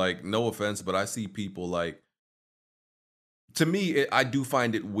 because no offense, but I see people to me, I do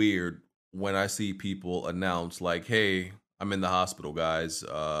find it weird when I see people announce hey, I'm in the hospital, guys.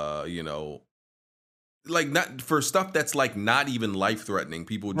 like not for stuff that's like not even life threatening.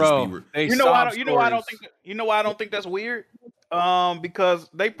 People just Bro, you know why I don't think you know why I don't think that's weird? Because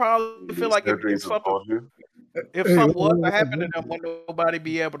they probably feel like if something was to happen to them, would nobody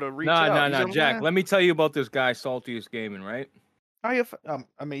be able to reach out? Nah, Jack. Let me tell you about this guy, Saltiest Gaming, right? How you?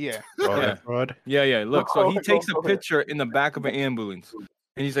 I mean, yeah. Yeah. Look, so he takes a picture in the back of an ambulance,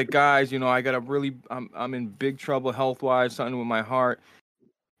 and he's like, "Guys, I got I'm in big trouble health wise, something with my heart."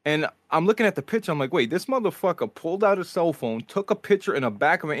 And I'm looking at the picture. I'm like, wait, this motherfucker pulled out his cell phone, took a picture in the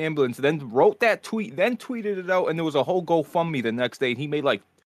back of an ambulance, then wrote that tweet, then tweeted it out, and there was a whole GoFundMe the next day, and he made like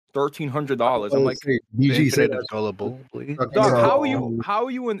 $1,300. I'm like, BG said it's gullible. Dog, how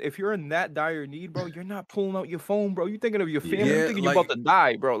are you if you're in that dire need, bro? You're not pulling out your phone, bro. You're thinking of your family. You're thinking you're about to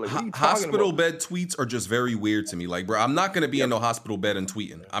die, bro. Like, what are you hospital about? bed tweets are just very weird to me. Like, bro, I'm not gonna be in no hospital bed and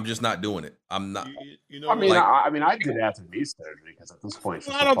tweeting. I'm just not doing it. I'm not. I mean, I did after knee surgery because at this point,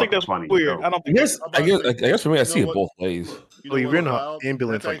 I don't think that's funny. weird. I don't think. I guess for me, I see it both ways. Well, you're in an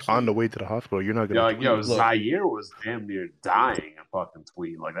ambulance, like on the way to the hospital. You're not gonna. Zaire was damn near dying and fucking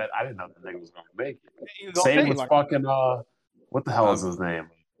tweeting like that. I didn't know the nigga was gonna make it. Same with fucking what the hell is his name?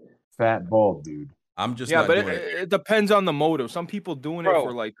 Fat bald dude. I'm just but it depends on the motive. Some people doing it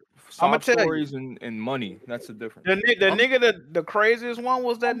for like sob stories and money. That's the difference. The craziest one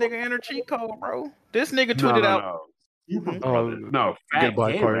was that nigga Inner Cheat Code, bro. This nigga tweeted out. No, Fat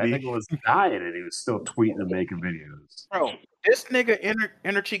Gamer. That nigga was dying and he was still tweeting and making videos. Bro, this nigga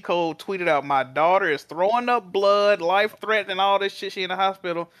Inner Cheat Code tweeted out, "My daughter is throwing up blood, life threatening, all this shit. She in the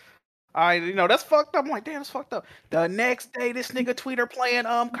hospital." That's fucked up. I'm like, damn, that's fucked up. The next day, this nigga tweet her playing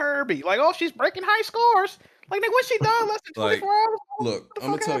Kirby. Like, oh, she's breaking high scores. Like, nigga, when she done less than 24 hours? Look, I'm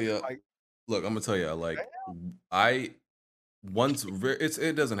gonna tell you. Look, I'm gonna tell you. Like,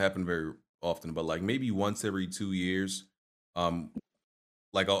 it doesn't happen very often, but like maybe once every 2 years,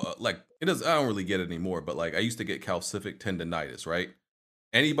 like it does. I don't really get it anymore, but like I used to get calcific tendonitis, right?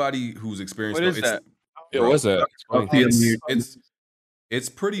 Anybody who's experienced what is that? What's that? It's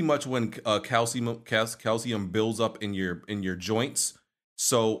pretty much when calcium builds up in your joints,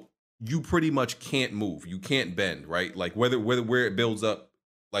 so you pretty much can't move, you can't bend, right? Like where it builds up,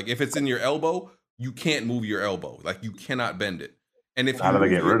 like if it's in your elbow, you can't move your elbow, like you cannot bend it. And if how do they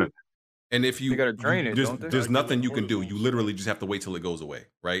get rid of it? And if you gotta drain it, there's nothing you can do. You literally just have to wait till it goes away,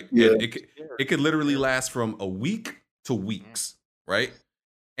 right? Yeah. And it could literally last from a week to weeks, right?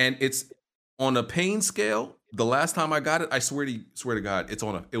 And it's on a pain scale. The last time I got it, I swear to God,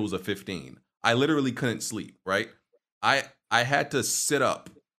 it was a 15. I literally couldn't sleep, right? I had to sit up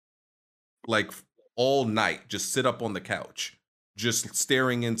like all night, just sit up on the couch, just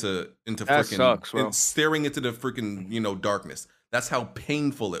staring into staring into the freaking darkness. That's how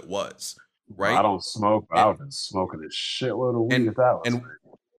painful it was, right? I don't smoke, but I've been smoking a shitload of weed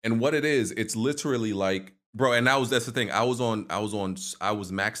and what it is, it's literally like, bro, and that's the thing. I was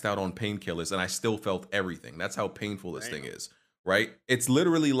maxed out on painkillers and I still felt everything. That's how painful this thing is, right? It's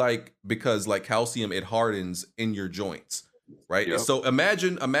literally like, because like calcium, it hardens in your joints, right? Yep. So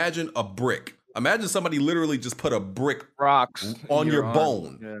imagine a brick. Imagine somebody literally just put a brick rocks on your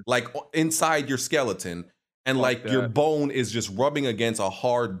bone, like inside your skeleton, and like your bone is just rubbing against a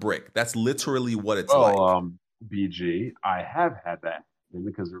hard brick. That's literally what it's like. BG, I have had that.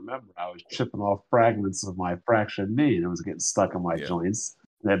 Because remember, I was chipping off fragments of my fractured knee and it was getting stuck in my joints.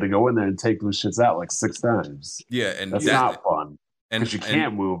 And I had to go in there and take those shits out like 6 times. Yeah, and that's not fun. Because you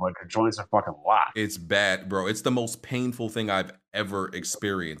can't move, like your joints are fucking locked. It's bad, bro. It's the most painful thing I've ever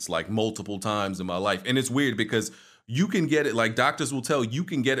experienced, like multiple times in my life. And it's weird because you can get it, like doctors will tell you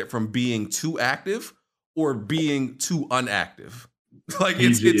can get it from being too active or being too unactive. Like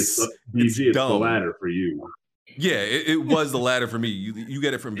it's the latter for you. Yeah, it was the latter for me. You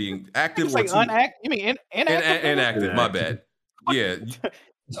get it from being active or unactive. You mean inactive? Inactive. My bad. Yeah,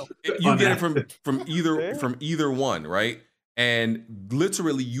 you get it from either one, right? And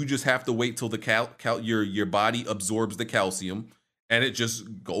literally, you just have to wait till the your body absorbs the calcium, and it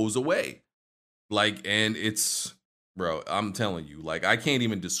just goes away. Like, and it's, bro, I'm telling you, like, I can't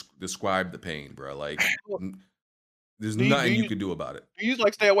even describe the pain, bro. Like, there's nothing you can do about it. Do you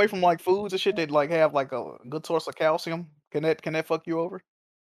like stay away from like foods and shit that like have like a good source of calcium? Can that fuck you over?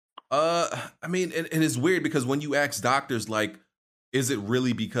 I mean, and it's weird because when you ask doctors, like, is it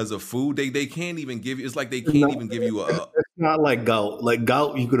really because of food? They can't even give you. It's like they can't even give you a. It's not like gout. Like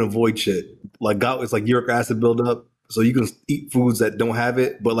gout, you can avoid shit. Like gout, it's like uric acid buildup, so you can eat foods that don't have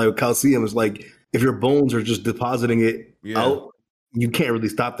it. But like with calcium, it's like if your bones are just depositing it out, you can't really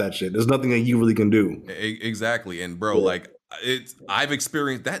stop that shit. There's nothing that you really can do. Exactly, and bro, like I've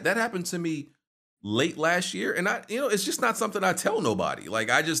experienced that. That happened to me late last year, and it's just not something I tell nobody. Like,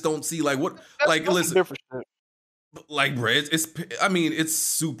 I just don't see like what listen. Like, bro, it's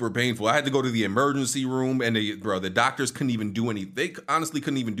super painful. I had to go to the emergency room, and the doctors couldn't even do anything. They honestly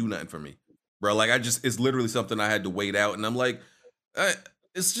couldn't even do nothing for me, bro. Like, it's literally something I had to wait out, and I'm like,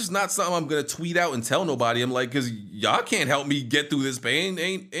 it's just not something I'm gonna tweet out and tell nobody. I'm like, because y'all can't help me get through this pain.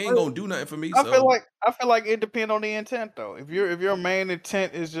 Ain't gonna do nothing for me. I feel like it depends on the intent though. If your main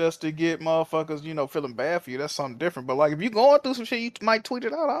intent is just to get motherfuckers, feeling bad for you, that's something different. But like if you're going through some shit, you might tweet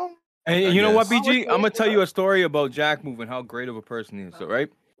it out. I don't. And you know what, BG? I'm gonna tell you a story about Jack moving. How great of a person he is, right?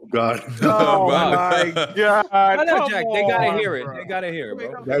 God. Oh my God! I know, Jack. They gotta hear it. They gotta hear it,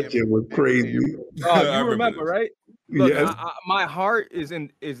 bro. That shit was crazy. Oh, you remember, right? Look, Yes. my heart is in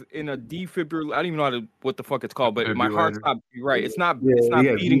a defibrillator. I don't even know what the fuck it's called, but my heart's not right. It's not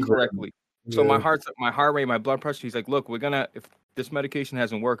beating correctly. So my heart rate, my blood pressure. He's like, look, if this medication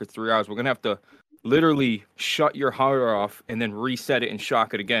hasn't worked, it's 3 hours. We're gonna have to literally shut your heart off and then reset it and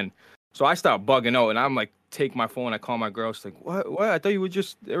shock it again. So I stopped bugging out, and I'm like, take my phone. I call my girl. She's like, what? I thought you would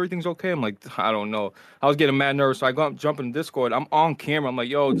everything's okay. I'm like, I don't know. I was getting mad nervous. So I go up, jump in Discord. I'm on camera. I'm like,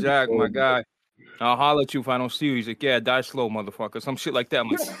 yo, Jack, my guy. I'll holler at you if I don't see you. He's like, yeah, die slow, motherfucker. Some shit like that. I'm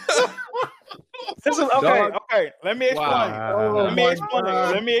like, this is okay. Let me explain. Wow.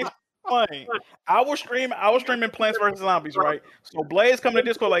 Let me explain. I was streaming Plants vs Zombies, right? So Blaze come to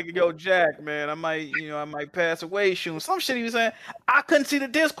Discord like, yo, Jack, man, I might pass away soon. Some shit he was saying. I couldn't see the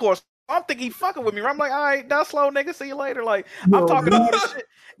Discord. So I'm thinking he fucking with me. I'm like, all right, die slow, nigga. See you later. Like, I'm talking all this shit.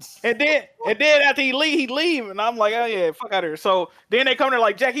 And then after he leave, and I'm like, oh yeah, fuck out of here. So then they come there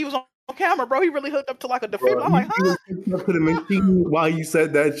like, Jack, he was on camera, bro. He really hooked up to like a defibrillator. I'm like, huh? Up to the machine while you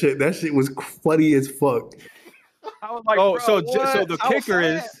said that shit. That shit was funny as fuck. I was like, so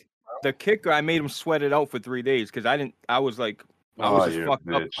the kicker, I made him sweat it out for 3 days because I was just fucked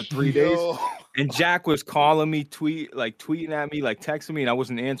up for 3 days. And Jack was calling me, tweeting at me, like texting me, and I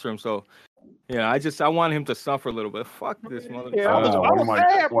wasn't answering. So yeah, I wanted him to suffer a little bit. Fuck this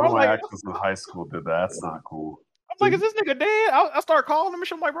motherfucker. One of my exes in high school did that. That's not cool. I'm like, is this nigga dead? I start calling him and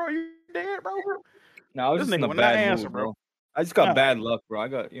shit. I'm like, bro, you dead, bro? No, I was just in a bad mood, bro. I just got bad luck, bro.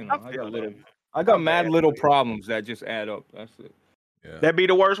 I got mad little problems that just add up. That's it. Yeah. That'd be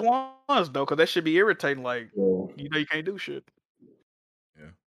the worst ones though, because that should be irritating. Like, you can't do shit.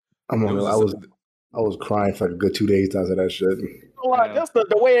 Yeah, I was crying for like a good 2 days after that shit. Like, just the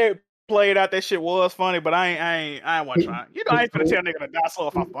way it played out, that shit was funny, but I ain't want to try. I ain't finna tell nigga to die slow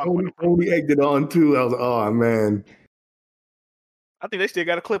if I fuck with him. Only egged it on too. I was like, oh man. I think they still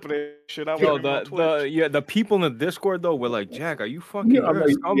got a clip of that shit. The people in the Discord though were like, Jack, are you fucking I'm like,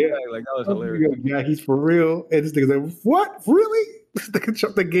 like that was hilarious. Yeah, he's for real. And this nigga's like, what? Really? This nigga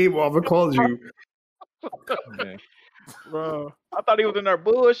shut the game off and called you. Okay. Bro, I thought he was in there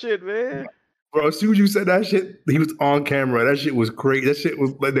bullshit, man. Bro, as soon as you said that shit, he was on camera. That shit was great. That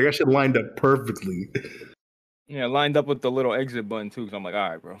shit lined up perfectly. Yeah, lined up with the little exit button too. Cause I'm like, all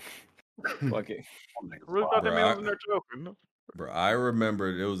right, bro. Fuck it. Really thought that man was in there joking. Bro, I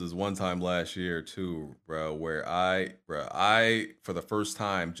remember there was this one time last year too, bro, where I for the first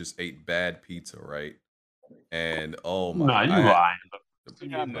time just ate bad pizza, right? And oh my, nah, you lying.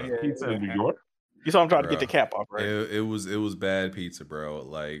 Pizza in New York. You saw him trying to get the cap off, right? It was bad pizza, bro.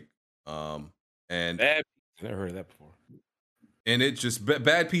 Like, and bad. Never heard of that before. And it just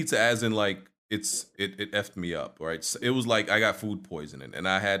bad pizza, as in like it effed me up, right? So it was like I got food poisoning, and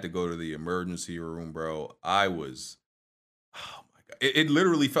I had to go to the emergency room, bro. Oh my god, it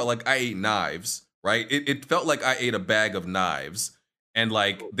literally felt like I ate knives, right? It felt like I ate a bag of knives, and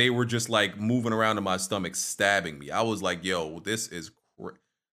like they were just like moving around in my stomach, stabbing me. I was like, yo, this is.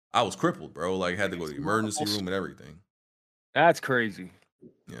 I was crippled, bro. Like, had to go to the emergency room and everything. That's crazy.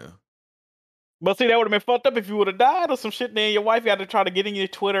 Yeah. But see, that would have been fucked up if you would have died or some shit. Then your wife got to try to get in your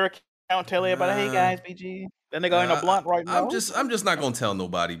Twitter account, tell everybody, "Hey guys, BG." That nigga ain't a blunt right now. I'm just not gonna tell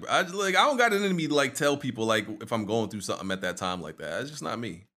nobody. Bro. I don't got it in me to like tell people like if I'm going through something at that time like that. It's just not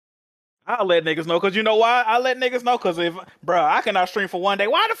me. I'll let niggas know, because you know why? I let niggas know, because if, bro, I cannot stream for one day.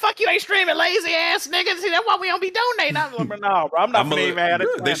 Why the fuck you ain't streaming, lazy ass niggas? See, that's why we don't be donating. No, bro, I'm not gonna even have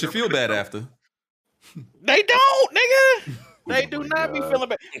it. They should feel bad after. They don't, nigga. They do not be feeling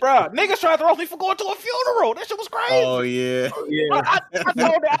bad. Bro, niggas tried to roast me for going to a funeral. That shit was crazy. Oh, yeah. Bro, I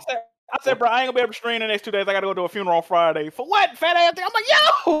told them, I said, bro, I ain't gonna be able to stream the next 2 days. I gotta go to a funeral on Friday. For what? Fat ass thing? I'm like,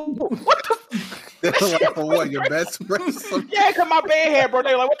 yo, what the for what? Your best friend? Yeah, because my bed had, bro.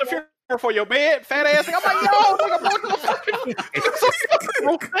 They like, what the funeral for your bed? Fat ass thing? I'm like, yo, nigga,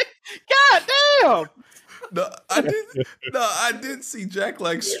 God damn. No, I did see Jack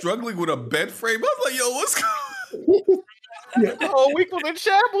like struggling with a bed frame. I was like, yo, what's going on? whole week was in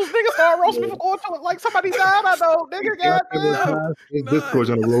shambles. Nigga started roasting me for going to like somebody died. I know, nigga. Goddamn. Discord's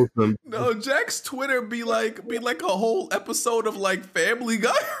gonna roast them. No, Jack's Twitter be like a whole episode of like Family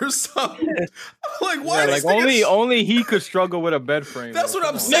Guy or something. I'm like, why? Yeah, like only he could struggle with a bed frame. That's what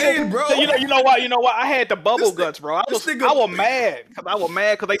I'm saying, bro. You know what? I had the bubble guts, bro. I was mad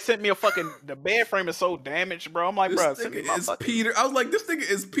because they sent me a fucking the bed frame is so damaged, bro. I'm like, bro, this nigga is Peter. I was like, this nigga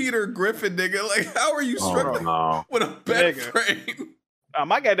is Peter Griffin, nigga. Like, how are you struggling with a bed frame?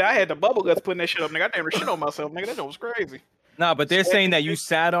 My God, I had the bubble guts putting that shit up, nigga. I damn near shit on myself, nigga. That shit was crazy. Nah, but they're saying that you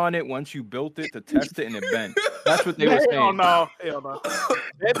sat on it once you built it to test it and it bent. That's what they were saying. Hell no.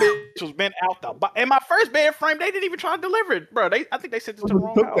 That bitch was bent out the box. And my first bed frame, they didn't even try to deliver it, bro. I think they sent it to the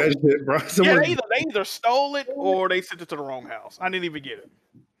wrong house. That shit, bro. Yeah, they either stole it or they sent it to the wrong house. I didn't even get it.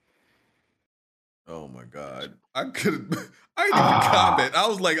 Oh my God. I didn't even comment. I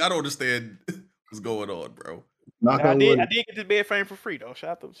was like, I don't understand what's going on, bro. I did get this bed frame for free though.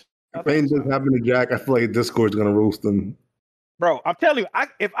 Shout out to if ain't just happened to Jack, I feel like Discord's gonna roast them. Bro, I'm telling you,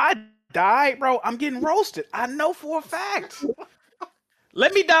 if I die, bro, I'm getting roasted. I know for a fact.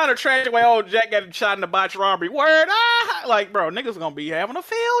 Let me die in a tragic way. Oh, Jack got shot in the botch robbery. Word, like, bro, niggas gonna be having a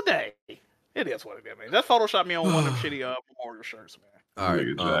field day. It is what it is, man. Just Photoshop me on one of them shitty memorial shirts, man.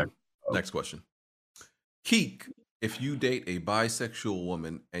 All right, next question. Keek, if you date a bisexual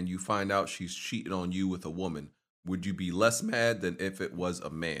woman and you find out she's cheating on you with a woman, would you be less mad than if it was a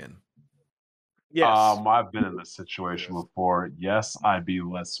man? Yes. I've been in this situation before. Yes, I'd be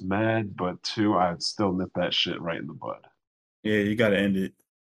less mad, but 2, I'd still nip that shit right in the bud. Yeah, you gotta end it.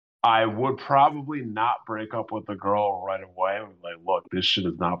 I would probably not break up with the girl right away. I would like, look, this shit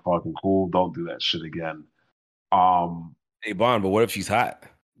is not fucking cool. Don't do that shit again. Hey, Bond, but what if she's hot?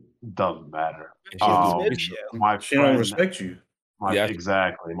 Doesn't matter. My friend, she don't respect you.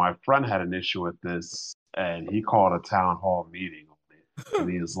 Exactly. My friend had an issue with this, and he called a town hall meeting.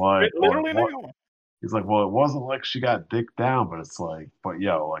 And he was like, he's like, well, it wasn't like she got dicked down, but it's like, but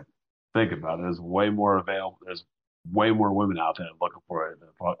yo, like, think about it. There's way more available. There's way more women out there looking for it.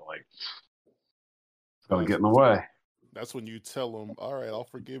 Like, it's gonna get in the way. That's when you tell them, all right, I'll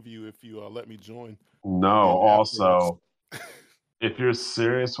forgive you if you let me join. No, also, if you're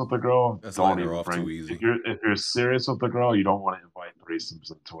serious with the girl, don't even off bring. too easy. If you're serious with the girl, you don't want to invite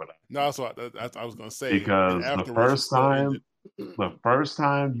threesomes into it. No, that's what I was gonna say. Because the first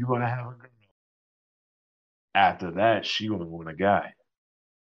time you're gonna have a girl, after that she gonna want a guy,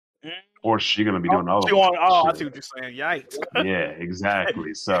 or she gonna be doing other. I see what you're saying. Yikes! Yeah,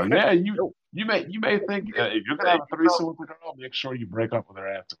 exactly. So yeah, you may think if you're gonna have a threesome with a girl, make sure you break up with her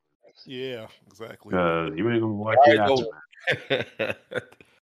after. Yeah, exactly. Because you ain't gonna like it after that.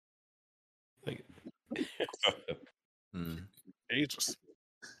 Jesus.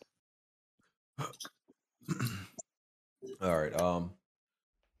 All right.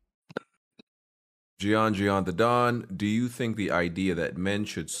 Gian the Don, do you think the idea that men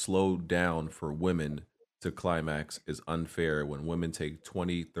should slow down for women to climax is unfair when women take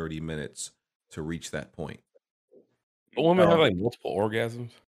 20, 30 minutes to reach that point? But women have like multiple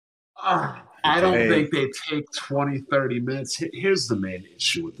orgasms? I don't think they take 20, 30 minutes. Here's the main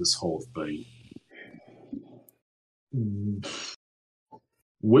issue with this whole thing.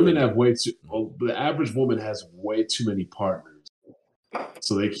 Women have the average woman has way too many partners.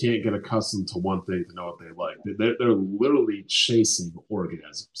 So they can't get accustomed to one thing to know what they like. They're literally chasing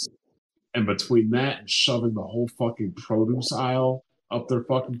orgasms. And between that and shoving the whole fucking produce aisle up their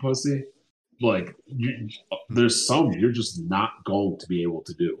fucking pussy, like, there's some you're just not going to be able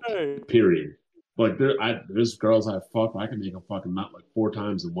to do. Period. Like, there's girls I fuck, I can make them fucking nut like 4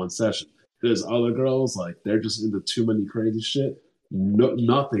 times in one session. There's other girls, like, they're just into too many crazy shit.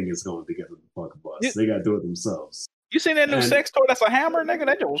 Nothing is going to get them the fucking bus. They got to do it themselves. You seen that new sex toy that's a hammer, nigga?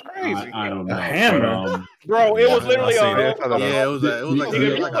 That was crazy. I don't know. A hammer? Bro, it was literally it was like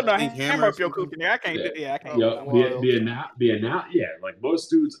if you put a hammer up your coochie, I can't. Like, most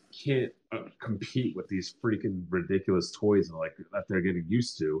dudes can't compete with these freaking ridiculous toys like that they're getting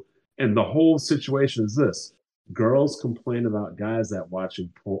used to. And the whole situation is this: girls complain about guys that watch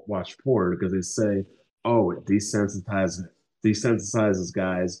porn because they say, "Oh, it desensitizes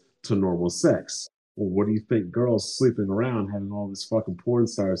guys to normal sex." Well, what do you think girls sleeping around having all this fucking porn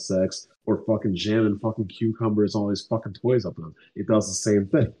star sex or fucking jamming fucking cucumbers, all these fucking toys up them? It does the same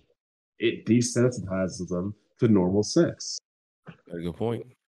thing. It desensitizes them to normal sex. That's a good point.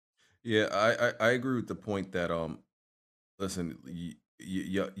 Yeah, I agree with the point that listen,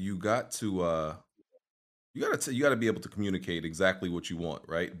 you got to be able to communicate exactly what you want,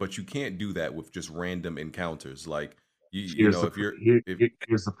 right? But you can't do that with just random encounters. Like here's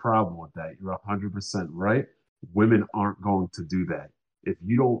the problem with that. You're 100% right. Women aren't going to do that. If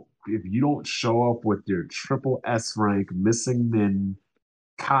you don't show up with your triple S rank missing min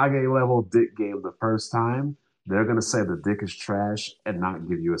Kage level dick game the first time, they're gonna say the dick is trash and not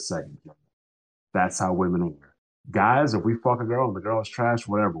give you a second. That's how women are. Guys, if we fuck a girl and the girl is trash,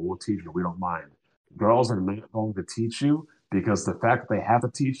 whatever, we'll teach her. We don't mind. Girls are not going to teach you because the fact that they have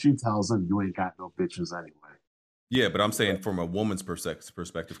to teach you tells them you ain't got no bitches anyway. Yeah, but I'm saying from a woman's perspective,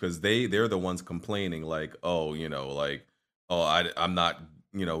 because they're the ones complaining, like, oh, like, oh, I'm not,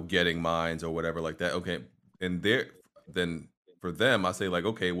 getting mines or whatever like that. Okay, and then for them, I say like,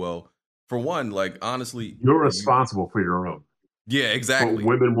 okay, well, for one, like honestly, you're responsible for your own. Yeah, exactly. But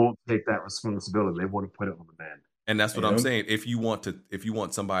women won't take that responsibility. They want to put it on the man. And that's what I'm saying. If you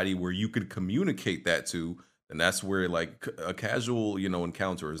want somebody where you could communicate that to, then that's where like a casual,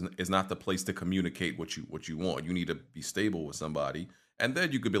 encounter is not the place to communicate what you want. You need to be stable with somebody, and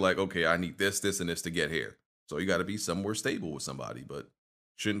then you could be like, okay, I need this, and this to get here. So you got to be somewhere stable with somebody, but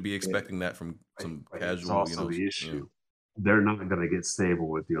shouldn't be expecting that from some casual. It's also the issue. They're not going to get stable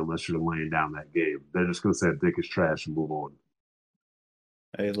with you unless you're laying down that game. They're just going to say dick is trash and move on.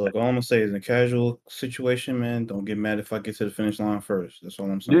 Hey, look, all I'm gonna say is in a casual situation, man, don't get mad if I get to the finish line first. That's all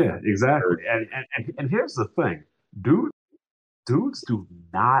I'm saying. Yeah, exactly. And here's the thing, dudes do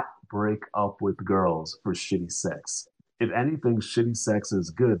not break up with girls for shitty sex. If anything, shitty sex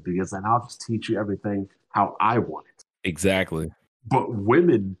is good because then I'll just teach you everything how I want it. Exactly. But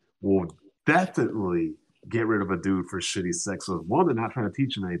women will definitely get rid of a dude for shitty sex. So one, they're not trying to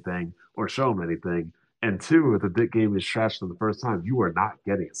teach him anything or show him anything. And two, if the dick game is trashed for the first time, you are not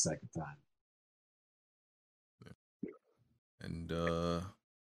getting a second time. And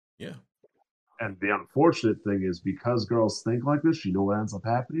yeah. And the unfortunate thing is because girls think like this, you know what ends up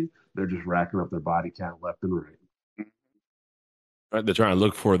happening? They're just racking up their body count left and right. Right, they're trying to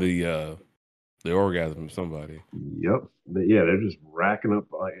look for the orgasm of somebody. Yep. They're just racking up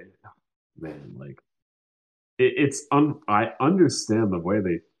I understand the way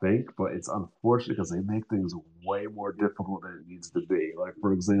they think, but it's unfortunate because they make things way more difficult than it needs to be. Like,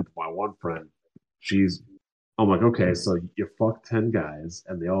 for example, my one friend, I'm like, okay, so you fuck 10 guys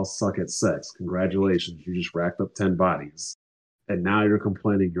and they all suck at sex. Congratulations, you just racked up 10 bodies. And now you're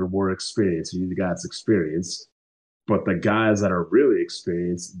complaining you're more experienced. You got experience. But the guys that are really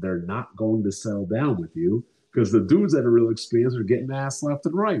experienced, they're not going to settle down with you because the dudes that are really experienced are getting ass left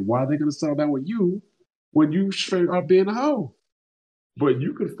and right. Why are they going to settle down with you when you straight up being a hoe? But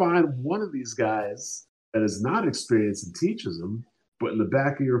you could find one of these guys that is not experienced and teaches them, but in the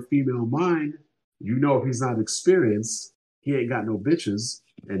back of your female mind, you know if he's not experienced, he ain't got no bitches,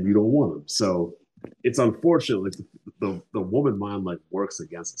 and you don't want him. So it's unfortunate, like the woman mind like works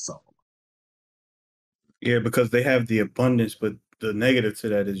against itself. Yeah, because they have the abundance, but the negative to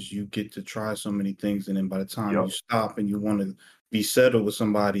that is you get to try so many things, and then by the time you stop and you want to be settled with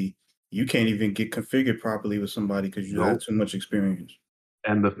somebody, you can't even get configured properly with somebody because you have too much experience.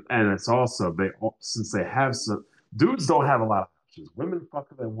 And it's also since they have some dudes don't have a lot of options. Women fuck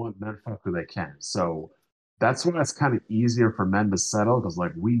who they want, men fuck who they can. So that's why it's kind of easier for men to settle because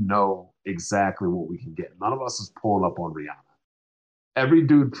like we know exactly what we can get. None of us is pulling up on Rihanna. Every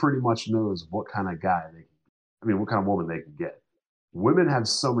dude pretty much knows what kind of guy what kind of woman they can get. Women have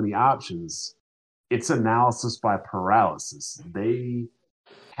so many options. It's analysis by paralysis. They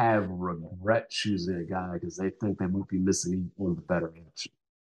have regret choosing a guy because they think they might be missing one of the better options.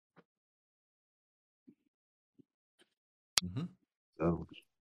 Mm-hmm. So,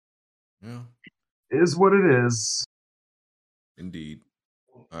 yeah, it is what it is. Indeed.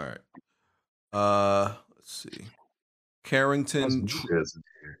 All right. Let's see. Carrington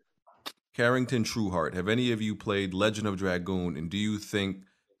Trueheart. Have any of you played Legend of Dragoon, and do you think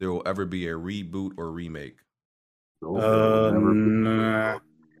there will ever be a reboot or remake? Nah.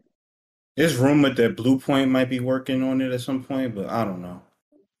 It's rumored that Bluepoint might be working on it at some point, but I don't know.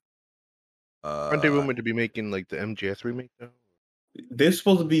 Aren't they rumored to be making like the MGS remake though? They're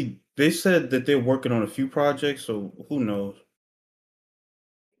supposed to be. They said that they're working on a few projects, so who knows?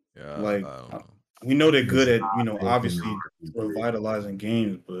 Yeah, like we know they're good at obviously revitalizing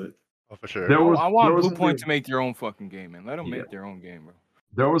games, but for sure. I want Bluepoint to make their own fucking game, man. Let them make their own game, bro.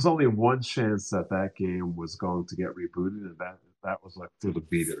 There was only one chance that game was going to get rebooted, and that was like through the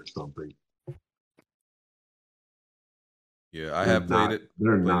beta or something. Yeah, I have played it.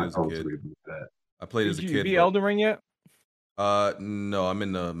 They're not as a going kid. to reboot that. I played as a kid. Did you beat Elden Ring yet? No, I'm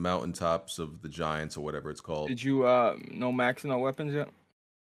in the mountaintops of the Giants or whatever it's called. Did you no maxing out weapons yet?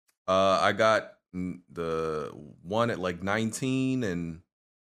 I got the one at like 19 and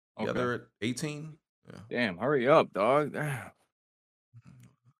the other at 18. Yeah. Damn, hurry up, dog.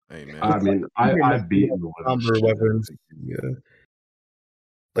 Hey man. I mean, I've beaten the Somber weapons. Yeah.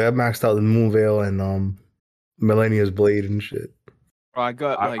 Like I maxed out the Moonveil and Millennia's Blade and shit. Bro, I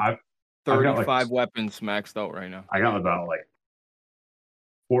got like I've got, 35 weapons maxed out right now. I got about like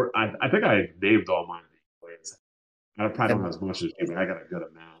 4. I think I named all mine. I probably don't have as much as you, but I got a good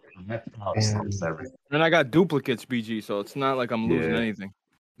amount. Everything. And I got duplicates, BG, so it's not like I'm losing anything.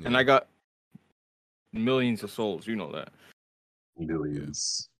 Yeah. And I got millions of souls. You know that.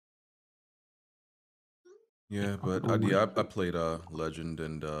 Millions. Yeah, but I played Legend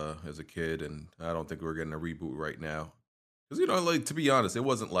and as a kid, and I don't think we're getting a reboot right now. Because like to be honest, it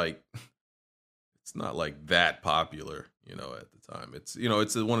wasn't like it's not like that popular, at the time. It's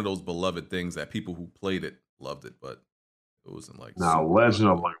it's one of those beloved things that people who played it loved it, but it wasn't like now Legend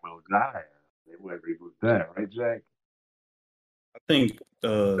of like Will Die. They might reboot that, right, Jack? I think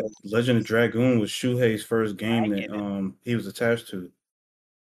Legend of Dragoon was Shuhei's first game that he was attached to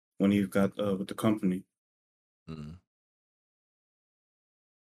when he got with the company. Mm-hmm.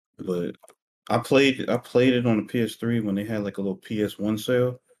 But I played it on the PS3 when they had like a little PS1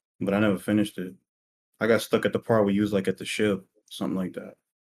 sale, but I never finished it. I got stuck at the part where you was like at the ship, something like that.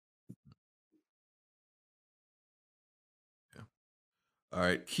 Yeah. All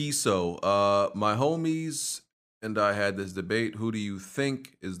right, Kiso. My homies and I had this debate. Who do you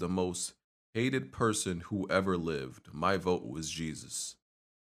think is the most hated person who ever lived? My vote was Jesus.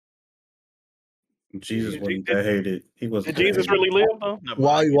 Jesus wasn't that hated. He wasn't. Did Jesus really live though?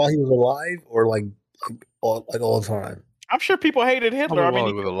 While he was alive, or like all the time? I'm sure people hated Hitler. I mean,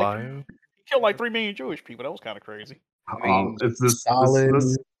 he was alive. He killed like 3 million Jewish people. That was kind of crazy. It's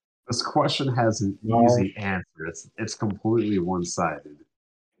this question has an easy answer. It's completely one-sided.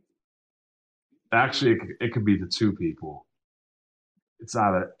 Actually, it could be the two people. It's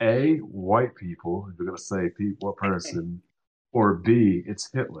either A, white people, if you're going to say what person, or B, it's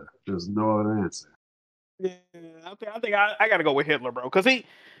Hitler. There's no other answer. Yeah, I think I got to go with Hitler, bro. Because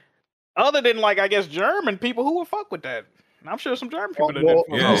other than like, I guess, German people, who would fuck with that? And I'm sure some German people didn't.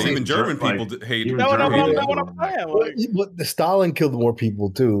 Yeah, even German people hate. What I'm saying. But the Stalin killed more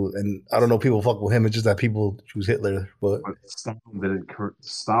people too, and I don't know. People fuck with him. It's just that people choose Hitler. But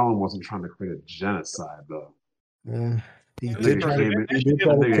Stalin wasn't trying to create a genocide, though. He did try to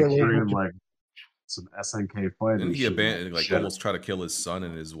kill like some SNK fighters. And he abandoned, almost try to kill his son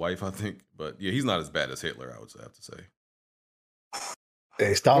and his wife, I think. But yeah, he's not as bad as Hitler, I would have to say.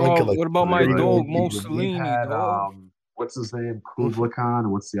 Hey, Stalin killed. What about my dog Mussolini? What's his name? Kublai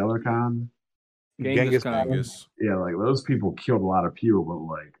Khan. What's the other Khan? Genghis Khan. Yeah, like those people killed a lot of people, but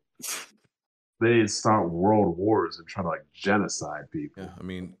like they didn't start world wars and try to like genocide people. Yeah, I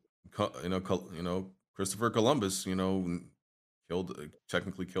mean, Christopher Columbus,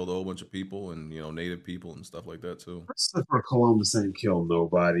 technically killed a whole bunch of people and native people and stuff like that too. Christopher Columbus ain't killed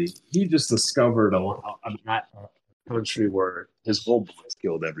nobody. He just discovered a country where his whole boys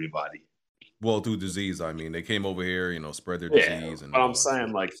killed everybody. Well, through disease, I mean, they came over here, spread their disease. And but I'm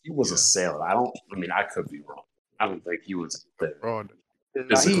saying, like, he was a sailor. I could be wrong. I don't think he was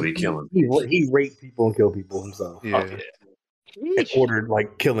physically killing. He raped people and killed people himself. Yeah. And ordered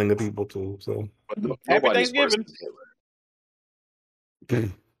like killing the people too. So Happy Thanksgiving.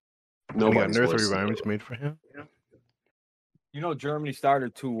 Nobody's nursery rhymes made for him. Germany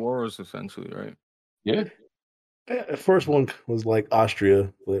started 2 wars essentially, right? Yeah. The first one was like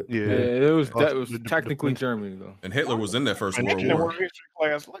Austria, but it was technically Germany though. And Hitler was in that first World War.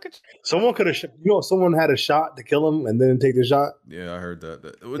 Someone could have, someone had a shot to kill him and then take the shot. Yeah, I heard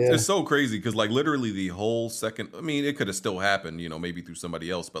that. It's so crazy because like literally the whole second. I mean, it could have still happened, maybe through somebody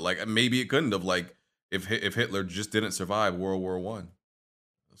else, but like maybe it couldn't have. Like if Hitler just didn't survive World War I.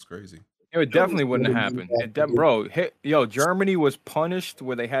 That's crazy. It definitely wouldn't have happened. Germany was punished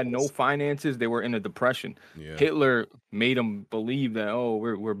where they had no finances. They were in a depression. Yeah. Hitler made them believe that,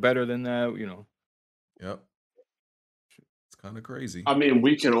 we're better than that, Yep. It's kind of crazy. I mean,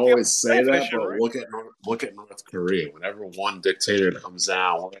 we can always say that, but look at North Korea. Whenever one dictator comes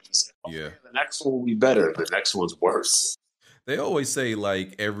down, we're just like, the next one will be better. The next one's worse. They always say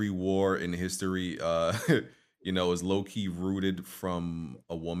like every war in history, is low key rooted from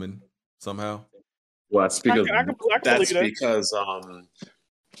a woman. Somehow, well, that's because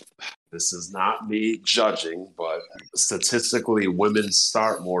this is not me judging, but statistically, women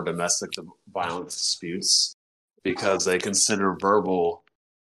start more domestic violence disputes because they consider verbal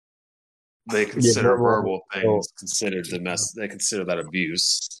things considered domestic. They consider that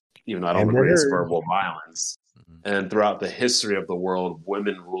abuse, even though I don't agree it's verbal violence. And throughout the history of the world,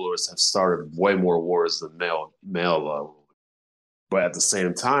 women rulers have started way more wars than male rulers. But at the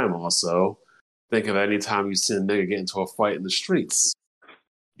same time, also, think of any time you see a nigga get into a fight in the streets.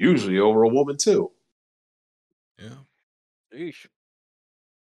 Usually over a woman too. Yeah. Yeesh.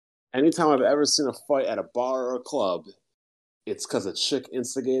 Anytime I've ever seen a fight at a bar or a club, it's because a chick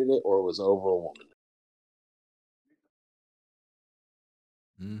instigated it or it was over a woman.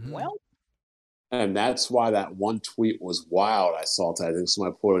 Mm-hmm. Well, and that's why that one tweet was wild. I saw it. I think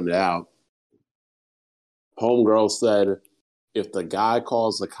somebody pointed it out. Homegirl said, if the guy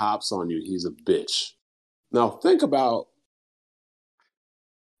calls the cops on you, he's a bitch. Now think about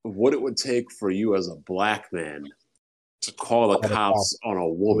what it would take for you as a black man to call the cops on a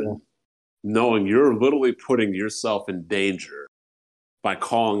woman, knowing you're literally putting yourself in danger by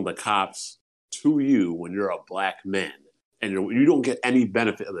calling the cops to you when you're a black man and you don't get any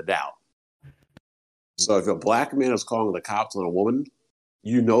benefit of the doubt. So if a black man is calling the cops on a woman,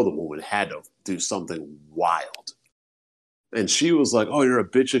 you know the woman had to do something wild. And she was like, oh, you're a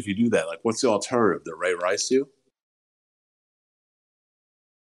bitch if you do that. Like, what's the alternative? To Ray Rice you?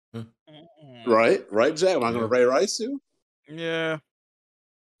 Right? Right, Jack? Am I going to Ray Rice you? Yeah.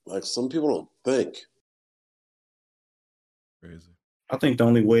 Like, some people don't think. Crazy. I think the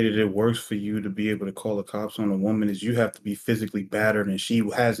only way that it works for you to be able to call the cops on a woman is you have to be physically battered and she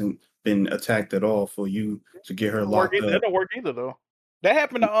hasn't been attacked at all for you to get her locked up. That don't work either, though. That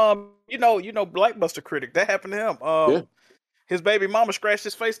happened to Blackbuster Critic. That happened to him. His baby mama scratched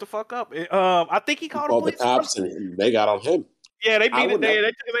his face the fuck up. I think he called the cops and they got on him. Yeah, they beat it. They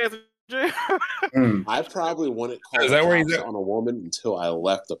took his ass to jail. I probably wouldn't call the cops on a woman until I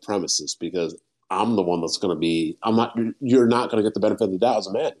left the premises because I'm the one that's going to be. You're not going to get the benefit of the doubt as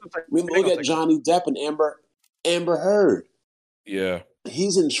a man. I mean, look at Johnny Depp and Amber Heard. Yeah,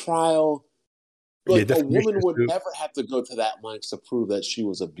 he's in trial. Like a woman would never have to go to that length to prove that she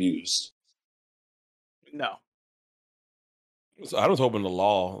was abused. No. So I was hoping the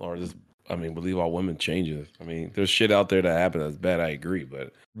law or just, believe all women changes. I mean, there's shit out there that happened that's bad. I agree,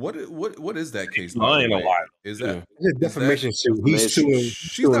 but what is that case? Lying a lot. Is that defamation suit? He's suing.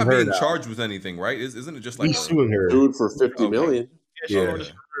 She's not being charged with anything, right? Isn't it just like he's suing her? Sued for $50 million.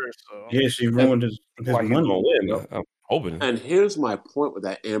 Yeah, she ruined his money. I'm hoping. And here's my point with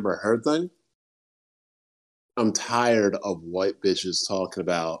that Amber Heard thing. I'm tired of white bitches talking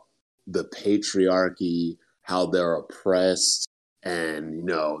about the patriarchy, how they're oppressed, and,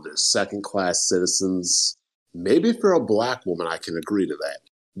 they're second-class citizens. Maybe if you're a black woman, I can agree to that.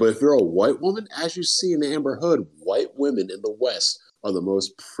 But if you're a white woman, as you see in Amber Heard, white women in the West are the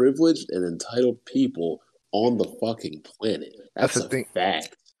most privileged and entitled people on the fucking planet. That's a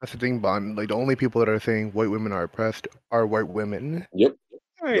fact. That's the thing, Bond. Like, the only people that are saying white women are oppressed are white women. Yep.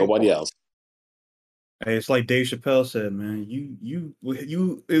 Nobody else. Hey, it's like Dave Chappelle said, man. You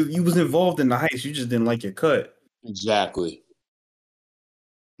was involved in the heist. You just didn't like your cut. Exactly.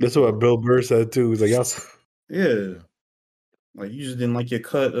 That's what Bill Burr said too. He's like, yeah, like you just didn't like your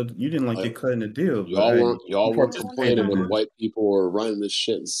cut. You didn't like your cut in the deal. Y'all weren't complaining when white people were running this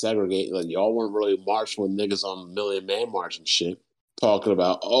shit and segregating. Like y'all weren't really marching with niggas on the Million Man March and shit, talking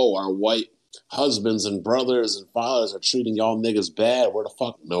about our white husbands and brothers and fathers are treating y'all niggas bad. Where the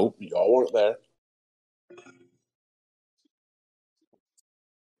fuck? Nope, y'all weren't there.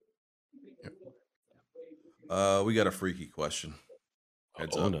 We got a freaky question.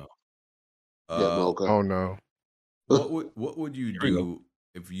 Heads up. No. Oh no. What would you do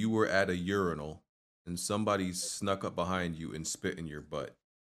if you were at a urinal and somebody snuck up behind you and spit in your butt?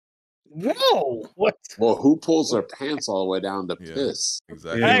 Whoa! What? Well, who pulls their pants all the way down to piss?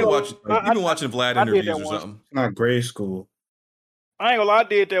 Exactly. You've been watching Vlad interviews or something. It's not grade school. I ain't gonna lie, I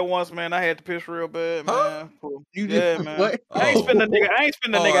did that once, man. I had to piss real bad, man. You did man. what? I ain't spin the nigga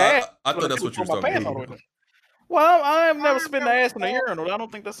ass. I thought that's what you were talking about. Well, I have never spit the ass in a urinal. I don't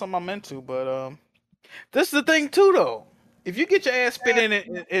think that's something I'm into, but this is the thing too, though. If you get your ass spit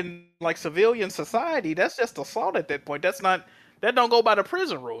in like civilian society, that's just assault at that point. That don't go by the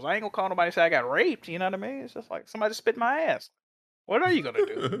prison rules. I ain't gonna call nobody and say I got raped. You know what I mean? It's just like somebody spit my ass. What are you gonna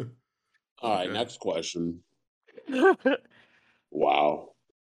do? All right, next question. Wow,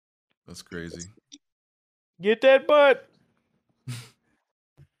 that's crazy. Get that butt.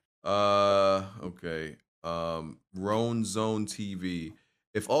 Okay. Roan Zone TV.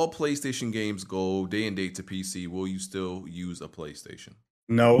 If all PlayStation games go day and date to PC, will you still use a PlayStation?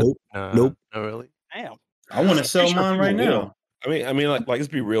 No. Nope. Not really. Damn. I want to sell mine right now. I mean, like let's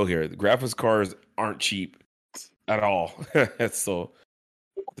be real here. The graphics cards aren't cheap at all. So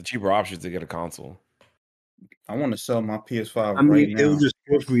the cheaper option is to get a console. I want to sell my PS5 I mean, right now. it was just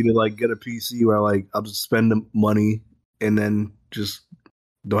good for me to like get a PC where like I'll just spend the money and then just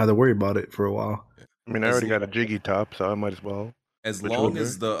don't have to worry about it for a while. I mean, I already got a Jiggy Top, so I might as well. As long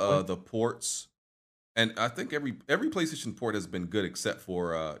as the ports And I think every PlayStation port has been good except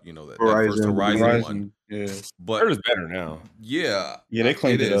for that first Horizon, Horizon one. yeah. But it's better now. Yeah, they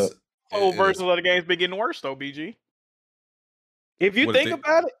cleaned it up. Whole versions of the game's been getting worse though, BG. If you think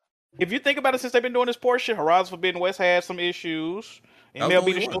about it, since they've been doing this port shit, Horizon Forbidden West had some issues.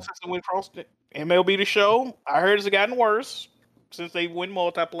 MLB The Show since it went across MLB The Show, I heard it's gotten worse since they went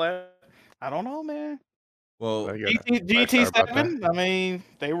multiplayer. I don't know, man. Well, GT7. I mean,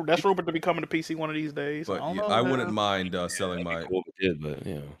 that's rumored to be coming to PC one of these days. But I, don't know, I wouldn't mind selling my. Cool if it did, but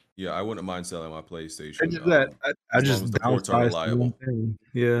yeah, I wouldn't mind selling my PlayStation. I just that I as long just as the ports are reliable.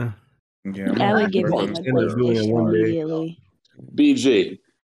 Yeah. I would give them a PlayStation immediately. BG,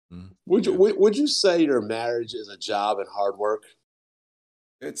 would you say your marriage is a job and hard work?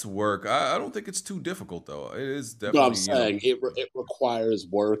 It's work. I don't think it's too difficult though. It is definitely. No, I'm saying it requires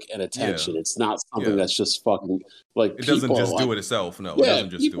work and attention. Yeah. It's not something that's just fucking like. It doesn't just do it itself. No, it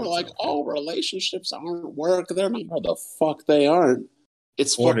doesn't just people do are it like, oh, relationships aren't work. They're not. No, the fuck they aren't.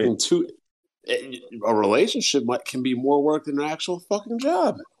 It's fucking too. A relationship can be more work than an actual fucking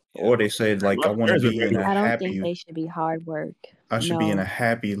job. Or they say like, I want to be in a I don't happy. think they should be hard work. I should be in a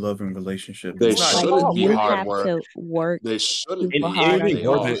happy, loving relationship. They shouldn't be you hard have work. to work. They shouldn't super be hard on Anything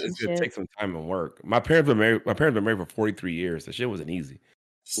your worth it, it's gonna relationship. take some time and work. My parents been married for 43 years. The shit wasn't easy.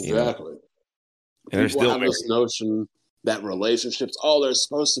 Exactly. And they're People still have this notion that relationships, they're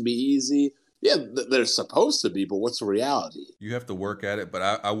supposed to be easy. Yeah, they're supposed to be, but what's the reality? You have to work at it, but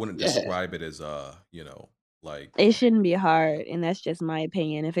I wouldn't describe it as like It shouldn't be hard, and that's just my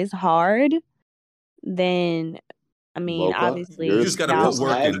opinion. If it's hard, then I mean, Mocha, obviously, you just got to put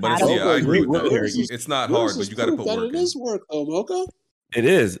work in. But I agree with that. It's not hard, but you got to put work It is work, though, Mocha. It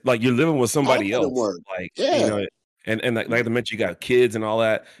is like you're living with somebody I'll put else. in work. Like Yeah. and like I mentioned, you got kids and all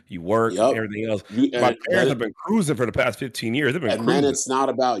that. You work and everything else. My parents have been cruising for the past 15 years. They've been And cruising. then it's not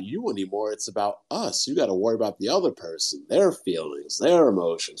about you anymore. It's about us. You got to worry about the other person, their feelings, their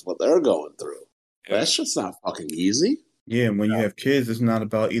emotions, what they're going through. That shit's not fucking easy. Yeah, and when you have kids, it's not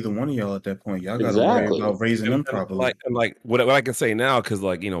about either one of y'all at that point. Y'all got to worry about raising them properly. Like what I can say now, because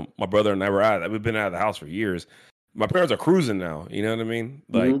like my brother and I we've been out of the house for years. My parents are cruising now. You know what I mean?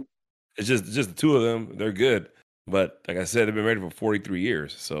 Like it's just the two of them. They're good. But like I said, they've been married for 43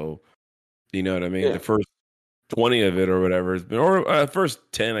 years. So you know what I mean? Yeah. The first 20 of it or whatever has been, or first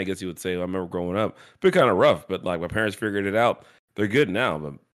 10, I guess you would say. I remember growing up, been kind of rough. But like my parents figured it out. They're good now.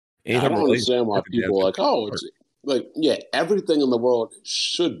 But I don't understand why people are like, it's like, everything in the world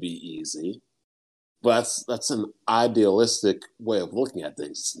should be easy. But that's an idealistic way of looking at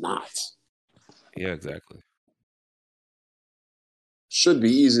things. It's not. Yeah, exactly. Should be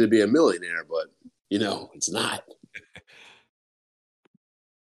easy to be a millionaire, but it's not.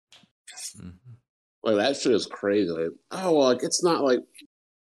 Like that shit is crazy. Like, it's not like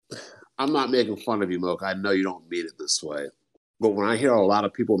I'm not making fun of you, Mocha. I know you don't mean it this way. But when I hear a lot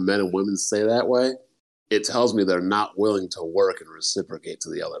of people, men and women, say that way, it tells me they're not willing to work and reciprocate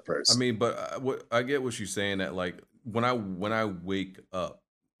to the other person. I mean, but I get what you're saying. That like when I wake up,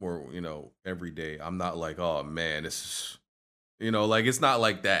 or every day, I'm not like, oh man, this is, like it's not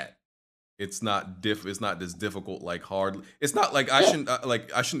like that. It's not It's not this difficult, like hard. It's not like I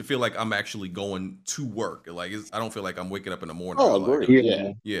shouldn't feel like I'm actually going to work. Like I don't feel like I'm waking up in the morning. Oh, like, agree.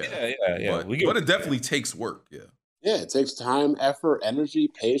 yeah. Yeah. But it definitely takes work. Yeah. Yeah, it takes time, effort, energy,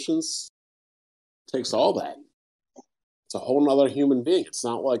 patience. It takes all that. It's a whole nother human being. It's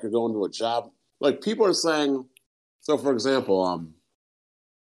not like you're going to a job. Like people are saying, so for example,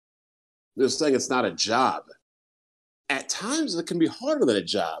 they're saying it's not a job. At times it can be harder than a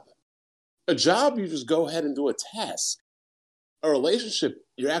job. A job, you just go ahead and do a task. A relationship,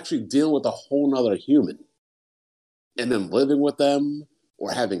 you're actually dealing with a whole nother human. And then living with them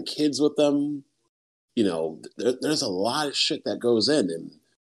or having kids with them, there's a lot of shit that goes in. And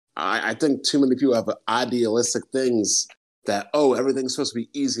I think too many people have idealistic things that, everything's supposed to be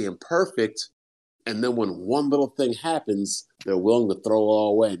easy and perfect. And then when one little thing happens, they're willing to throw it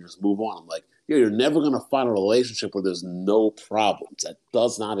all away and just move on. I'm like, you're never going to find a relationship where there's no problems. That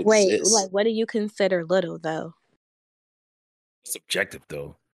does not exist. Wait, like what do you consider little though? Subjective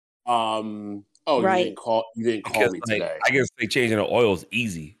though. Right. You didn't call me today. I guess they changing the oil is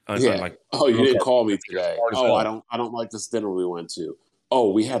easy. You didn't call me today. I don't like this dinner we went to.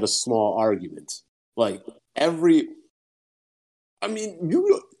 We had a small argument. Like everybody's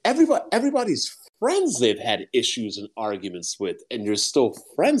friends they've had issues and arguments with, and you're still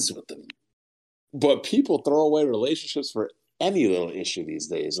friends with them. But people throw away relationships for any little issue these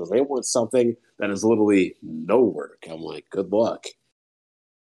days. Or they want something that is literally no work. I'm like, good luck.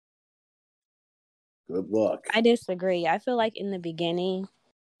 Good luck. I disagree. I feel like in the beginning,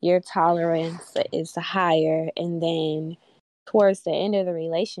 your tolerance is higher, and then towards the end of the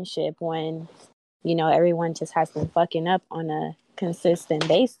relationship, when everyone just has been fucking up on a consistent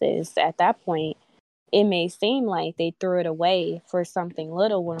basis, at that point it may seem like they threw it away for something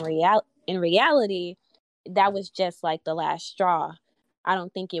little, when in reality that was just like the last straw. I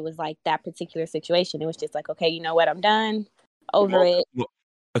don't think it was like that particular situation. It was just like, okay, you know what, I'm done, over it.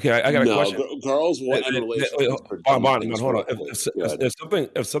 Okay, I got a question. Girls want in relationships. Hold on.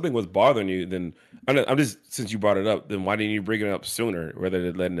 If something was bothering you, then I'm just, since you brought it up, then why didn't you bring it up sooner rather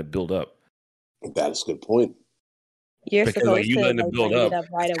than letting it build up? That's a good point. You're Because supposed you to letting it build bring it up,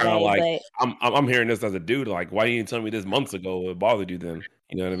 up right it's kind of away, like I'm hearing this as a dude. Like, why didn't you tell me this months ago? It bothered you then.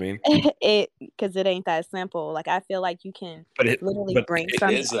 You know what I mean? because it ain't that simple. Like, I feel like you can But it bring it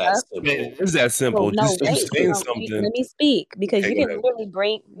something is that up. simple. It is that simple. Well, no, Just wait. saying No, something. let me speak, because Okay, you go can ahead.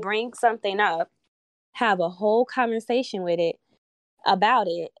 literally bring something up, have a whole conversation with it about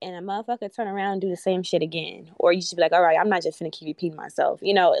it, and a motherfucker turn around and do the same shit again. Or you should be like, all right, I'm not just gonna keep repeating myself.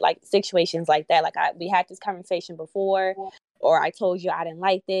 Like situations like that. Like, we had this conversation before, or I told you I didn't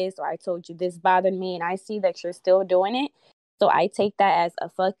like this, or I told you this bothered me, and I see that you're still doing it. So I take that as a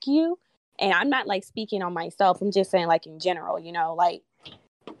fuck you. And I'm not like speaking on myself. I'm just saying, like, in general, like,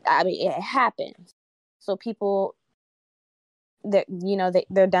 I mean, it happens. So people that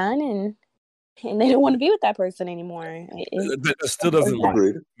they're done, and they don't want to be with that person anymore. That still doesn't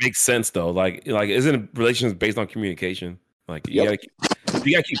make sense though. Like isn't relations based on communication? Like you gotta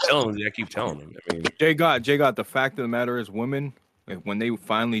keep telling them. You gotta keep telling them. I mean, Jay got the fact of the matter is, women, when they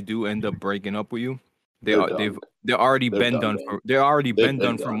finally do end up breaking up with you, they've already been done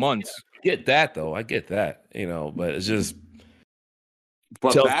for months. I get that though. I get that. But it's just.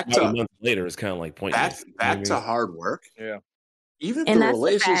 But Tell back somebody to months later, it's kind of like pointless. back to hard work. Yeah. Even if And the that's a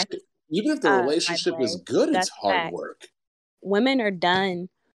relationship, fact. even if the By the relationship is way, good, it's that's a hard fact. work. Women are done,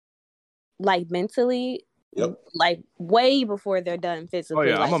 like, mentally, Yep. like, way before they're done physically. Oh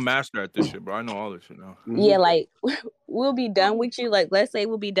yeah, like, I'm a master at this shit, bro. I know all this shit now. yeah, like, we'll be done with you. Like, let's say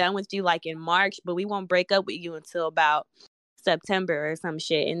we'll be done with you like in March, but we won't break up with you until about September or some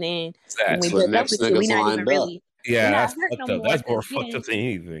shit. And then when we break up with you, we're not even really. Yeah, that's hurt fucked no up. more, That's more 'cause we fucked up than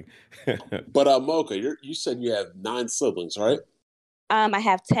anything. But Mocha, you said you have 9 siblings, right? I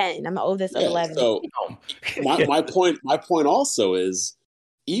have 10. I'm the oldest of 11. So my point also is,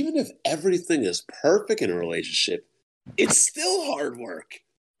 even if everything is perfect in a relationship, it's still hard work.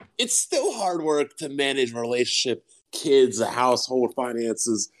 It's still hard work to manage a relationship, kids, a household,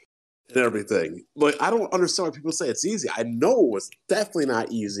 finances, and everything. Like, I don't understand why people say it's easy. I know it's definitely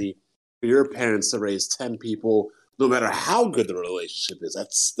not easy for your parents to raise 10 people, no matter how good the relationship is.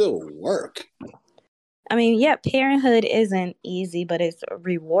 That's still work. I mean, yeah, parenthood isn't easy, but it's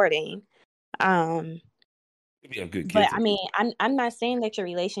rewarding. But I mean, I'm not saying that your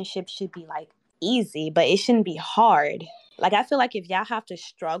relationship should be like easy, but it shouldn't be hard. Like, I feel like if y'all have to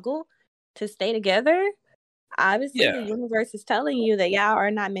struggle to stay together, obviously the universe is telling you that y'all are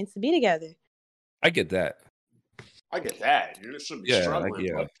not meant to be together. I get that. I get that. You shouldn't be struggling,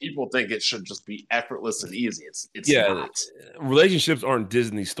 but people think it should just be effortless and easy. It's not. Relationships aren't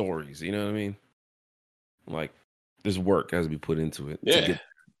Disney stories. You know what I mean? Like, there's work has to be put into it. Yeah,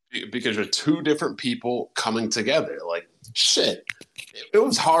 because you're two different people coming together. Like, shit, it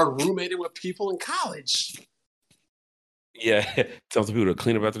was hard roommating with people in college. Yeah, tell some people to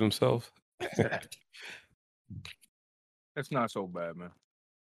clean up after themselves. It's not so bad, man.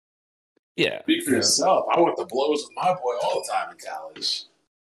 Yeah. Speak for yourself. I went to blows with my boy all the time in college.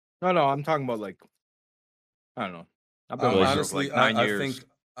 No, I'm talking about, like, I don't know. I've been Honestly, for like 9 I years. think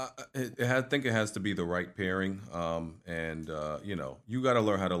I think it has to be the right pairing. And you got to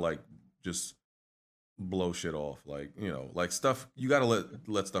learn how to, like, just blow shit off, like, like stuff. You got to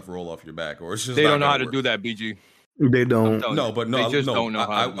let stuff roll off your back, or it's just They not don't know gonna how to work. do that, BG. They don't. No, but no, They just no, don't know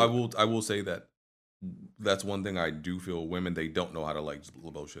how to do I will say that that's one thing I do feel. Women, they don't know how to, like,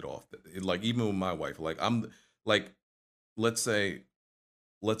 blow shit off. Like, even with my wife, like, I'm like, let's say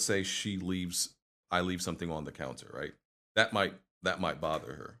she leaves, I leave something on the counter, right? That might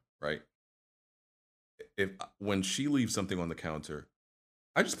bother her, right? When she leaves something on the counter,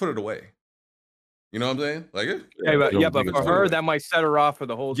 I just put it away. You know what I'm saying? Like, but for her, that might set her off for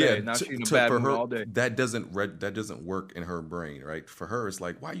the whole day. Now she's in a bad for mood her, all day. that doesn't work in her brain, right? For her, it's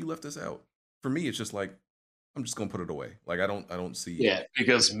like, why you left this out? For me, it's just like, I'm just gonna put it away. Like, I don't see. Yeah,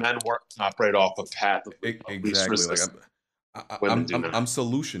 because men operate off a path of exactly. Like, I'm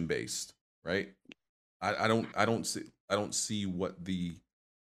solution based, right? I don't see what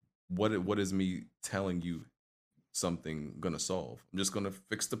is me telling you something gonna solve. I'm just gonna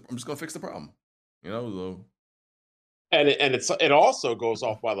fix the problem. So And it also goes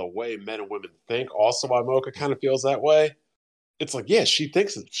off by the way men and women think. Also, why Mocha kind of feels that way. It's like, yeah, she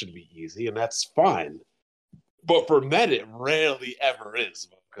thinks it should be easy, and that's fine. But for men, it rarely ever is,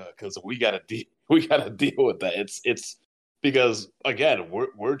 because we gotta deal with that. It's because again,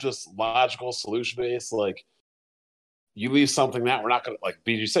 we're just logical, solution based. Like, you leave something that we're not gonna, like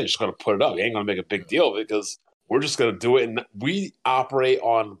BG said, you're just gonna put it up. You ain't gonna make a big deal of it because we're just gonna do it. And we operate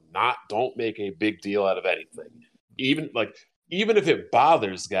on don't make a big deal out of anything. Even if it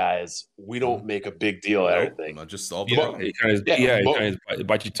bothers guys, we don't make a big deal out of anything. Not just solve the problem. You kind of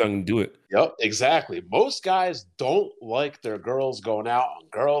bite your tongue and do it. Yep, exactly. Most guys don't like their girls going out on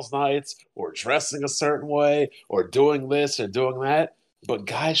girls' nights or dressing a certain way or doing this or doing that. But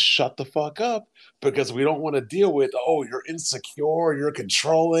guys, shut the fuck up because we don't want to deal with, oh, you're insecure, you're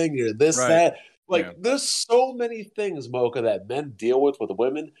controlling, you're this, that. There's so many things, Mocha, that men deal with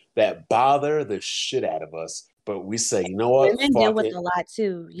women that bother the shit out of us. But we say, you know what? Women deal with a lot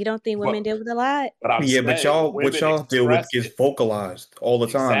too. You don't think women deal with a lot? But what y'all deal with gets vocalized all the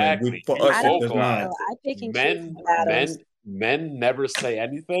time. Exactly. For us, it does not. I pick and choose battles. Men never say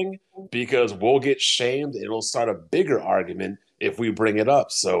anything because we'll get shamed. It'll start a bigger argument if we bring it up.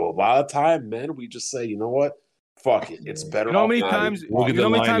 So a lot of time, men, we just say, you know what? Fuck it. It's better. You know how many times? We'll get the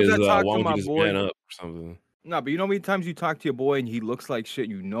line I is talk why to don't my you just boy? man up or something. No, but you know how many times you talk to your boy and he looks like shit,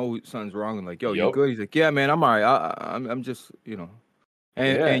 you know something's wrong, and like, yo, you good? He's like, yeah, man, I'm all right. I'm just, you know.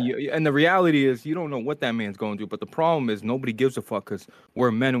 And the reality is you don't know what that man's going through, but the problem is nobody gives a fuck because we're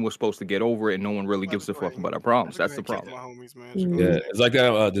men and we're supposed to get over it, and no one really gives a fuck about our problems. That's the problem. Yeah, it's like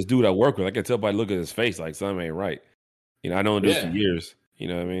that. This dude I work with, I can tell by look at his face, like something ain't right. You know, I know him for years. You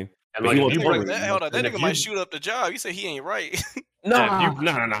know what I mean? And like, that nigga might shoot up the job. You say he ain't right. No.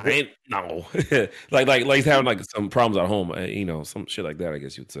 like he's having like some problems at home, you know, some shit like that. I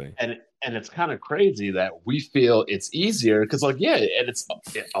guess you'd say. And it's kind of crazy that we feel it's easier because, like, and it's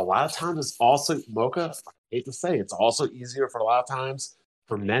a lot of times it's also Mocha. I hate to say it's also easier for a lot of times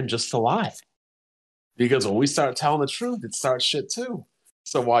for men just to lie because when we start telling the truth, it starts shit too.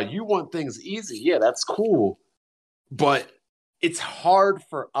 So while you want things easy, that's cool, but it's hard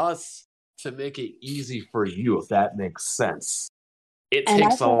for us to make it easy for you, if that makes sense. It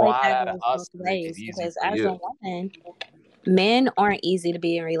takes a lot out of us to make it easy because for as you. a woman, men aren't easy to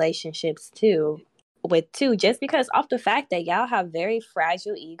be in relationships with just because off the fact that y'all have very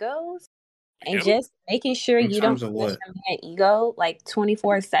fragile egos and just making sure you don't push your man ego like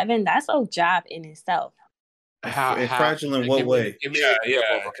 24/7, that's a job in itself. Fragile in what way?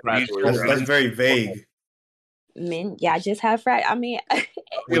 That's very vague. Men, just have I mean,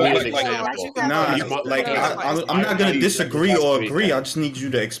 I'm not gonna disagree or agree. I just need you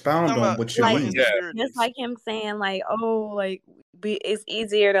to expound on what you mean. Just like him saying, like, oh, like it's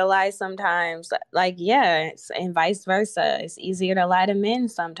easier to lie sometimes. Like, and vice versa. It's easier to lie to men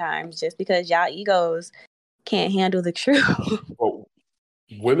sometimes, just because y'all egos can't handle the truth. Well,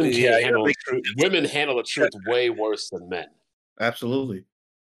 women can't handle the truth. Women handle the truth way worse than men. Absolutely.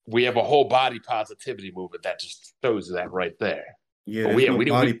 We have a whole body positivity movement that just shows you that right there. Yeah, we need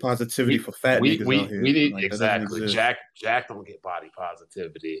body positivity for fat niggas out here. We need exactly. Jack don't get body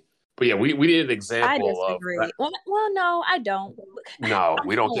positivity, but we need an example. I disagree. Well, no, I don't. No,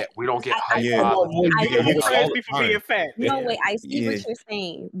 we don't get hype. Crazy for being fat. No, wait, I see what you're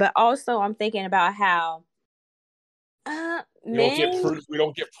saying, but also I'm thinking about how. We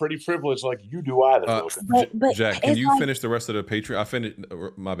don't get pretty privilege like you do either. But Jack, can you finish the rest of the Patreon? I finished.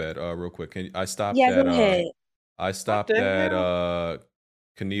 My bad. Real quick. I stopped at? Go ahead. I stopped at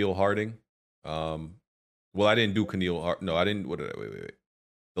Keneal Harding. Well, I didn't do Keneal Harding. No, I didn't. Wait.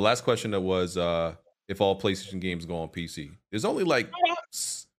 The last question that was if all PlayStation games go on PC. There's only like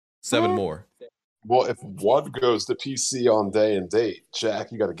 7 more. Well, if one goes to PC on day and date,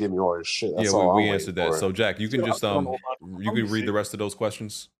 Jack, you got to give me all your shit. That's we answered that. So, Jack, you can just you can read the rest of those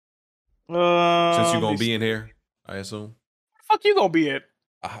questions. Since you're gonna be in here, I assume. Fuck you gonna be in?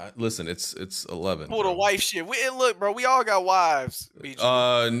 Listen, it's 11. Pull the wife shit. Look, bro, we all got wives.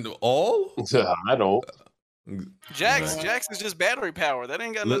 All? I don't. Jax is just battery power. That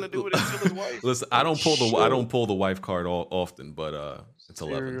ain't got nothing to do with his wife. Listen, I don't pull the wife card often, but it's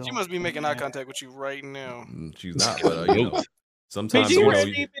 11. She must be making eye contact with you right now. She's not, but sometimes you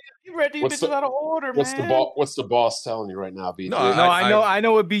read these bitches out of order, man. What's the boss telling you right now, BG? No, I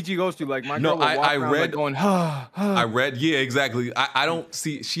know what BG goes through. Like my girl will walk around read like going, I read, exactly. I don't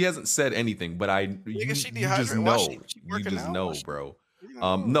see. She hasn't said anything, but you just know. You just know, bro.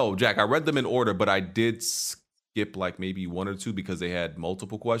 No, Jack, I read them in order, but I did skip like maybe 1 or 2 because they had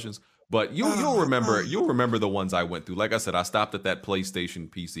multiple questions. But you'll remember the ones I went through. Like I said, I stopped at that PlayStation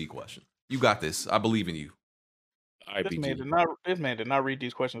PC question. You got this. I believe in you. This man did not read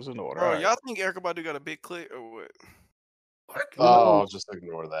these questions in order. Bro, All right. y'all think Erykah Badu got a big clit or what? Oh, just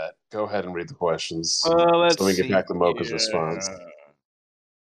ignore that. Go ahead and read the questions. Let's so we get see. back to Mocha's response.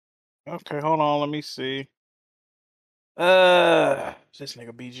 Okay, hold on. Let me see. This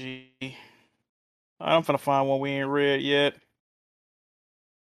nigga BG. I'm finna find one we ain't read yet.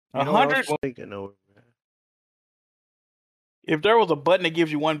 100. If there was a button that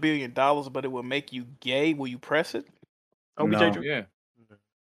gives you $1 billion, but it would make you gay, will you press it? OBJ No. Drew? Yeah.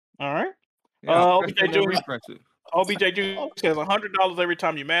 All right. Yeah, OBJ press it, Drew. refresh it. OBJ Drew says $100 every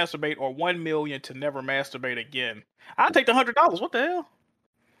time you masturbate, or $1 million to never masturbate again. I'll take the $100. What the hell?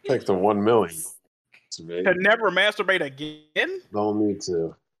 Take the 1 million. To never masturbate again? Don't need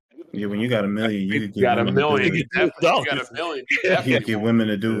to. Yeah, when you got $1 million, you could You got get a women to do million. it. You got $1 million. You You definitely could get women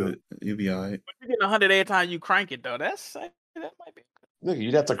to do it. You'll be all right. But you're getting 100 every time you crank it, though. That might be. Nigga,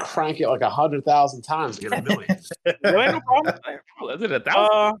 you'd have to crank it like 100,000 times to get $1 million. Well, ain't no problem. Is it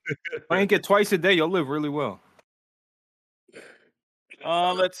 1,000? Crank it twice a day, you'll live really well.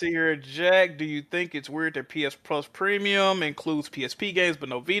 Let's see here. Jack, do you think it's weird that PS Plus Premium includes PSP games but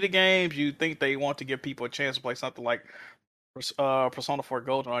no Vita games? You think they want to give people a chance to play something like Persona 4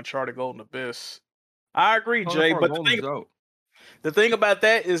 Golden or Uncharted Golden Abyss? I agree, Persona Jay, 4 but Golden's the thing about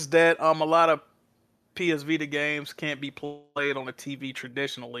that is that a lot of PS Vita games can't be played on a TV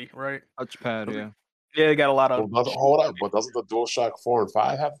traditionally, right? Touchpad, yeah. Yeah, they got a lot of. Hold up, but doesn't the DualShock 4 and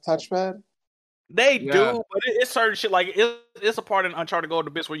 5 have the touchpad? They Yeah. do, but it's certain shit like it's a part in Uncharted Golden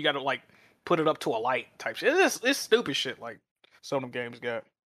Abyss where you got to like put it up to a light type shit. It's stupid shit like some of them games got.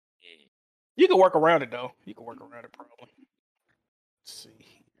 You can work around it though. You can work around it probably. Let's see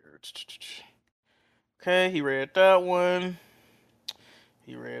here. Okay, he read that one.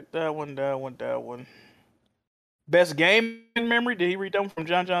 He read that one. That one. Best game in memory? Did he read that one from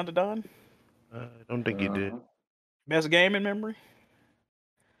John the Don? I don't think he did. Best game in memory?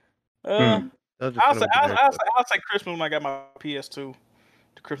 That was just I'll kind say of a generic I'll say Christmas when I got my PS2.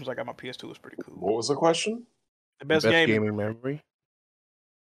 The Christmas I got my PS2 was pretty cool. What was the question? The best best game. game in memory.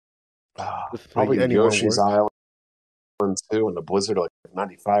 Just Probably like anyone Yoshi's works. Island 2 and the Blizzard like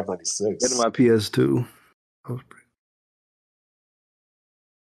 95, 96. Getting my PS2. That was pretty-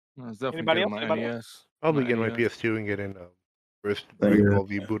 It's definitely Anybody getting else? my Anybody NES. Probably My getting my NES. PS2 and getting first Yeah. Dragon Ball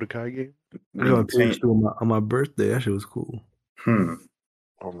V Budokai game. I got my PS2 on my birthday. That shit was cool.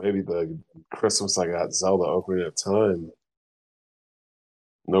 Or maybe the Christmas I got Zelda Ocarina of Time.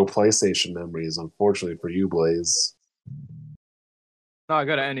 No PlayStation memories, unfortunately for you, Blaze. No, I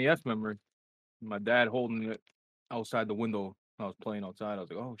got an NES memory. My dad holding it outside the window. I was playing outside. I was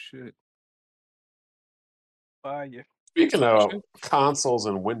like, oh shit. Yeah. Speaking of consoles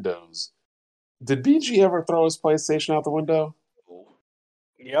and Windows, did BG ever throw his PlayStation out the window?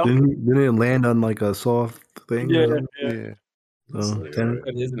 Yep. Didn't it land on like a soft thing? Yeah, or something? yeah. Then-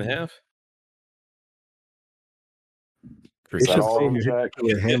 Cut his in half. Is that all of them, hit Jack?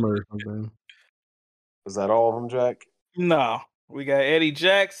 like a hammer or something. Is that all of them, Jack? No. We got Eddie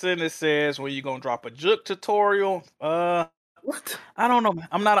Jackson that says when you gonna drop a juke tutorial. What? I don't know.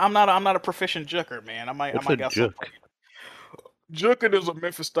 I'm not a proficient juker, man. I might got some. Juking is a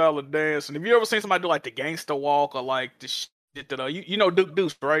Memphis style of dance, and have you ever seen somebody do like the gangster walk or like the shit that you know Duke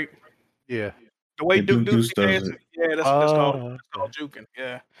Deuce, right? Yeah. The way Yeah, Duke Duke Deuce Deuce does dances, it. yeah, that's called juking.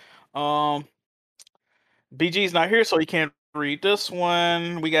 Yeah. BG's not here, so he can't read this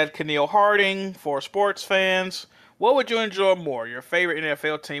one. We got Keneal Harding for sports fans. What would you enjoy more? Your favorite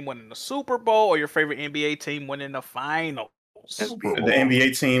NFL team winning the Super Bowl or your favorite NBA team winning the finals? The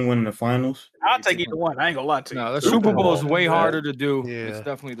NBA team winning the finals. I'll take either one. I ain't gonna lie to you. No, the Super Bowl is way Yeah. harder to do. Yeah. It's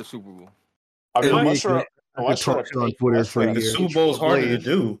definitely the Super Bowl. I mean, Yeah, unless you're I could talk shit on Twitter for The Super Bowl is harder to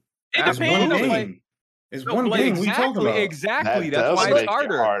do. It It's depends. one on, like, game. It's one game. We talking about? Exactly. That That's does why make it's it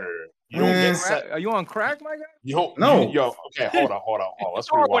harder. harder. You You don't Mm. get on set. crack? Are you on crack, my guy? You don't. No. Okay, hold on. Let's It's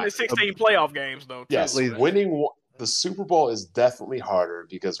hard winning rewind. 16 playoff games, though. Too. Yes, winning the Super Bowl is definitely harder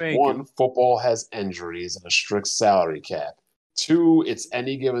because Thank one, football has injuries and a strict salary cap. Two, it's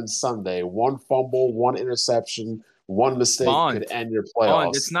any given Sunday. One fumble, one interception, one mistake could end your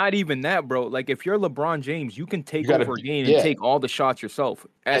playoffs. It's not even that, bro. Like if you're LeBron James, you can take You gotta over a be- game yeah. and take all the shots yourself.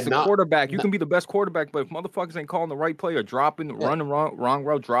 As And a not- quarterback, you not- can be the best quarterback, but if motherfuckers ain't calling the right play or dropping, running wrong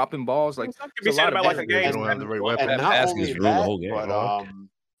route, dropping balls, like Something it's be a said lot of about like a bad game. They don't have the right weapon. And That not basket only is ruined the that, whole game.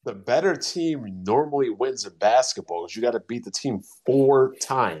 but the better team normally wins in basketball because you got to beat the team 4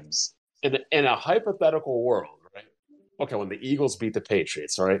 times. In a hypothetical world, right? Okay, when the Eagles beat the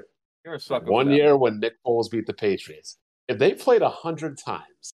Patriots, right? You're a sucker. One for that. year when Nick Foles beat the Patriots. If they played 100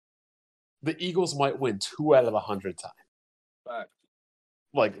 times, the Eagles might win 2 out of the 100 times. Fact.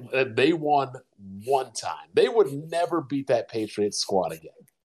 Like they won one time. They would never beat that Patriots squad again.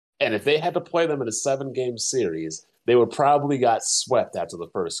 And if they had to play them in a 7-game series, they would probably got swept after the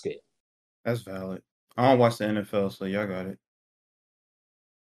first game. That's valid. I don't watch the NFL, so y'all got it.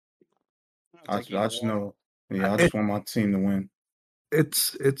 I just know. Yeah, I just want my team to win.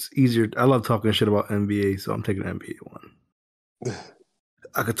 It's easier. I love talking shit about NBA, so I'm taking the NBA one.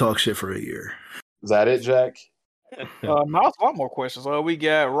 I could talk shit for a year. Is that it, Jack? Mouse, a lot more questions. We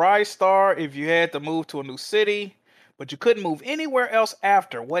got Rise Star. If you had to move to a new city, but you couldn't move anywhere else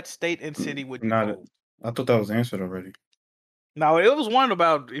after, what state and city would you move? I thought that was answered already. No, it was one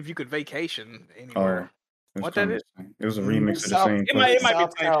about if you could vacation anywhere. What that is? It was a remix of the same. It might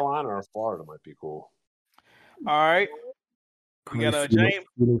South be Carolina or Florida might be cool. All right. We got James.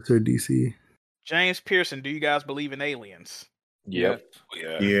 Phoenix or DC. James Pearson. Do you guys believe in aliens? Yep.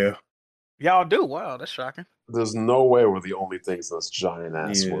 Yeah. Y'all do? Wow, that's shocking. There's no way we're the only things in this giant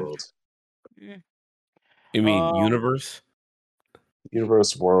ass world. Yeah. You mean universe?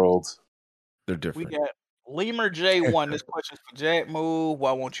 Universe, world. They're different. We got Lemur J1. This question's for Jack Move.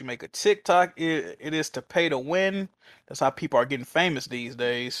 Why won't you make a TikTok? It is to pay to win. That's how people are getting famous these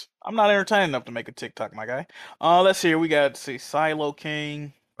days. I'm not entertaining enough to make a TikTok, my guy. Let's see. We got Silo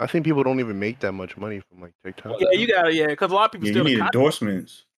King. I think people don't even make that much money from like TikTok. Yeah, you got it. because a lot of people still you need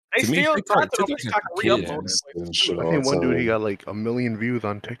endorsements. They still content on TikTok re-upload. I think one dude he got like 1 million views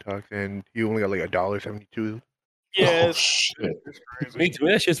on TikTok and he only got like $1.72. Yeah, shit. To me,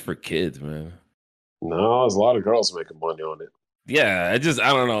 that shit's for kids, man. No, there's a lot of girls making money on it. Yeah, I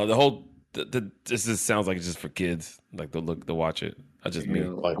don't know. The whole this just sounds like it's just for kids. Like to watch it. I just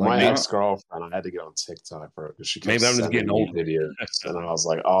mean like my ex-girlfriend, I had to get on TikTok for her because she kept maybe I'm just getting old videos, and I was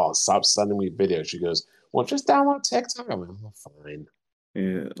like, "Oh, stop sending me videos." She goes, "Well, just download TikTok." I'm like, "Oh, fine."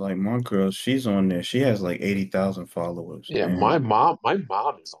 Yeah, like my girl, she's on there. She has like 80,000 followers. Yeah, and my mom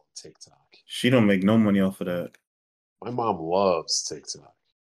is on TikTok. She don't make no money off of that. My mom loves TikTok.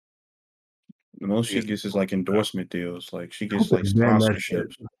 The most she gets is like endorsement deals. Like she gets like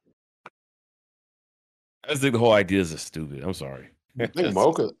sponsorships. I just think the whole idea is stupid. I'm sorry. I think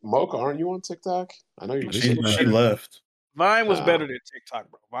Mocha, aren't you on TikTok? I know you. She left. Vine was better than TikTok,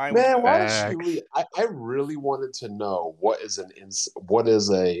 bro. Vine Man, was why did she leave? I really wanted to know what is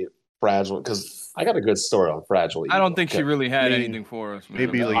a fragile, because I got a good story on fragile. I don't think she really had anything for us. Man.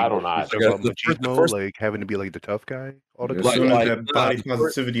 Maybe like I don't know. machismo, like having to be like the tough guy all the time. Like that body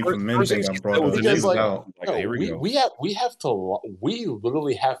positivity for men thing I brought up. Because we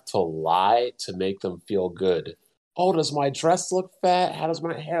literally have to lie to make them feel good. Oh, does my dress look fat? How does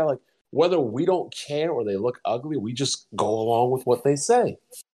my hair like? Whether we don't care or they look ugly, we just go along with what they say.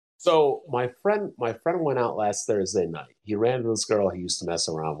 So my friend went out last Thursday night. He ran into this girl he used to mess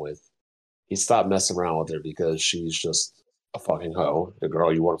around with. He stopped messing around with her because she's just a fucking hoe, a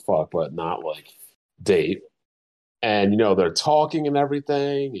girl you want to fuck, but not like date. And they're talking and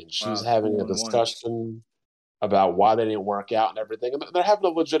everything, and she's having a discussion about why they didn't work out and everything. And they're having a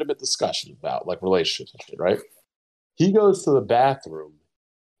legitimate discussion about like relationships and shit, right? He goes to the bathroom.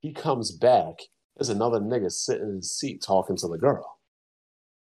 He comes back. There's another nigga sitting in his seat talking to the girl.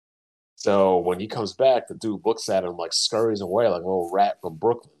 So when he comes back, the dude looks at him like scurries away like a little rat from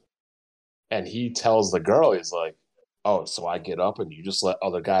Brooklyn. And he tells the girl, he's like, "Oh, so I get up and you just let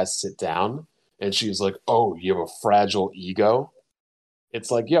other guys sit down?" And she's like, "Oh, you have a fragile ego?" It's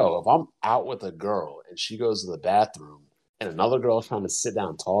like, yo, if I'm out with a girl and she goes to the bathroom and another girl's trying to sit down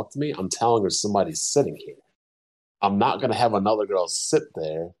and talk to me, I'm telling her somebody's sitting here. I'm not going to have another girl sit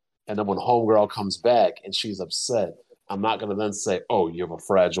there, and then when homegirl comes back and she's upset, I'm not going to then say, "Oh, you have a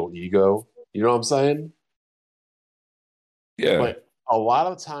fragile ego." You know what I'm saying? Yeah. But a lot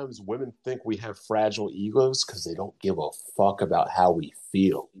of times women think we have fragile egos because they don't give a fuck about how we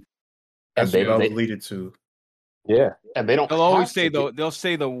feel. That's what I was leading to. Yeah, and they don't. They'll always say they'll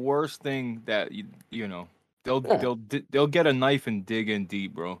say the worst thing that you know. They'll get a knife and dig in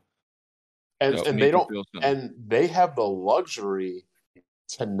deep, bro. And they don't, and they have the luxury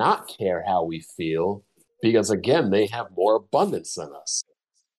to not care how we feel because, again, they have more abundance than us.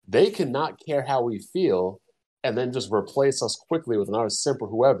 They cannot care how we feel and then just replace us quickly with another simp or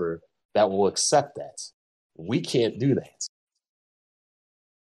whoever that will accept that. We can't do that.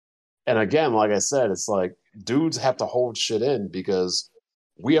 And again, like I said, it's like dudes have to hold shit in because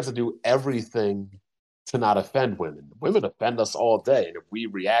we have to do everything to not offend women. Women offend us all day, and if we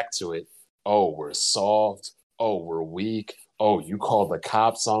react to it, oh, we're soft. Oh, we're weak. Oh, you called the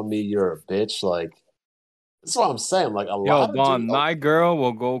cops on me. You're a bitch. Like, that's what I'm saying. Like, lot of Vaughn, my girl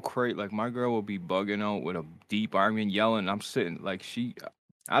will go crazy. Like, my girl will be bugging out with a deep argument, yelling. I'm sitting like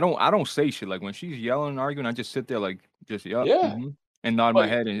I don't say shit. Like when she's yelling and arguing, I just sit there like just yell. Yeah. and nod my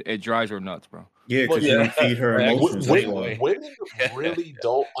head, and it drives her nuts, bro. Yeah, because you don't feed her emotions. Women really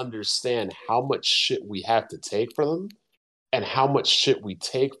don't understand how much shit we have to take for them and how much shit we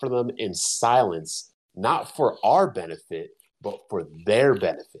take for them in silence, not for our benefit, but for their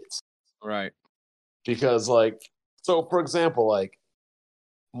benefits. Right. Because, like, so for example, like,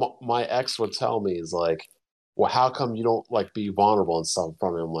 my ex would tell me, is like, well, how come you don't, like, be vulnerable and stuff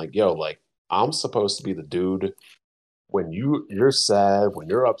from him? I'm like, yo, like, I'm supposed to be the dude when you're sad, when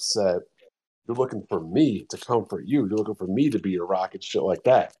you're upset. You're looking for me to comfort you. You're looking for me to be your rock and shit like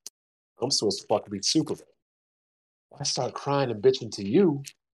that. I'm supposed to fucking be Superman. When I start crying and bitching to you,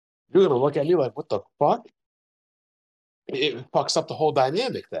 you're going to look at me like, what the fuck? It fucks up the whole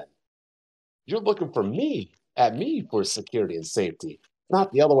dynamic then. You're looking for me, at me for security and safety,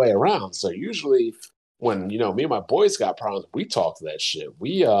 not the other way around. So usually when, me and my boys got problems, we talk to that shit.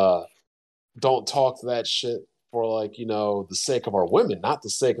 We don't talk to that shit for, like, the sake of our women, not the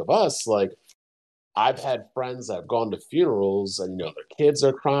sake of us. Like, I've had friends that have gone to funerals and, their kids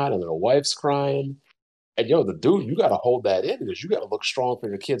are crying and their wife's crying. And, the dude, you got to hold that in because you got to look strong for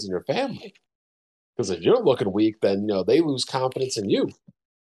your kids and your family. Because if you're looking weak, then, they lose confidence in you.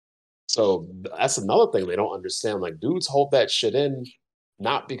 So that's another thing they don't understand. Like, dudes hold that shit in,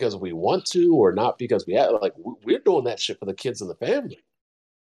 not because we want to or not because we have, like, we're doing that shit for the kids and the family.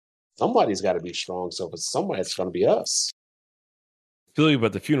 Somebody's got to be strong. So if it's somebody, it's going to be us. Feel you,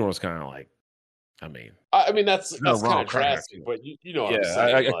 but the funeral is kind of like, I mean, that's kind of drastic, but you know what I'm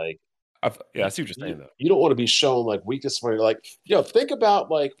saying. I see what you're saying, though. You don't want to be shown, like, weakness when you're like, think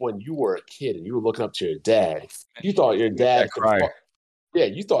about, like, when you were a kid and you were looking up to your dad. You thought your dad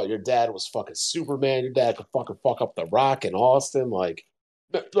you thought your dad was fucking Superman. Your dad could fucking fuck up The Rock in Austin. Like,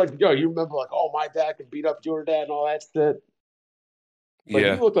 you remember, like, oh, my dad could beat up your dad and all that shit. Like,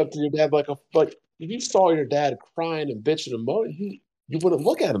 you looked up to your dad like if you saw your dad crying and bitching and moaning, you wouldn't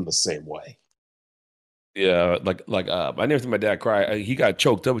look at him the same way. Yeah, I never seen my dad cry. He got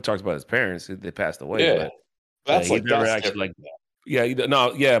choked up. We talked about his parents; they passed away. Yeah, but, never actually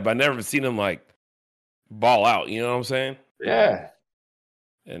but I never seen him like ball out. You know what I'm saying? Yeah,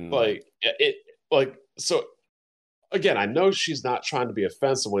 and so. Again, I know she's not trying to be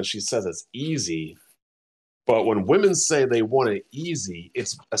offensive when she says it's easy, but when women say they want it easy,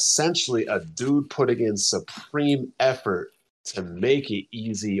 it's essentially a dude putting in supreme effort to make it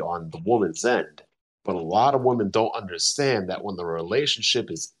easy on the woman's end. But a lot of women don't understand that when the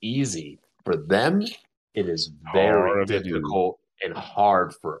relationship is easy for them, it is very difficult and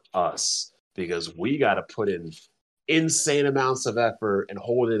hard for us because we got to put in insane amounts of effort and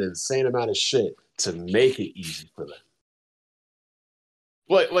hold an insane amount of shit to make it easy for them.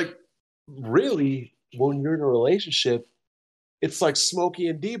 Like really, when you're in a relationship, it's like Smokey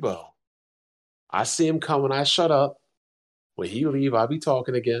and Debo. I see him coming, I shut up. When he leave, I'll be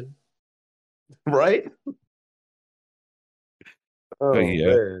talking again. Right? Oh,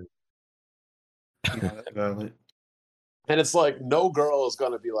 man. And it's like no girl is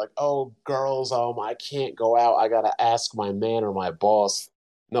going to be like, oh, girls, I can't go out. I got to ask my man or my boss.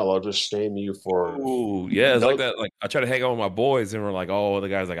 No, I'll just shame you for. Ooh, yeah, it's like that. Like I try to hang out with my boys, and we're like, oh, the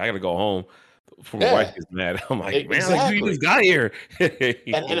guy's like, I got to go home. Before my wife gets mad, I'm like, man, like, you just got here.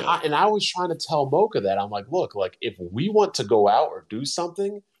 and I was trying to tell Mocha that I'm like, look, like if we want to go out or do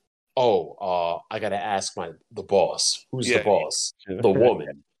something, I got to ask the boss. Who's the boss? The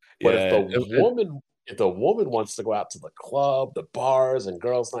woman. But if the woman wants to go out to the club, the bars, and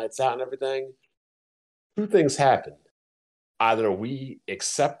girls' nights out and everything, two things happen. Either we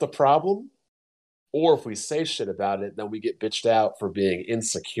accept the problem, or if we say shit about it, then we get bitched out for being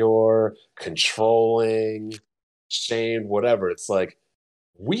insecure, controlling, shamed, whatever. It's like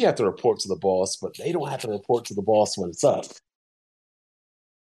we have to report to the boss, but they don't have to report to the boss when it's up.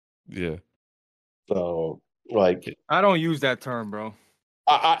 Yeah. So, like, I don't use that term, bro.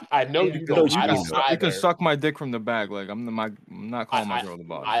 I know you don't. You can suck my dick from the back. Like I'm not calling my girl the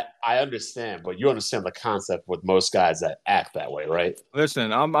boss. I understand, but you understand the concept with most guys that act that way, right?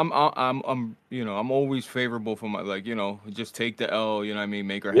 Listen, I'm I'm always favorable for my just take the L. You know what I mean?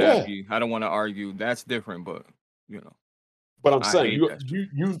 Make her happy. I don't want to argue. That's different, but But I'm saying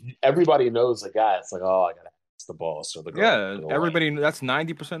you everybody knows a guy. It's like, oh, I gotta ask the boss or the girl. Yeah, everybody. That's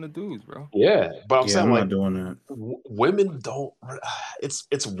 90% of dudes, bro. Yeah, but I'm saying I'm like not doing that. Women don't.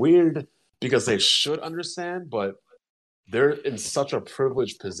 It's weird because they should understand, but they're in such a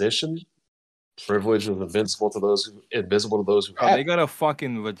privileged position. Privilege is invisible to those who have. They got a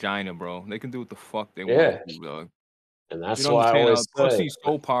fucking vagina, bro. They can do what the fuck they want to do, dog. And that's why I always say pussy's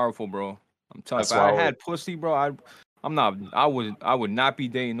so powerful, bro. I'm telling you, if I had pussy, bro, I would not be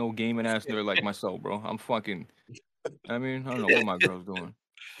dating no gaming ass nigga like myself, bro. I'm fucking I mean, I don't know what my girl's doing.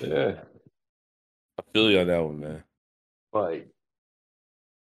 Yeah. I feel you on that one, man. Like,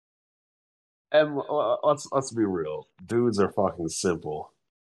 and let's be real. Dudes are fucking simple.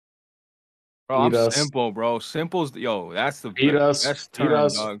 Bro, I'm simple, bro. Simple's that's the Beat us, best term,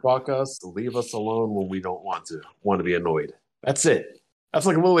 dog. fuck us, leave us alone when we don't want to be annoyed. That's it. That's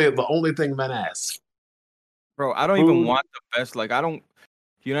like literally the only thing men ask. Bro, I don't even want the best. Like, I don't,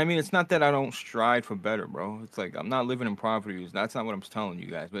 you know what I mean? It's not that I don't strive for better, bro. It's like, I'm not living in poverty. That's not what I'm telling you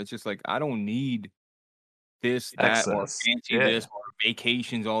guys. But it's just like, I don't need this, that, or fancy this, or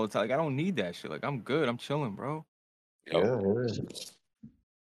vacations all the time. Like, I don't need that shit. Like, I'm good. I'm chilling, bro. Yeah.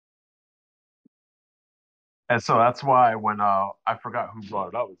 And so that's why when I forgot who brought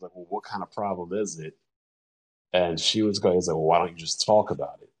it up, it was like, well, what kind of problem is it? And she was going, well, why don't you just talk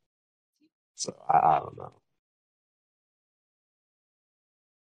about it? So I don't know.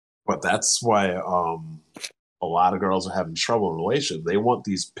 But that's why a lot of girls are having trouble in relationships. They want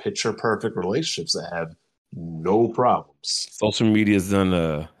these picture perfect relationships that have no problems. Social media's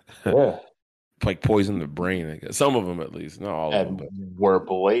done like poison the brain, I guess. Some of them at least, not all of them. But Where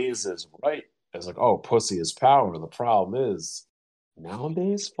Blaze is right. It's like, oh, pussy is power. The problem is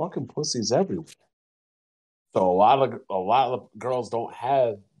nowadays fucking pussy's everywhere. So a lot of girls don't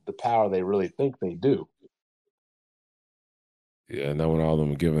have the power they really think they do. Yeah, not when all of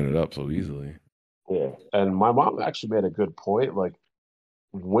them are giving it up so easily. Yeah. And my mom actually made a good point. Like,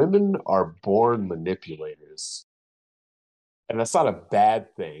 women are born manipulators. And that's not a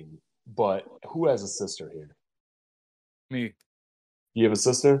bad thing, but who has a sister here? Me. You have a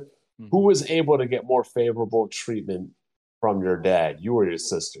sister? Mm-hmm. Who was able to get more favorable treatment from your dad? You or your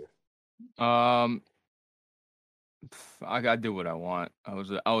sister? I did what I want. I was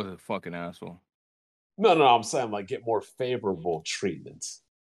a fucking asshole. No, I'm saying like get more favorable treatment.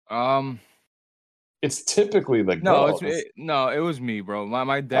 It's typically the girl. It was me, bro.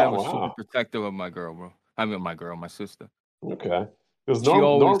 My dad was super protective of my girl, bro. I mean, my sister. Okay. She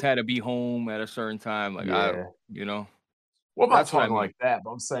always had to be home at a certain time. Like, you know. Well, I'm not talking like that,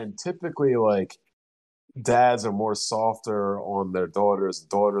 but I'm saying typically, like, dads are more softer on their daughters.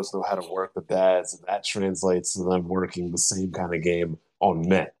 Daughters know how to work with dads, and that translates to them working the same kind of game on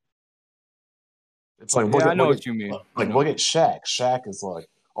men. It's like, I know what you mean. Look at Shaq. Shaq is like,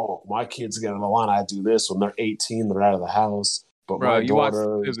 oh, my kids get on the line. I do this when they're 18. They're out of the house. But bro, my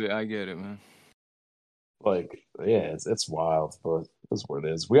daughter, I get it, man. Like, yeah, it's wild, but that's what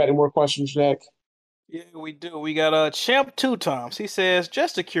it is. We got any more questions, Jack? Yeah, we do. We got Champ 2 times. He says,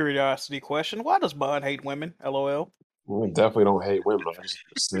 just a curiosity question. Why does Bond hate women? LOL. We definitely don't hate women. I just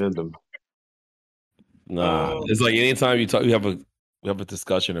understand them. Nah, it's like anytime you talk, we have a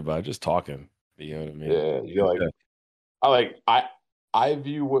discussion about it, just talking. You know what I mean? Yeah, you're like, I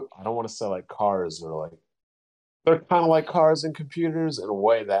view what I don't want to say like cars or like they're kind of like cars and computers in a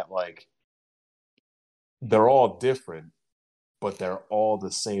way that like they're all different, but they're all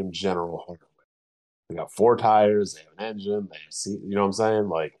the same general hardware. They got 4 tires, they have an engine, they have seat. You know what I'm saying?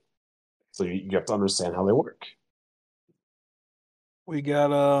 Like, so you have to understand how they work. We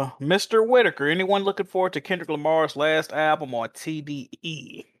got Mr. Whitaker. Anyone looking forward to Kendrick Lamar's last album on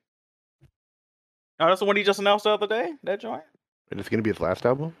TDE? Oh, that's the one he just announced the other day. That joint. And it's gonna be his last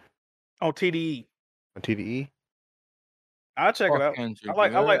album on TDE. On TDE. I'll check it out. Kendrick,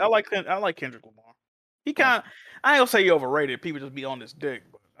 I like Kendrick Lamar. He kind of, I ain't gonna say he overrated. People just be on this dick,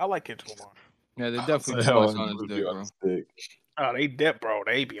 but I like Kendrick Lamar. Yeah, they definitely on his dick, bro. Oh,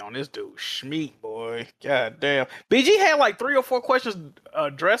 they be on this dude. Schmeat, boy. God damn. BG had like 3 or 4 questions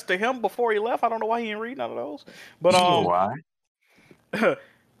addressed to him before he left. I don't know why he didn't read none of those. But why?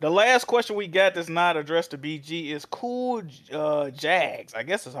 The last question we got that's not addressed to BG is Cool Jags. I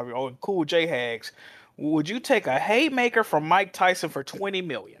guess that's how we Cool J Hags. Would you take a haymaker from Mike Tyson for $20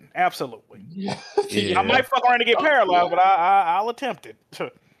 million? Absolutely. Yeah. I might fuck around and get paralyzed, but I'll attempt it.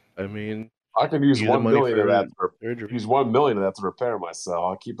 I mean, I could use $1 million of that. Use $1 million of that to repair myself.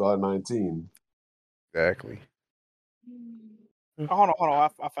 I'll keep that at 19. Exactly. Hold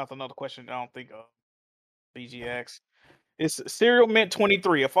on. I found another question. I don't think BGX. It's Serial Mint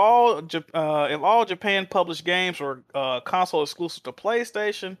 23. If all Japan published games were console exclusive to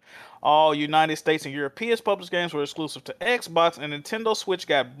PlayStation, all United States and European published games were exclusive to Xbox, and Nintendo Switch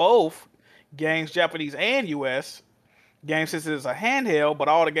got both games, Japanese and US games, since it's a handheld, but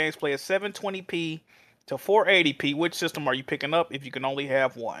all the games play at 720p to 480p. Which system are you picking up if you can only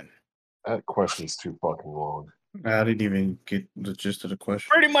have one? That question's too fucking long. I didn't even get the gist of the question.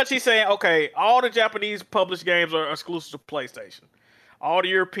 Pretty much he's saying, okay, all the Japanese published games are exclusive to PlayStation. All the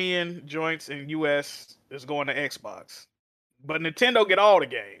European joints in US is going to Xbox. But Nintendo get all the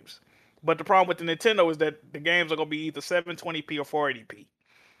games. But the problem with the Nintendo is that the games are gonna be either 720p or 480p.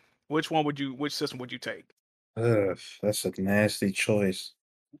 Which system would you take? Ugh, that's a nasty choice.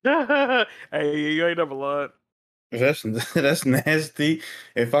 Hey, you ain't never lied. That's nasty.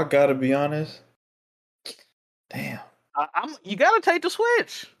 If I gotta be honest, damn. You gotta take the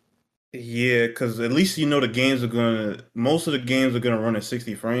Switch. Yeah, because at least you know most of the games are gonna run at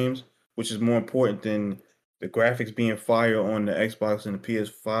 60 frames, which is more important than the graphics being fire on the Xbox and the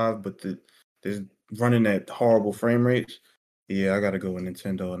PS5, but there's running at horrible frame rates. Yeah, I gotta go with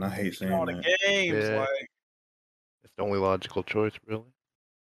Nintendo, and I hate saying All the that. games, Yeah. like It's the only logical choice, really.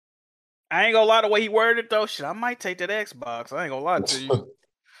 I ain't gonna lie, the way he worded it though, shit, I might take that Xbox. I ain't gonna lie to you.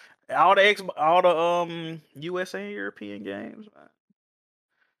 all the USA and European games, man.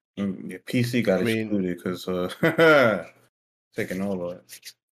 And your PC got excluded because taking all of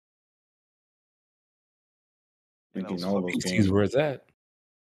it. Getting all those PC's games. where it's at.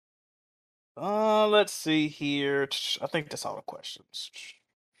 Let's see here. I think that's all the questions.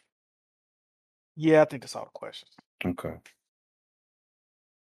 Yeah, I think that's all the questions. Okay.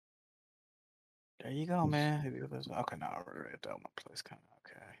 There you go, man. Okay, now I read that one place. Kind of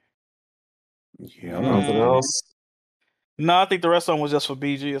okay. Yeah, Nothing else. No, I think the rest of them was just for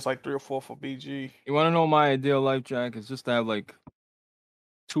BG. It's like 3 or 4 for BG. You want to know my ideal life, Jack? It's just to have like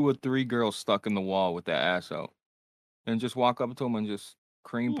 2 or 3 girls stuck in the wall with their ass out, and just walk up to them and just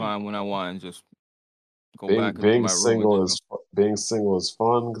cream pie when I want, and just go back into Being my single room. is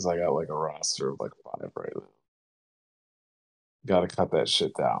fun because I got like a roster of like 5 right now. Got to cut that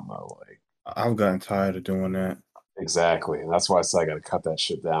shit down though. Like I've gotten tired of doing that. exactly, and that's why I say I got to cut that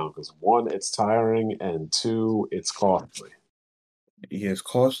shit down because 1, it's tiring, and 2, it's costly. Yeah, it's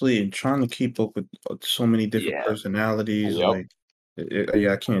costly, and trying to keep up with so many different personalities. Yep. Like,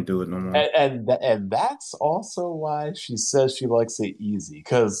 I can't do it no more. And that's also why she says she likes it easy.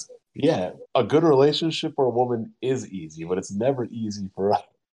 Because yeah, a good relationship for a woman is easy, but it's never easy for us.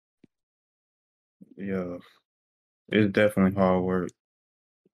 Yeah, it's definitely hard work.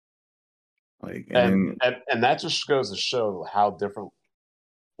 Like, And that just goes to show how different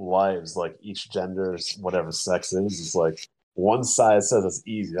lives, like each gender's whatever sex is. It's like one side says it's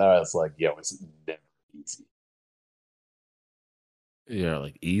easy, the other it's like, yo, it's never easy. Yeah,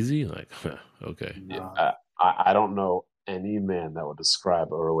 like easy, like okay. Yeah, I don't know any man that would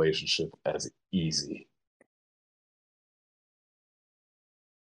describe a relationship as easy.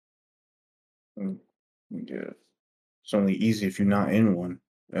 Yeah, it's only easy if you're not in one.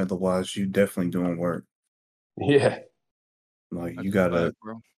 Otherwise, you definitely doing work. Yeah, like That's you a gotta fact,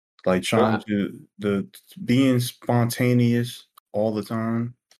 bro. like trying to being spontaneous all the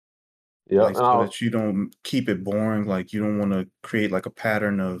time. Yeah, like so that you don't keep it boring. Like you don't want to create like a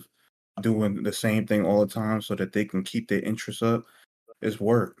pattern of doing the same thing all the time, so that they can keep their interest up. It's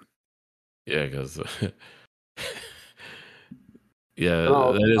work. Yeah, because yeah,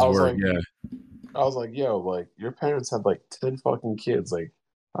 And that is I was work. like, Yeah, I was like, yo, like your parents had like 10 fucking kids. Like,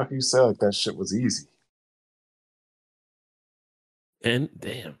 how can you say like that shit was easy? and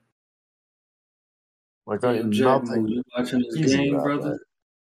damn, Like, Jack, nothing you watching this easy game, about brother? that.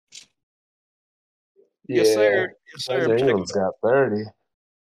 Yes, Yeah, sir. Yes, sir. Jose Ingram's got 30.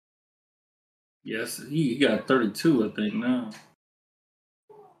 Yes, he got 32, I think now.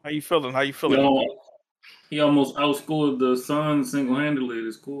 How you feeling? How you He, feeling? he almost outscored the Suns single-handedly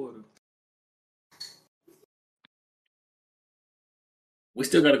this quarter. We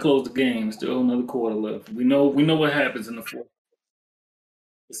still got to close the game. Still another quarter left. We know what happens in the fourth.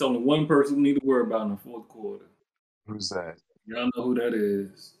 It's only one person we need to worry about in the fourth quarter. Who's that? Y'all know who that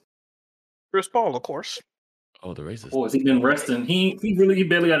is. Chris Paul, of course. Oh, the racist. Of course, he been resting. He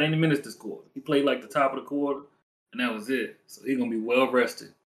barely got any minutes this quarter. He played like the top of the quarter, and that was it. So he's gonna be well rested.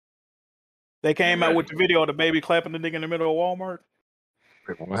 They came out with the video of the baby clapping the nigga in the middle of Walmart.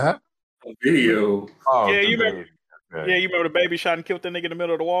 What happened? A video. Oh, Yeah, the you remember? baby. Okay. Yeah, you remember the baby shot and killed that nigga in the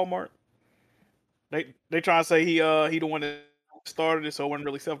middle of the Walmart. They trying to say he the one that started it, so it wasn't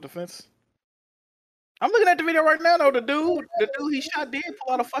really self defense. I'm looking at the video right now though. The dude he shot did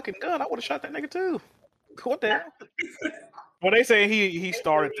pull out a fucking gun. I would have shot that nigga too. What the hell? Well, they say he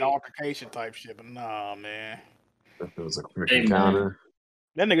started the altercation type shit, but nah, man. If it was a quick Hey, encounter.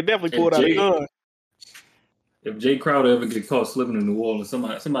 That nigga definitely pulled out a gun. If Jay Crowder ever get caught slipping in New Orleans,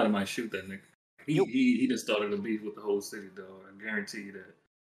 somebody might shoot that nigga. He just started a beef with the whole city, dog. I guarantee you that.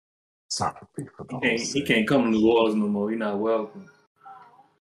 It's not a beef with the whole He city. can't come to New Orleans no more. He's not welcome.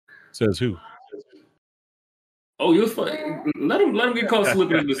 Says who? Oh, you're fine. Let him get caught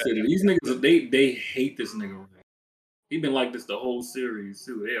slipping in the city. These niggas, they hate this nigga. He been like this the whole series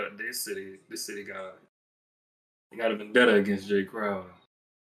too. This city got a vendetta against Jay Crowder.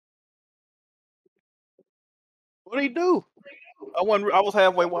 What did he do? I was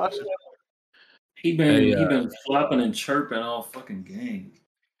halfway watching. He been flopping and chirping all fucking game.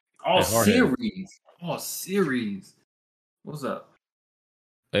 All series. What's up?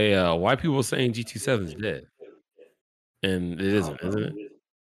 Hey, why people saying GT7 is dead? And it isn't it?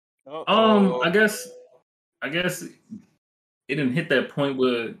 I guess it didn't hit that point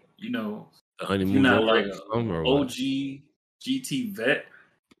where the you're honeymoon not like or OG GT vet.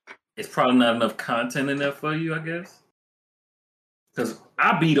 It's probably not enough content in there for you, I guess. Because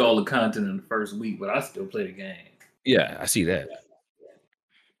I beat all the content in the first week, but I still play the game. Yeah, I see that.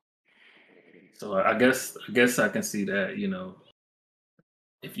 So I guess I can see that.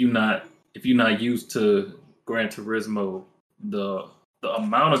 If you're not used to Gran Turismo, the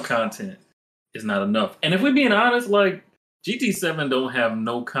amount of content is not enough. And if we're being honest, like GT7 don't have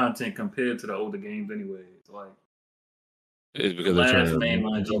no content compared to the older games anyway. Like it's because they're trying to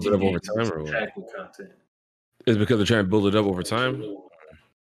build it up over time, or what? Content. It's because they're trying to build it up over time.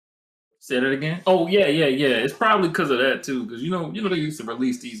 Say that again. Oh yeah. It's probably because of that too. Because you know they used to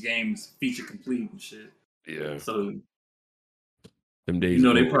release these games feature complete and shit. Yeah. So them days.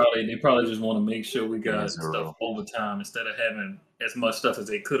 they probably just want to make sure we got stuff over time instead of having as much stuff as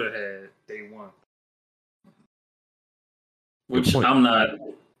they could have had day one. Which I'm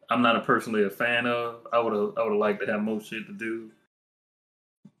not personally a fan of. I would have liked to have more shit to do.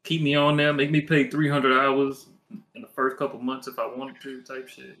 Keep me on there, make me pay 300 hours in the first couple months if I wanted to, type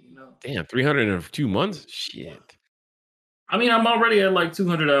shit. Damn, 300 in 2 months? Shit. I mean, I'm already at like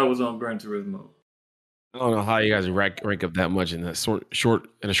 200 hours on Gran Turismo. I don't know how you guys rank up that much in that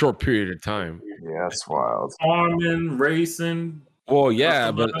short period of time. Yeah, that's wild. Farming, racing. Well,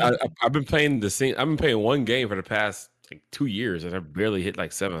 yeah, but I've been playing the same. I've been playing one game for the past like 2 years, and I've barely hit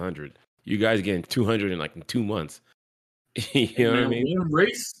like 700. You guys getting 200 in 2 months. You know what I mean?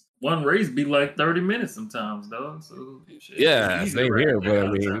 One race be like 30 minutes sometimes, dog. So yeah, same here. But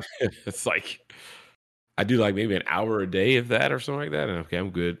I mean, it's like I do like maybe an hour a day, if that, or something like that. And okay,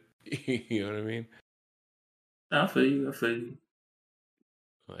 I'm good. You know what I mean? I feel you.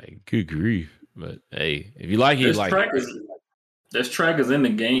 Like, good grief. But hey, if you like it, there's trackers in the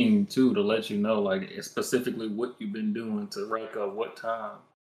game too to let you know, like specifically what you've been doing to rank up what time.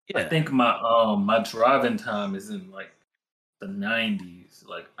 Yeah. I think my driving time is in like the 90s,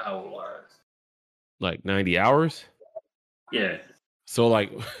 like hour-wise. Like 90 hours? Yeah. So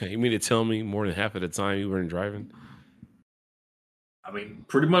like, you mean to tell me more than half of the time you weren't driving? I mean,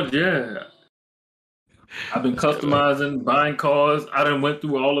 pretty much, yeah. I've been customizing, buying cars. I done went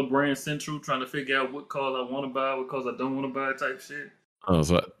through all of Brand Central trying to figure out what cars I want to buy, what cars I don't want to buy, type shit. Oh,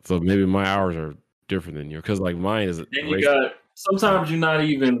 so maybe my hours are different than yours, because like mine is. Then you got sometimes you're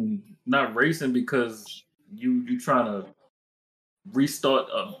not racing because you trying to restart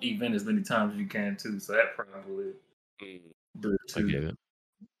an event as many times as you can too. So that probably do it too. I get it.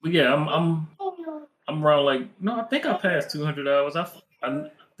 But yeah, I'm around like I think I passed 200 hours. I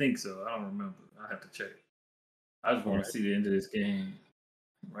think so. I don't remember. I have to check. I just want to see the end of this game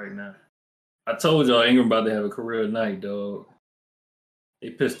right now. I told y'all Ingram about to have a career night, dog.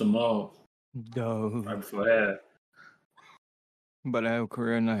 They pissed him off. Dog. Right before that. But I have a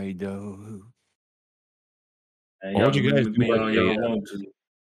career night, dog. Hey, Why would you guys do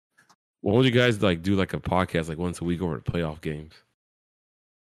Why would you guys do like a podcast like once a week over the playoff games?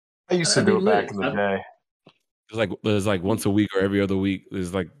 I used to do it back in the day. There's like once a week or every other week.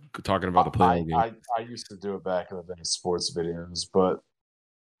 There's like talking about the playoff game. I used to do it back in the day, sports videos, but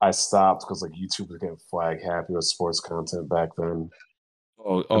I stopped because like YouTube was getting flag happy with sports content back then.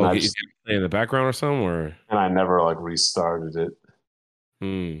 You play in the background or something, or and I never like restarted it.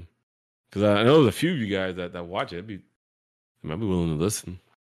 Because I know there's a few of you guys that watch it. I might be willing to listen.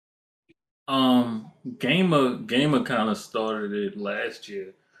 Gamer kind of started it last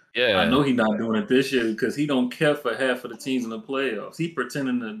year. Yeah, I know he's not doing it this year because he don't care for half of the teams in the playoffs. He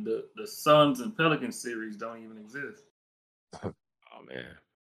pretending that the Suns and Pelicans series don't even exist. Oh man!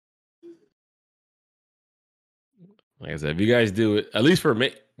 Like I said, if you guys do it, at least for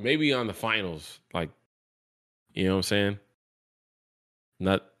maybe on the finals, like, you know what I'm saying?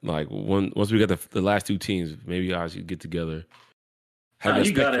 Not like once we got the last two teams, maybe you guys should get together.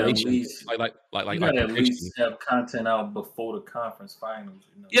 You gotta at least at least have content out before the conference finals.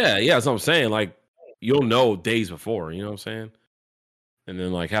 Yeah, that's what I'm saying. Like, you'll know days before. You know what I'm saying? And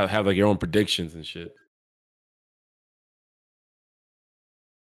then like have like your own predictions and shit.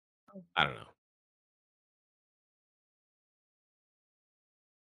 I don't know.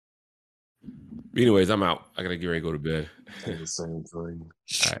 Anyways, I'm out. I gotta get ready to go to bed. The same thing.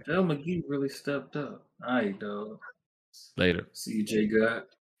 All right. Del McGee really stepped up. All right, dog. Later. See you, J God.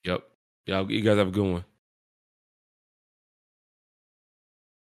 Yep. You guys have a good one.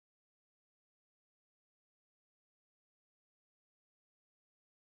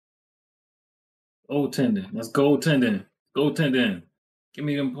 Goaltending. Let's goaltending. Goaltending. Give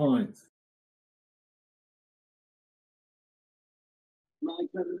me them points.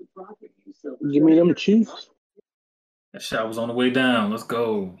 Give me them Chiefs. That shot was on the way down. Let's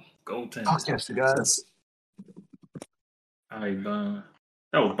go. Goaltending. I'll catch the guys. All right, Bond.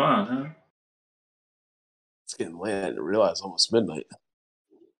 That was Bond, huh? It's getting late. I didn't realize it's almost midnight.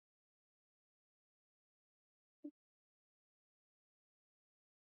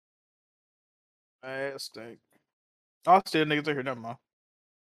 Ass stink. I'll still niggas are here. Never mind.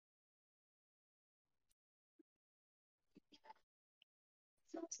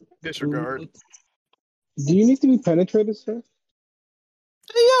 Disregard. Do you need to be penetrated, sir?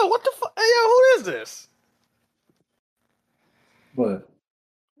 Hey yo, what the fuck? Hey yo, who is this? What?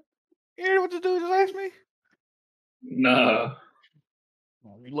 You hear what the dude just asked me? Nah.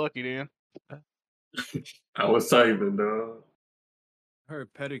 Oh, you lucky then. I was typing, dog. Her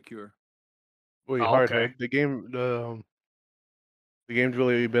pedicure. Wait, Oh, hard. okay. The game's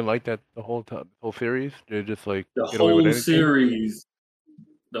really been like that the whole time, the whole series. They just like The get away with whole anything. series.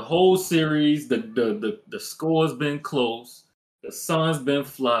 The whole series. The score's been close. The Suns been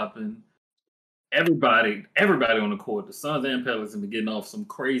flopping. Everybody on the court. The Suns and Pelicans have been getting off some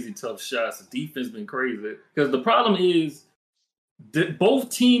crazy tough shots. The defense been crazy. Because the problem is that both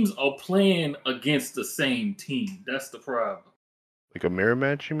teams are playing against the same team. That's the problem. Like a mirror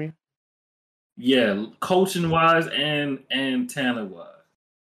match, you mean? Yeah, coaching wise and talent wise.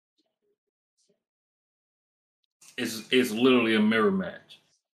 It's literally a mirror match.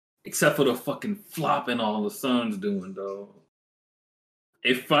 Except for the fucking flopping all the Suns doing, though.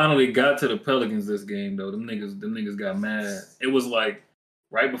 It finally got to the Pelicans this game, though. Them niggas got mad. It was like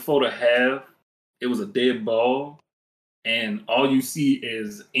right before the half, it was a dead ball, and all you see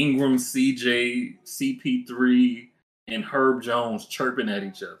is Ingram, CJ, CP3, and Herb Jones chirping at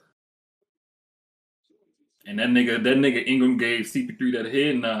each other. And that nigga Ingram gave CP3 that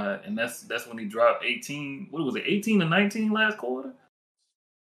head nod, and that's when he dropped 18. What was it, 18 to 19 last quarter?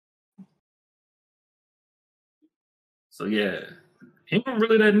 So yeah, Ingram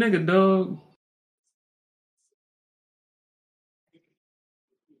really that nigga, dog.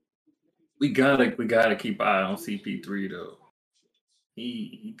 We gotta keep an eye on CP3 though.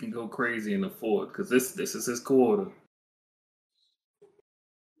 He can go crazy in the fourth because this is his quarter.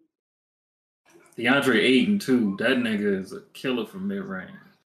 DeAndre Ayton too. That nigga is a killer from mid range.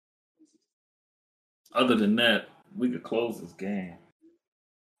 Other than that, we could close this game.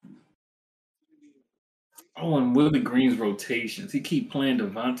 Oh, and Willie Green's rotations. He keep playing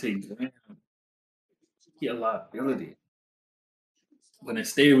Devontae Graham. He a liability. But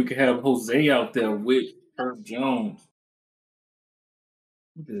instead, we could have Jose out there with Herb Jones.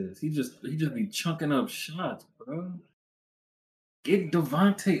 Look at this. He just be chunking up shots, bro. Get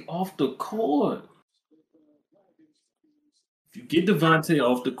Devontae off the court. If you get Devontae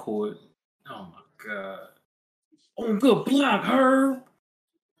off the court, oh my god. Oh, good block, Herb.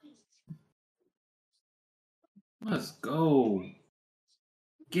 Let's go.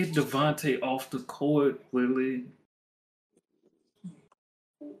 Get Devontae off the court, Willie.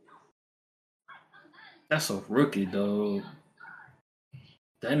 That's a rookie, dog.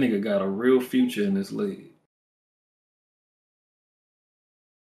 That nigga got a real future in this league.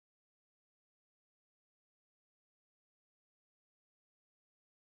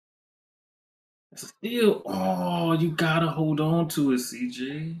 Still, oh, you gotta hold on to it,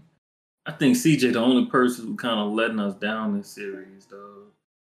 CJ. I think CJ the only person who kind of letting us down this series, though.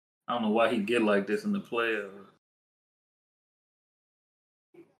 I don't know why he get like this in the playoffs.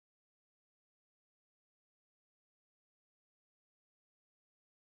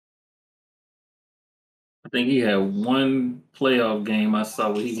 I think he had one playoff game I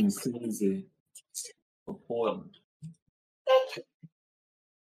saw where he was crazy for Portland.